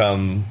to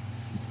become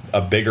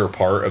a bigger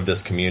part of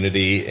this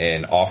community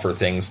and offer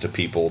things to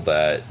people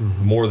that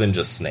more than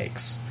just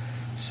snakes.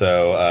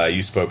 So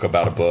you spoke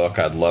about a book.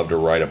 I'd love to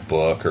write a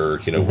book or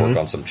work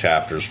on some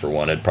chapters for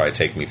one. It'd probably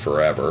take me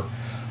forever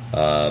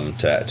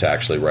to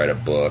actually write a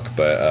book,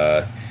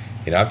 but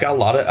I've got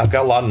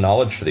a lot of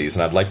knowledge for these,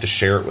 and I'd like to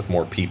share it with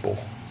more people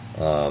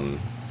to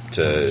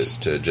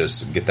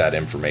just get that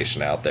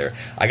information out there.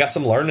 I got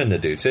some learning to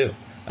do too.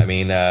 I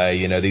mean,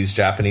 these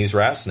Japanese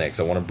rat snakes,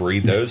 I want to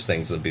breed those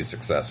things and be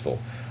successful.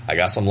 I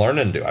got some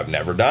learning to do. I've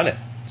never done it,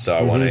 so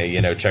I want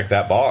to check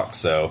that box.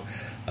 So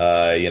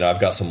I've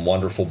got some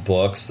wonderful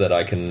books that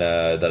I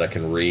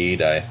can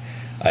read. I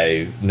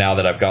now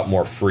that I've got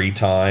more free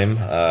time,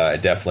 I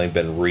definitely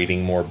been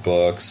reading more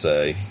books.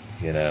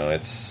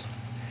 It's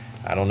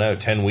I don't know,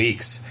 10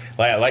 weeks.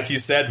 Like you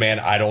said, man,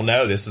 I don't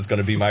know. This is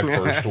going to be my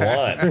first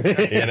one.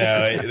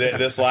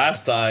 This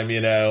last time,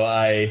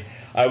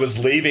 I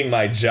was leaving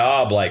my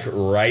job like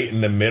right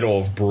in the middle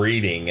of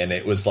breeding, and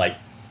it was like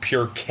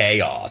pure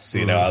chaos.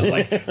 I was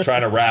like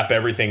trying to wrap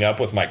everything up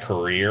with my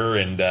career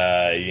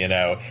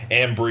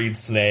and breed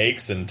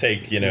snakes and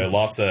take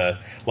lots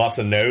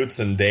of notes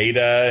and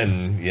data,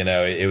 and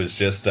it was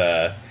just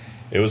it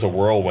was a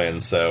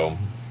whirlwind. So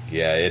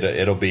yeah,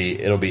 it'll be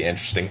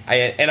interesting.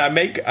 I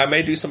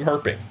may do some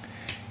herping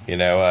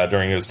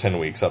during those 10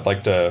 weeks. I'd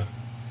like to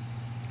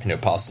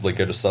possibly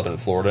go to southern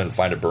Florida and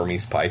find a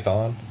Burmese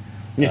python.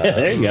 Yeah,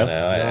 there you go.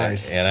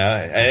 Nice.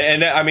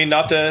 And I mean,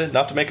 not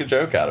to make a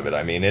joke out of it.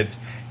 I mean,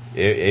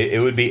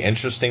 it would be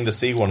interesting to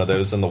see one of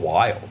those in the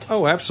wild.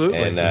 Oh, absolutely.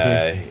 And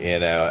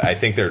I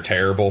think they're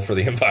terrible for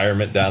the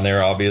environment down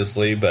there,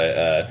 obviously,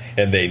 but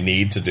and they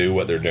need to do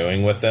what they're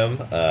doing with them.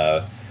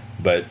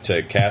 But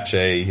to catch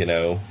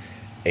a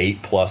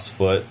 8+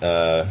 foot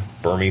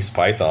Burmese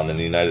python in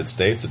the United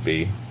States would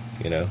be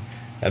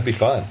that'd be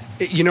fun.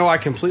 I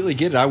completely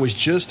get it. I was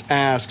just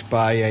asked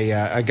by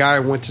a guy I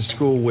went to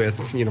school with,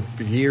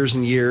 for years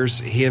and years.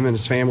 Him and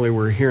his family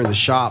were here in the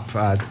shop,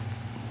 I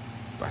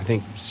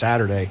think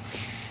Saturday,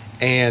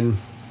 and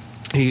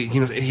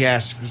he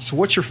asked, "So,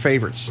 what's your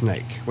favorite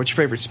snake? What's your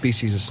favorite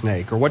species of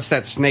snake, or what's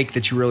that snake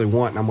that you really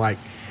want?" And I'm like,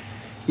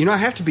 I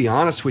have to be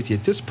honest with you.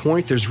 At this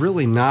point, there's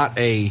really not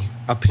a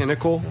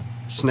pinnacle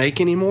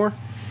snake anymore.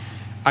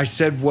 I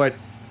said, what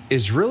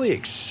is really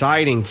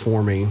exciting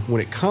for me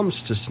when it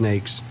comes to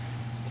snakes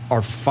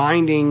are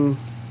finding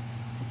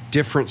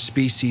different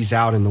species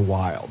out in the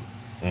wild.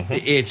 Mm-hmm.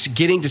 It's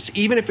getting to,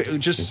 even if it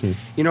just,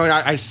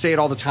 I say it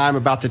all the time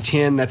about the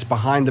tin that's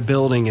behind the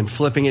building and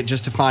flipping it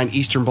just to find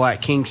eastern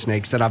black king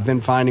snakes that I've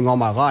been finding all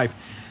my life.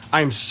 I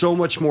am so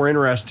much more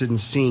interested in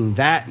seeing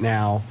that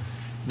now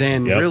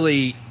than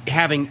really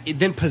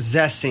than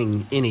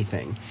possessing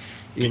anything.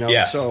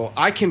 Yes. So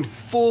I can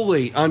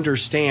fully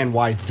understand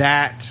why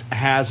that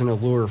has an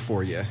allure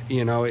for you.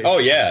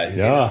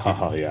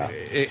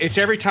 It's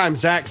every time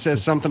Zach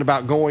says something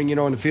about going,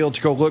 in the field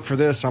to go look for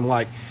this, I'm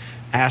like,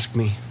 ask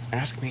me.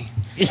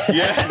 Yeah.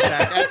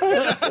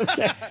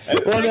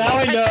 Well, now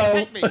I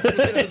know.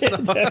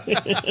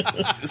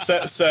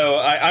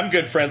 So I'm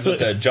good friends with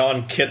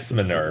John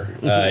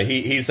Kitzmaner.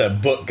 He's a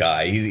book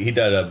guy. He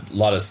did a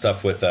lot of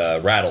stuff with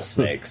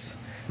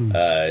rattlesnakes.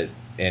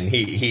 And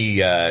he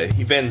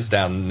vends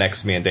down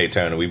next to me in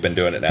Daytona. We've been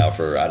doing it now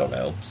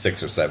for,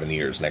 6 or 7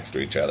 years next to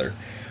each other.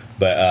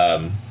 But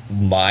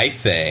my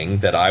thing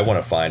that I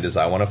want to find is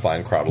I want to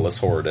find Crotalus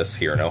horridus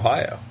here in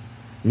Ohio.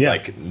 Yeah.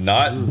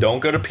 Don't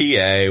go to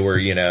PA where,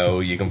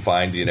 you can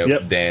find,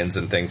 dens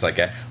and things like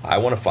that. I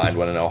want to find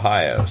one in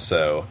Ohio.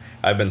 So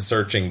I've been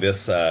searching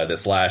this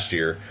last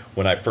year.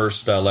 When I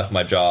first left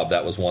my job,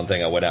 that was one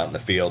thing I went out in the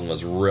field and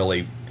was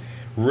really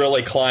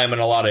climbing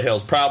a lot of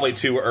hills, probably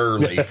too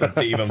early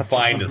to even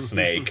find a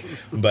snake.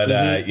 But,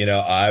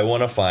 I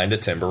want to find a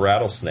timber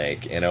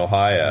rattlesnake in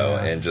Ohio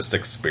and just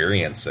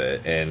experience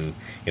it and,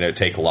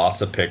 take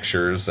lots of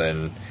pictures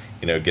and,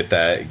 get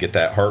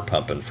that heart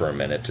pumping for a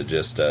minute to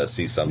just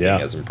see something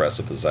as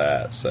impressive as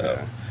that.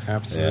 So,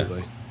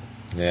 absolutely.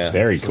 Yeah.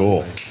 Very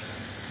cool.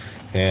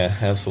 Yeah,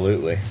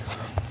 absolutely.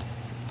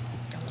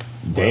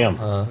 Damn.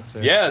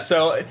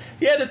 So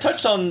to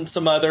touch on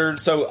some other.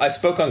 So I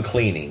spoke on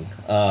cleaning.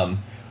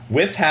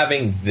 With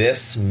having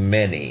this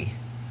many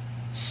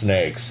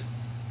snakes,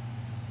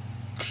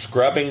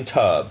 scrubbing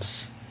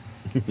tubs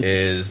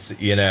is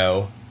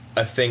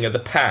a thing of the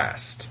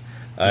past.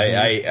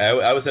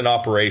 I was in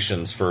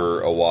operations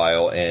for a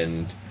while,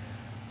 and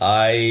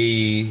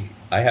I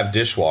have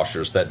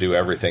dishwashers that do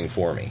everything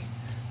for me.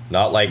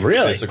 Not like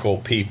physical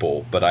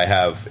people, but I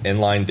have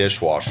inline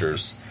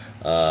dishwashers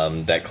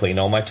that clean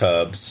all my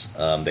tubs.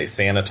 They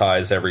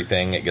sanitize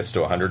everything. It gets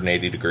to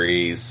 180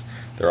 degrees.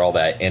 They're all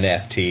that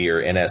NFT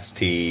or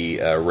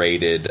NST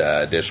rated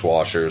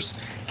dishwashers,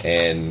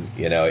 and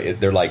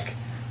they're like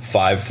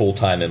 5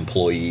 full-time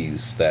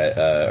employees that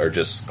are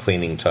just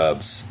cleaning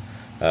tubs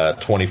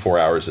 24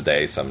 hours a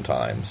day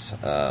sometimes,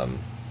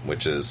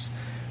 which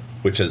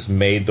has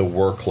made the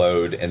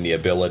workload and the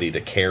ability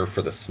to care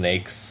for the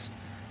snakes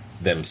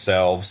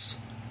themselves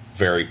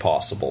very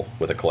possible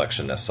with a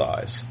collection this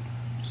size.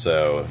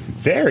 So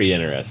very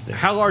interesting.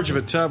 How large of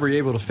a tub are you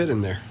able to fit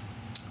in there?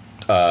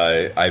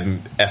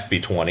 I'm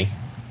FB20.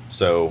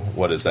 So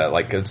what is that?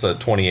 Like it's a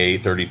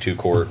 28, 32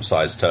 quart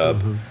size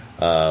tub.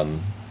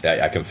 Mm-hmm.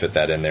 I can fit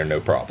that in there no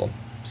problem.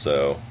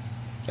 So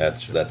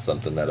that's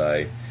something that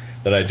I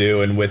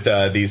do. And with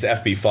these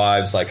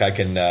FB5s, like I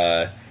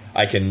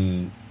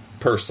can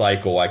per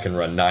cycle I can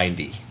run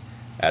 90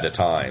 at a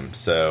time.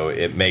 So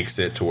it makes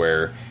it to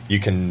where you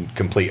can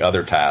complete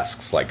other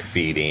tasks like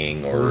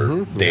feeding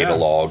or data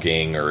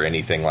logging or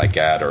anything like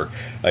that, or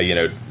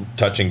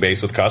touching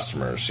base with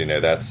customers.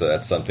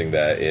 That's something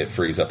that it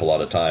frees up a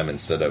lot of time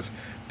instead of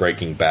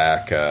breaking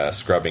back,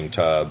 scrubbing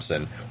tubs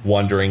and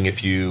wondering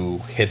if you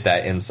hit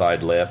that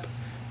inside lip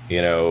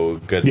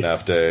good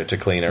enough to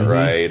clean it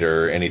right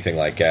or anything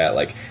like that.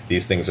 Like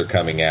these things are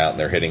coming out and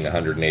they're hitting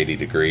 180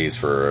 degrees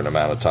for an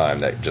amount of time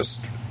that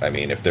just,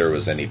 if there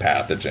was any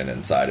pathogen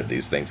inside of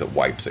these things, it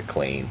wipes it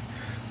clean.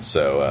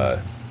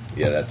 So,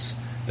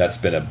 that's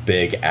been a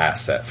big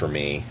asset for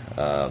me.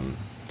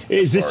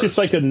 Is this just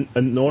like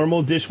a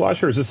normal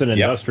dishwasher, or is this an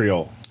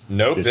industrial?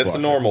 Nope, dishwasher? It's a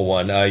normal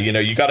one.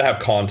 You got to have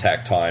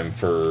contact time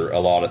for a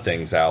lot of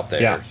things out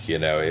there.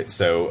 Yeah.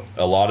 So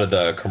a lot of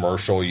the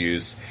commercial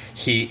use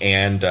heat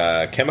and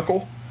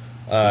chemical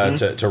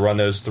to run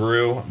those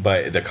through,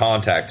 but the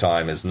contact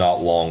time is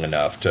not long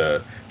enough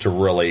to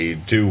really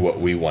do what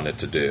we want it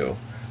to do.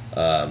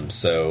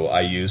 So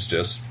I use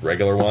just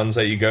regular ones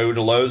that you go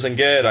to Lowe's and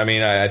get. I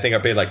mean, I think I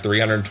paid like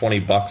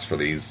 $320 for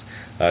these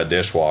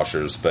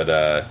dishwashers,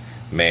 but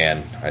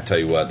man, I tell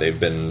you what, they've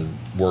been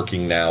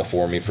working now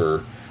for me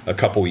for a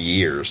couple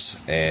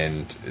years,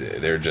 and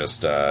they're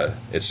just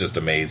it's just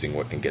amazing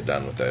what can get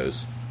done with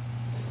those.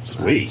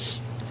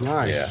 Sweet.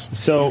 Nice. Yeah.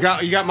 So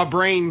you got my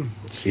brain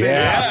spinning.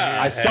 Yeah,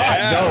 I saw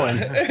it going.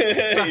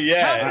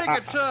 Yeah. How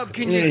big a tub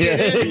can you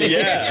get in?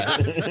 Yeah.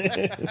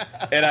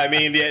 And I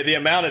mean, the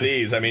amount of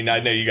these, I mean,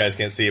 I know you guys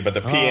can't see it, but the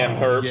PM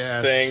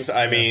Herbst things,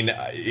 I mean,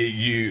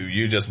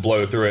 you just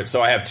blow through it.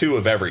 So I have 2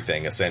 of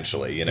everything,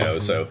 essentially,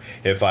 So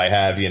if I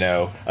have,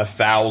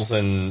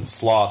 1,000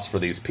 slots for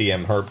these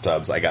PM Herb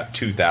tubs, I got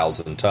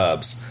 2,000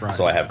 tubs. Right.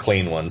 So I have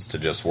clean ones to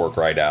just work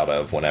right out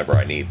of whenever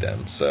I need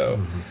them. So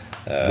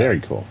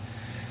very cool.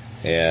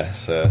 Yeah,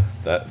 so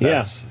that's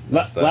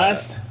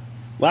that.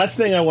 Last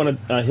thing I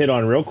want to hit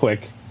on real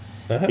quick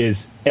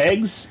is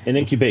eggs and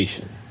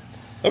incubation.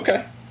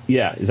 Okay.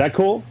 Yeah, is that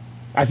cool?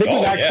 I think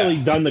we've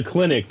actually done the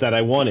clinic that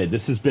I wanted.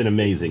 This has been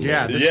amazing.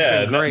 Yeah, this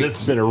has been great. This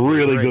has been a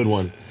really good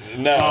one.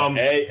 No,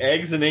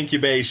 eggs and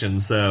incubation.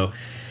 So,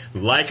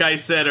 like I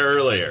said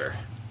earlier,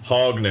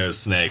 hognose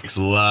snakes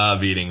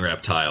love eating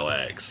reptile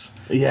eggs.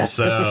 Yeah.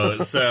 So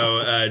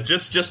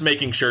just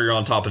making sure you're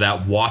on top of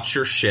that. Watch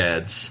your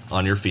sheds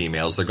on your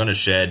females. They're going to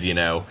shed,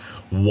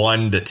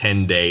 1 to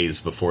 10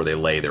 days before they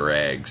lay their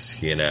eggs,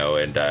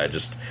 and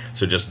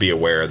just be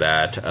aware of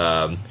that.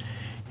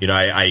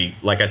 I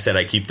like I said,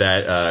 I keep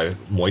that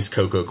moist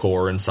cocoa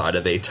core inside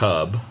of a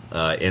tub,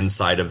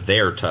 inside of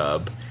their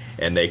tub,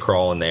 and they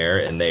crawl in there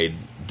and they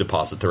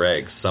deposit their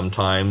eggs.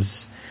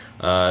 Sometimes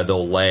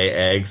they'll lay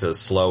eggs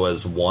as slow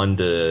as 1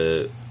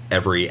 to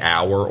every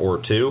hour or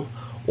 2.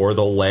 Or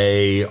they'll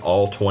lay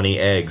all 20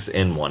 eggs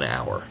in 1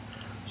 hour.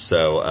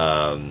 So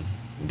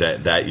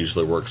that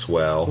usually works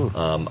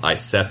well. I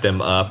set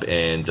them up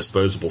in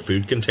disposable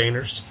food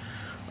containers.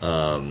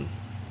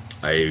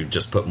 I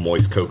just put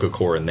moist cocoa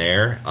core in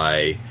there.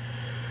 I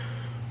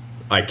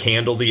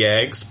candle the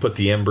eggs, put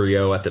the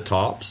embryo at the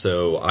top.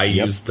 So I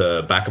use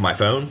the back of my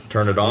phone,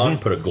 turn it on,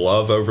 put a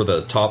glove over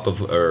the top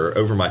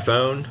over my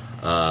phone,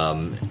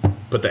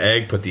 put the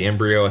egg, put the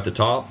embryo at the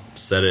top,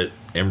 set it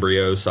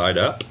embryo side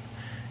up.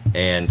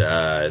 And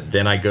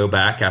then I go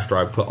back after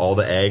I've put all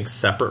the eggs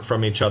separate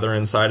from each other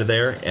inside of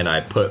there, and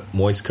I put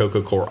moist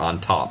cocoa core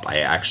on top. I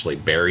actually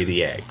bury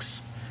the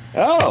eggs.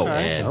 Oh,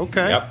 and,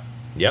 okay.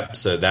 Yep.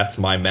 So that's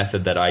my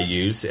method that I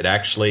use. It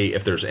actually,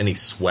 if there's any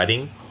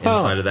sweating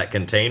inside of that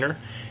container,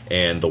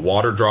 and the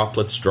water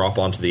droplets drop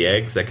onto the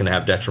eggs, that can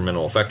have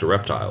detrimental effect to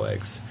reptile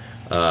eggs.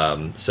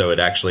 So it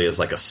actually is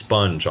like a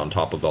sponge on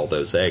top of all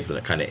those eggs, and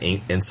it kind of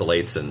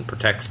insulates and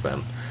protects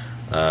them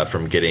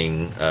from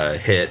getting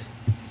hit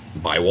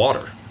by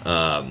water.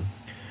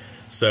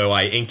 So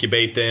I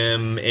incubate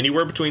them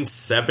anywhere between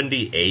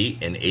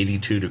 78 and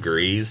 82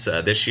 degrees.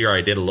 This year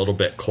I did a little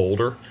bit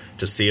colder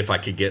to see if I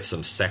could get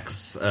some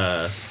sex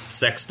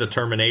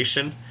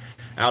determination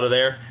out of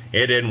there.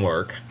 It didn't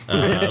work.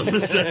 So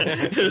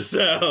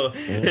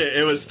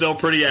it was still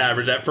pretty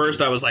average. At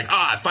first I was like,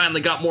 I finally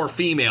got more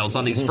females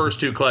on these first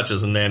 2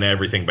 clutches, and then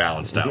everything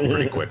balanced out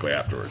pretty quickly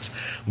afterwards.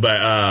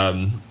 But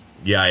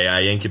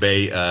I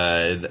incubate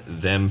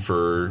them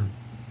for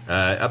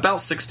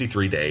about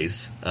 63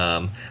 days.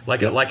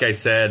 Like I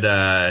said,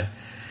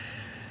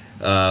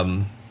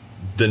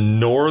 the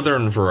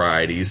northern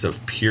varieties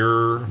of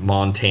pure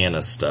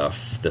Montana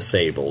stuff, the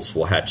sables,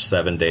 will hatch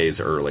 7 days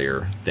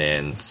earlier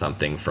than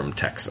something from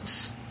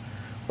Texas,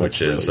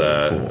 which is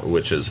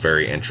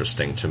very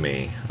interesting to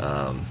me.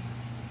 And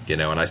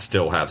I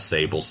still have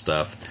sable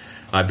stuff.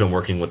 I've been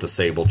working with the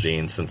sable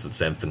gene since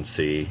its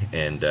infancy,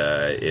 and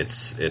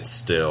it's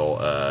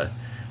still.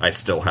 I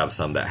still have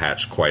some that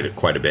hatch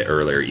quite a bit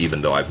earlier,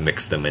 even though I've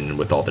mixed them in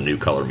with all the new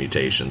color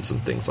mutations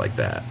and things like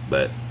that.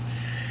 But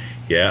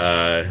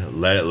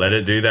let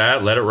it do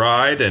that, let it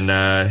ride, and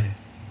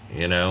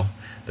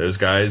those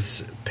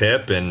guys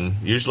pip, and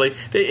usually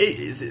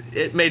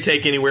it may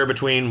take anywhere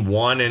between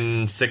 1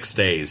 and 6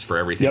 days for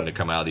everything to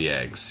come out of the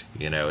eggs.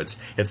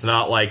 It's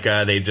not like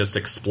they just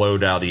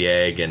explode out of the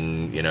egg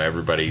and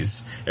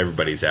everybody's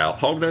out.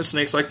 Hognose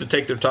snakes like to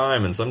take their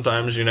time, and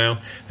sometimes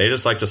they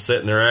just like to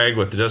sit in their egg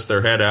with just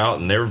their head out,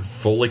 and they're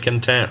fully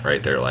content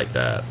right there like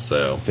that.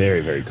 So very,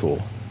 very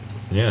cool.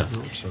 Yeah,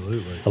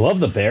 absolutely. I love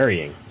the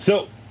burying.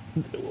 So,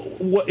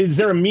 is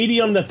there a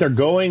medium that they're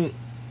going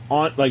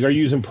on? Like, are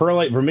you using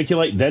perlite,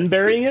 vermiculite, then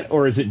burying it,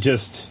 or is it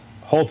just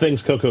whole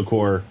thing's cocoa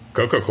core?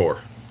 Cocoa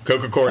core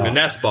in the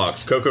nest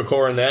box, cocoa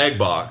core in the egg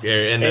box,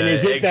 in the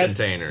egg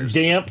containers.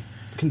 Damp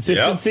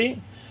consistency.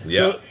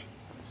 Yep.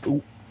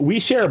 So we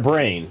share a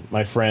brain,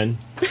 my friend,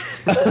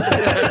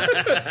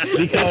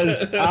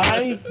 because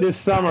this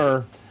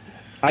summer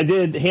I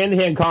did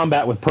hand-to-hand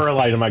combat with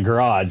perlite in my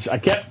garage. I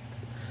kept,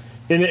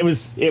 and it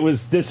was.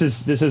 This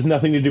has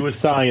nothing to do with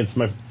science.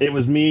 It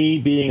was me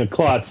being a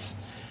klutz,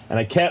 and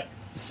I kept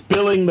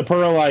spilling the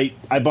perlite.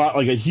 I bought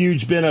like a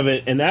huge bin of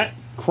it, and that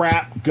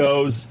crap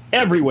goes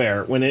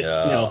everywhere when it.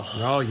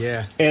 Oh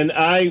yeah. And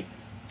I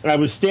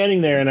was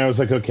standing there, and I was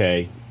like,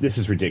 okay, this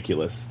is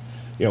ridiculous.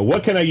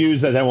 What can I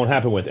use that won't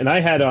happen with? And I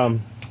had I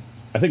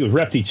think it was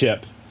Repti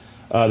Chip,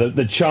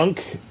 the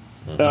chunk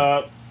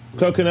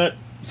coconut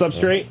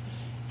substrate.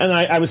 And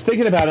I was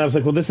thinking about it. I was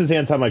like, well, this is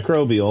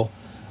antimicrobial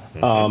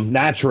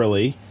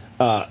naturally,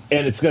 and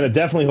it's going to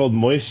definitely hold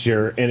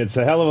moisture, and it's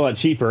a hell of a lot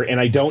cheaper, and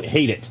I don't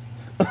hate it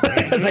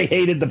because I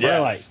hated the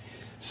perlite. Yes.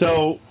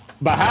 So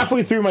about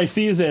halfway through my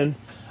season,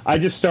 I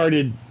just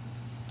started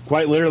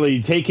quite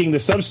literally taking the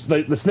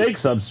snake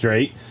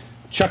substrate,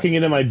 chucking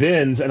it in my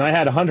bins, and I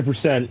had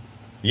 100%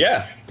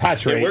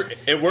 patch rate.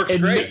 It works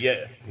great.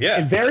 Yeah.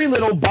 And very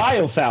little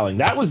biofouling.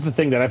 That was the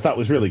thing that I thought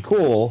was really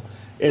cool.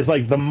 Is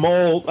like the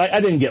mold. I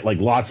didn't get like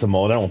lots of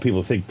mold. I don't want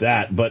people to think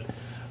that, but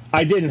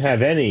I didn't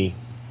have any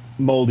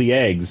moldy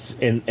eggs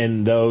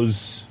in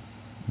those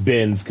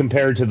bins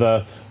compared to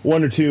the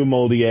 1 or 2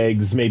 moldy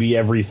eggs maybe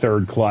every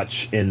third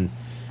clutch in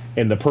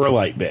the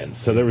perlite bins.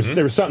 So there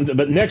was something.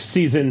 But next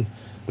season,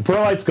 the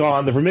perlite's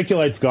gone, the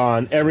vermiculite's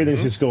gone.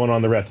 Everything's just going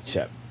on the Repti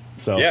Chip.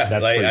 So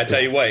that's I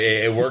tell you what,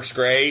 it works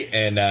great,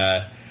 and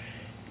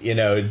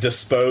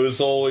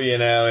disposal.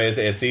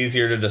 It's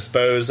easier to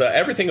dispose.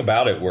 Everything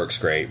about it works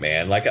great,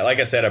 man. Like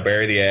I said, I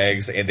bury the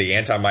eggs and the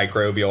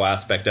antimicrobial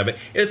aspect of it.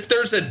 If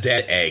there's a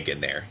dead egg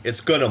in there,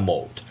 it's gonna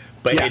mold,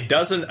 but it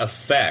doesn't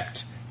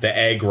affect the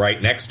egg right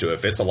next to it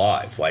if it's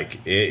alive. Like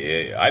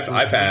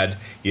I've had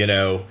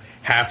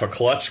half a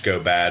clutch go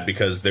bad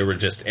because they were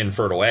just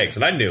infertile eggs,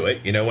 and I knew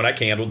it. When I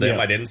candled them,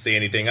 I didn't see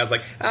anything. I was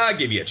like, I'll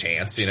give you a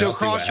chance. Still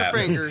cross your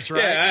fingers,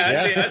 right?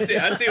 Yeah, I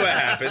see what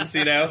happens.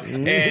 And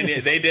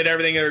they did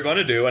everything they were going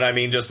to do, and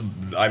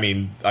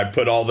I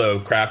put all the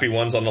crappy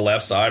ones on the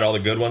left side, all the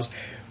good ones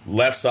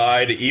left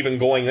side, even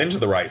going into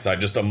the right side,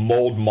 just a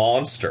mold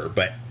monster,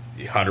 but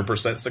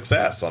 100%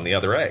 success on the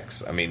other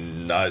eggs.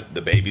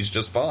 The baby's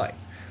just fine.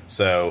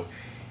 So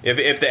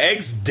if the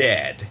egg's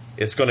dead,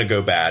 it's going to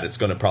go bad. It's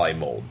going to probably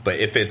mold. But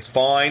if it's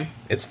fine,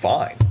 it's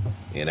fine.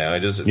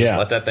 Just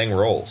let that thing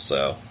roll.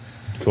 So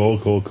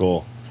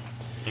cool.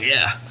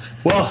 Yeah.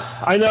 Well,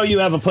 I know you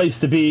have a place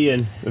to be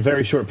in a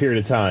very short period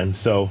of time,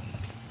 so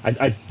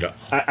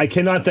I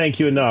cannot thank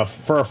you enough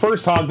for our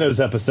first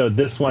Hognose episode.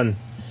 This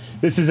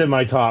is in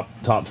my top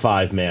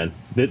 5, man.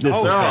 This is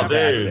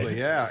fantastic. Dude.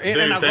 Yeah, and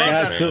Dude, I love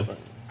thanks, that. man.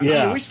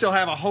 We still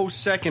have a whole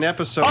second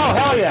episode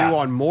hell yeah. do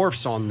on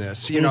morphs on this.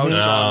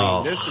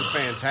 So this is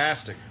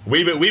fantastic.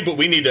 We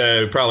need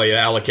to probably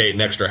allocate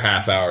an extra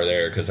half hour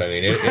there because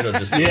it'll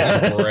just be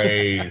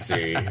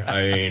crazy.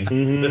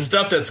 The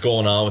stuff that's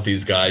going on with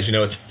these guys,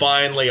 it's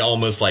finally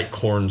almost like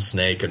corn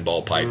snake and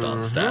ball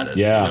python status.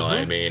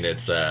 Yeah.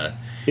 It's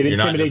it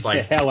intimidates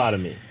the hell out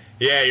of me.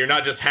 Yeah, you're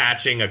not just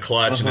hatching a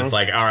clutch and it's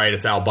like, all right,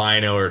 it's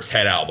albino or it's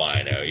het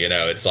albino.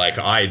 It's like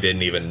I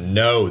didn't even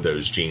know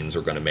those genes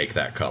were going to make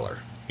that color.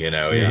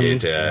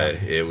 It's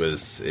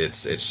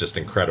just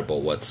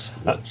incredible what's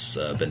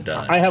been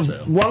done. I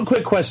have one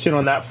quick question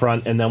on that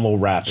front, and then we'll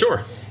wrap it.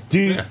 Sure.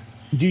 Do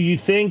you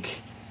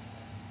think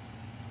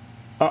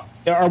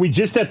are we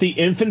just at the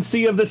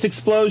infancy of this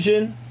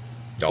explosion,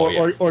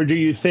 or do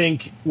you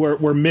think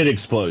we're mid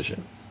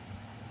explosion?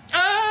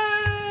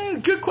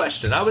 Good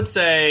question. I would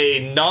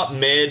say not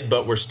mid,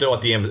 but we're still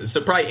at the end.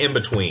 So probably in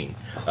between.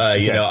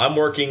 I'm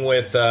working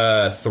with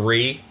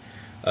 3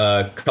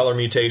 color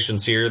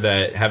mutations here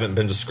that haven't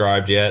been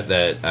described yet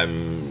that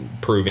I'm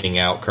proving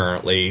out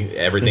currently.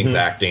 Everything's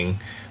acting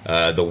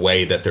the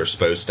way that they're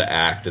supposed to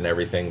act and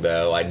everything,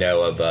 though. I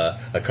know of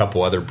a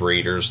couple other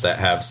breeders that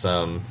have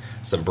some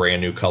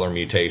brand new color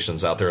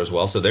mutations out there as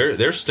well. So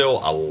there's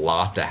still a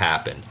lot to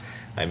happen.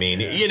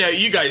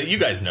 You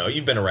guys know,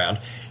 you've been around.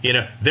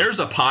 There's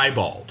a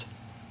piebald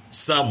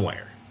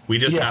somewhere. We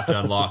just have to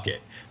unlock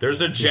it. There's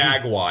a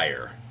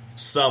jaguar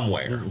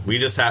somewhere. We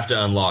just have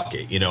to unlock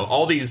it.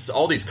 All these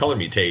color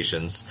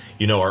mutations,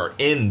 are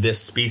in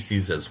this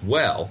species as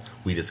well.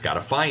 We just got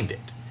to find it.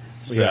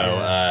 So,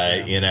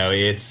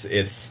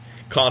 it's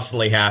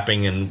constantly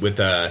happening, and with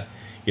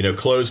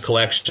closed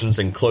collections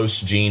and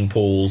close gene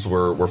pools,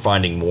 we're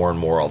finding more and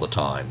more all the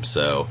time.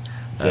 So,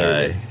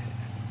 very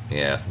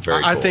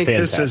cool. I think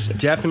this is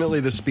definitely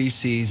the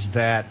species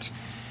that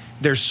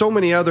there's so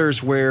many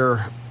others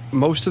where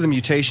most of the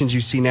mutations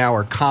you see now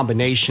are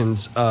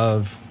combinations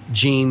of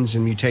genes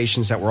and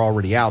mutations that were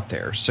already out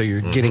there. So you're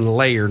getting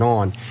layered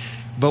on.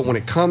 But when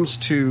it comes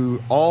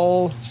to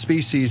all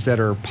species that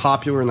are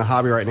popular in the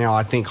hobby right now,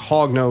 I think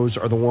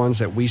hognose are the ones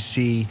that we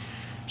see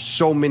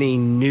so many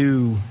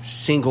new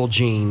single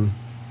gene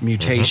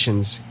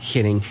mutations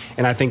hitting.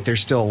 And I think there's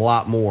still a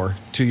lot more,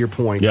 to your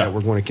point, that we're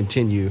going to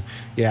continue.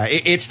 Yeah,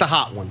 it's the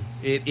hot one.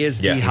 It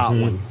is the hot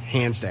one,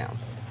 hands down.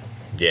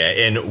 Yeah,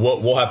 and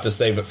we'll have to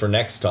save it for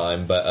next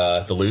time,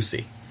 but the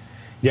Lucy.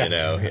 Yes. You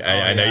know,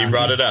 I know you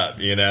brought it up.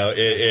 You know,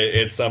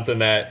 it's something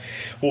that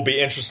will be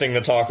interesting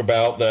to talk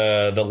about,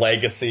 the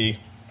legacy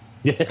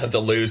of the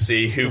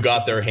Lucy, who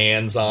got their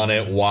hands on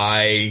it,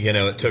 why, you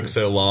know, it took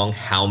so long,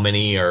 how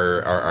many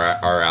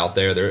are out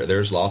there.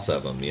 There's lots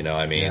of them, you know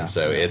what I mean?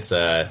 So it's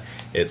a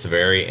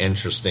very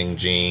interesting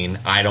gene.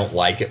 I don't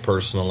like it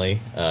personally.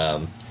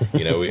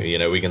 You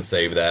know, we can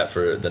save that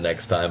for the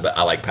next time, but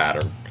I like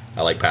pattern.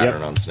 I like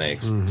pattern on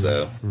snakes. Mm-hmm.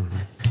 So,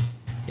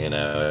 you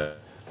know,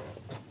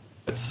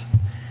 it's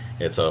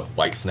a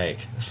white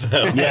snake. So,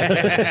 you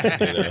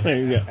know, there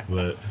you go.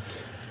 But,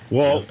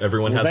 well, you know,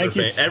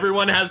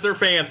 everyone has their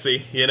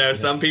fancy. You know,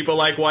 some people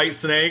like white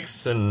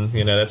snakes, and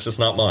you know that's just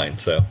not mine.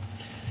 So,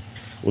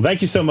 well,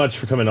 thank you so much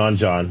for coming on,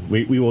 John.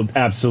 We will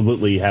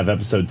absolutely have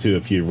episode 2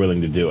 if you're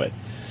willing to do it.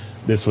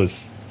 This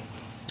was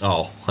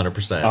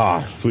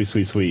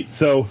 100%. Sweet.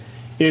 So,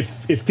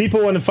 if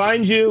people want to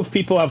find you, if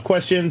people have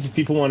questions, if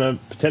people want to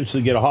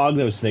potentially get a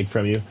hognose snake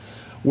from you,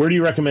 where do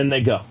you recommend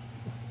they go?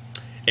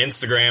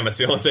 Instagram, it's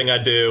the only thing I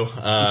do.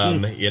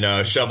 You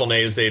know, Shovel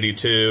Nose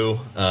 82,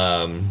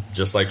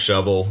 just like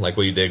shovel, like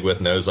what you dig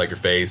with, nose like your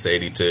face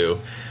 82,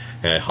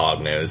 and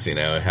Hognose. You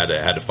know, had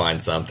to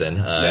find something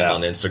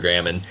on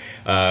Instagram, and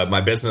my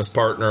business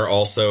partner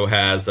also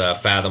has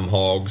Fathom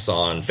Hogs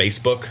on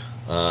Facebook.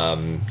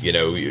 You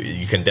know,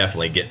 you can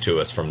definitely get to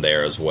us from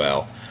there as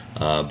well.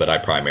 But I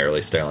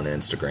primarily stay on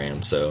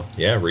Instagram. So,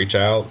 yeah, reach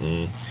out.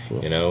 And,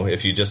 you know,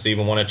 if you just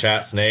even want to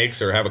chat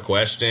snakes or have a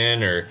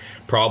question or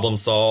problem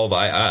solve,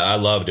 I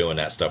love doing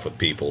that stuff with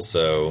people.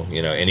 So,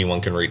 you know,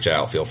 anyone can reach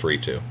out. Feel free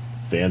to.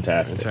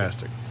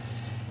 Fantastic.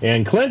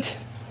 And Clint,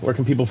 where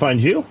can people find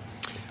you?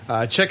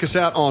 Check us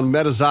out on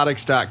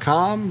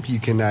metazotics.com. You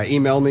can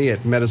email me at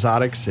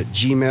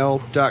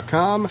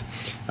metazotics@gmail.com.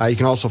 You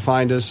can also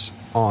find us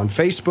on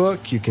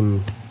Facebook. You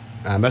can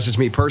message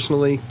me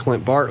personally,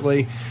 Clint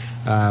Bartley.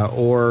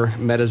 Or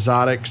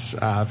Metazotics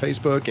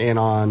Facebook, and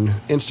on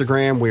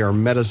Instagram we are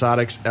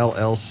Metazotics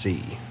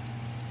LLC.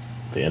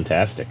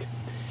 Fantastic.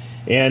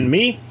 And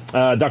me,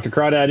 Dr.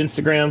 Crawdad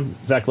Instagram,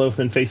 Zach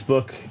Loafman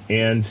Facebook,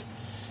 and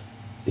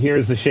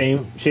here's the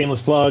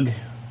shameless plug.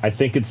 I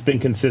think it's been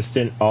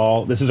consistent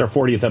this is our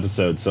 40th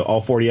episode, so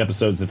all 40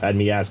 episodes have had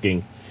me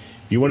asking,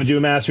 if you want to do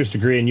a master's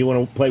degree and you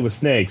want to play with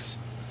snakes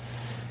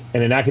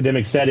in an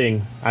academic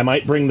setting, I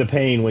might bring the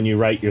pain when you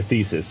write your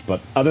thesis,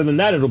 but other than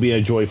that, it'll be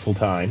a joyful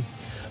time.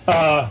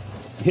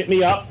 Hit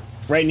me up,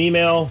 write an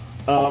email,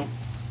 DMs,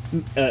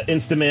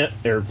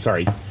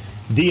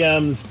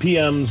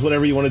 PMs,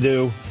 whatever you want to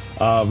do.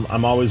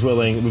 I'm always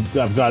willing.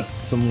 I've got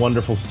some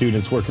wonderful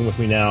students working with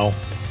me now,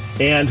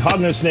 and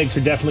hognose snakes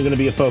are definitely going to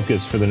be a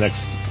focus for the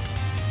next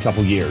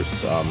couple years.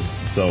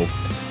 So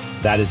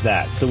that is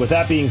that. So with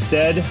that being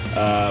said,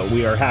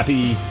 we are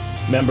happy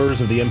members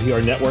of the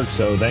NPR network,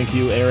 so thank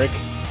you, Eric.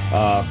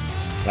 I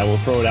will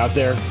throw it out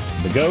there,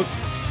 the GOAT.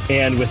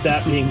 And with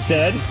that being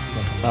said,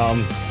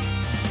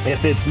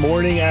 if it's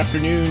morning,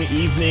 afternoon,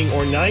 evening,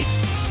 or night,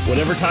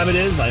 whatever time it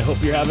is, I hope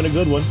you're having a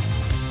good one.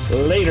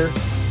 Later.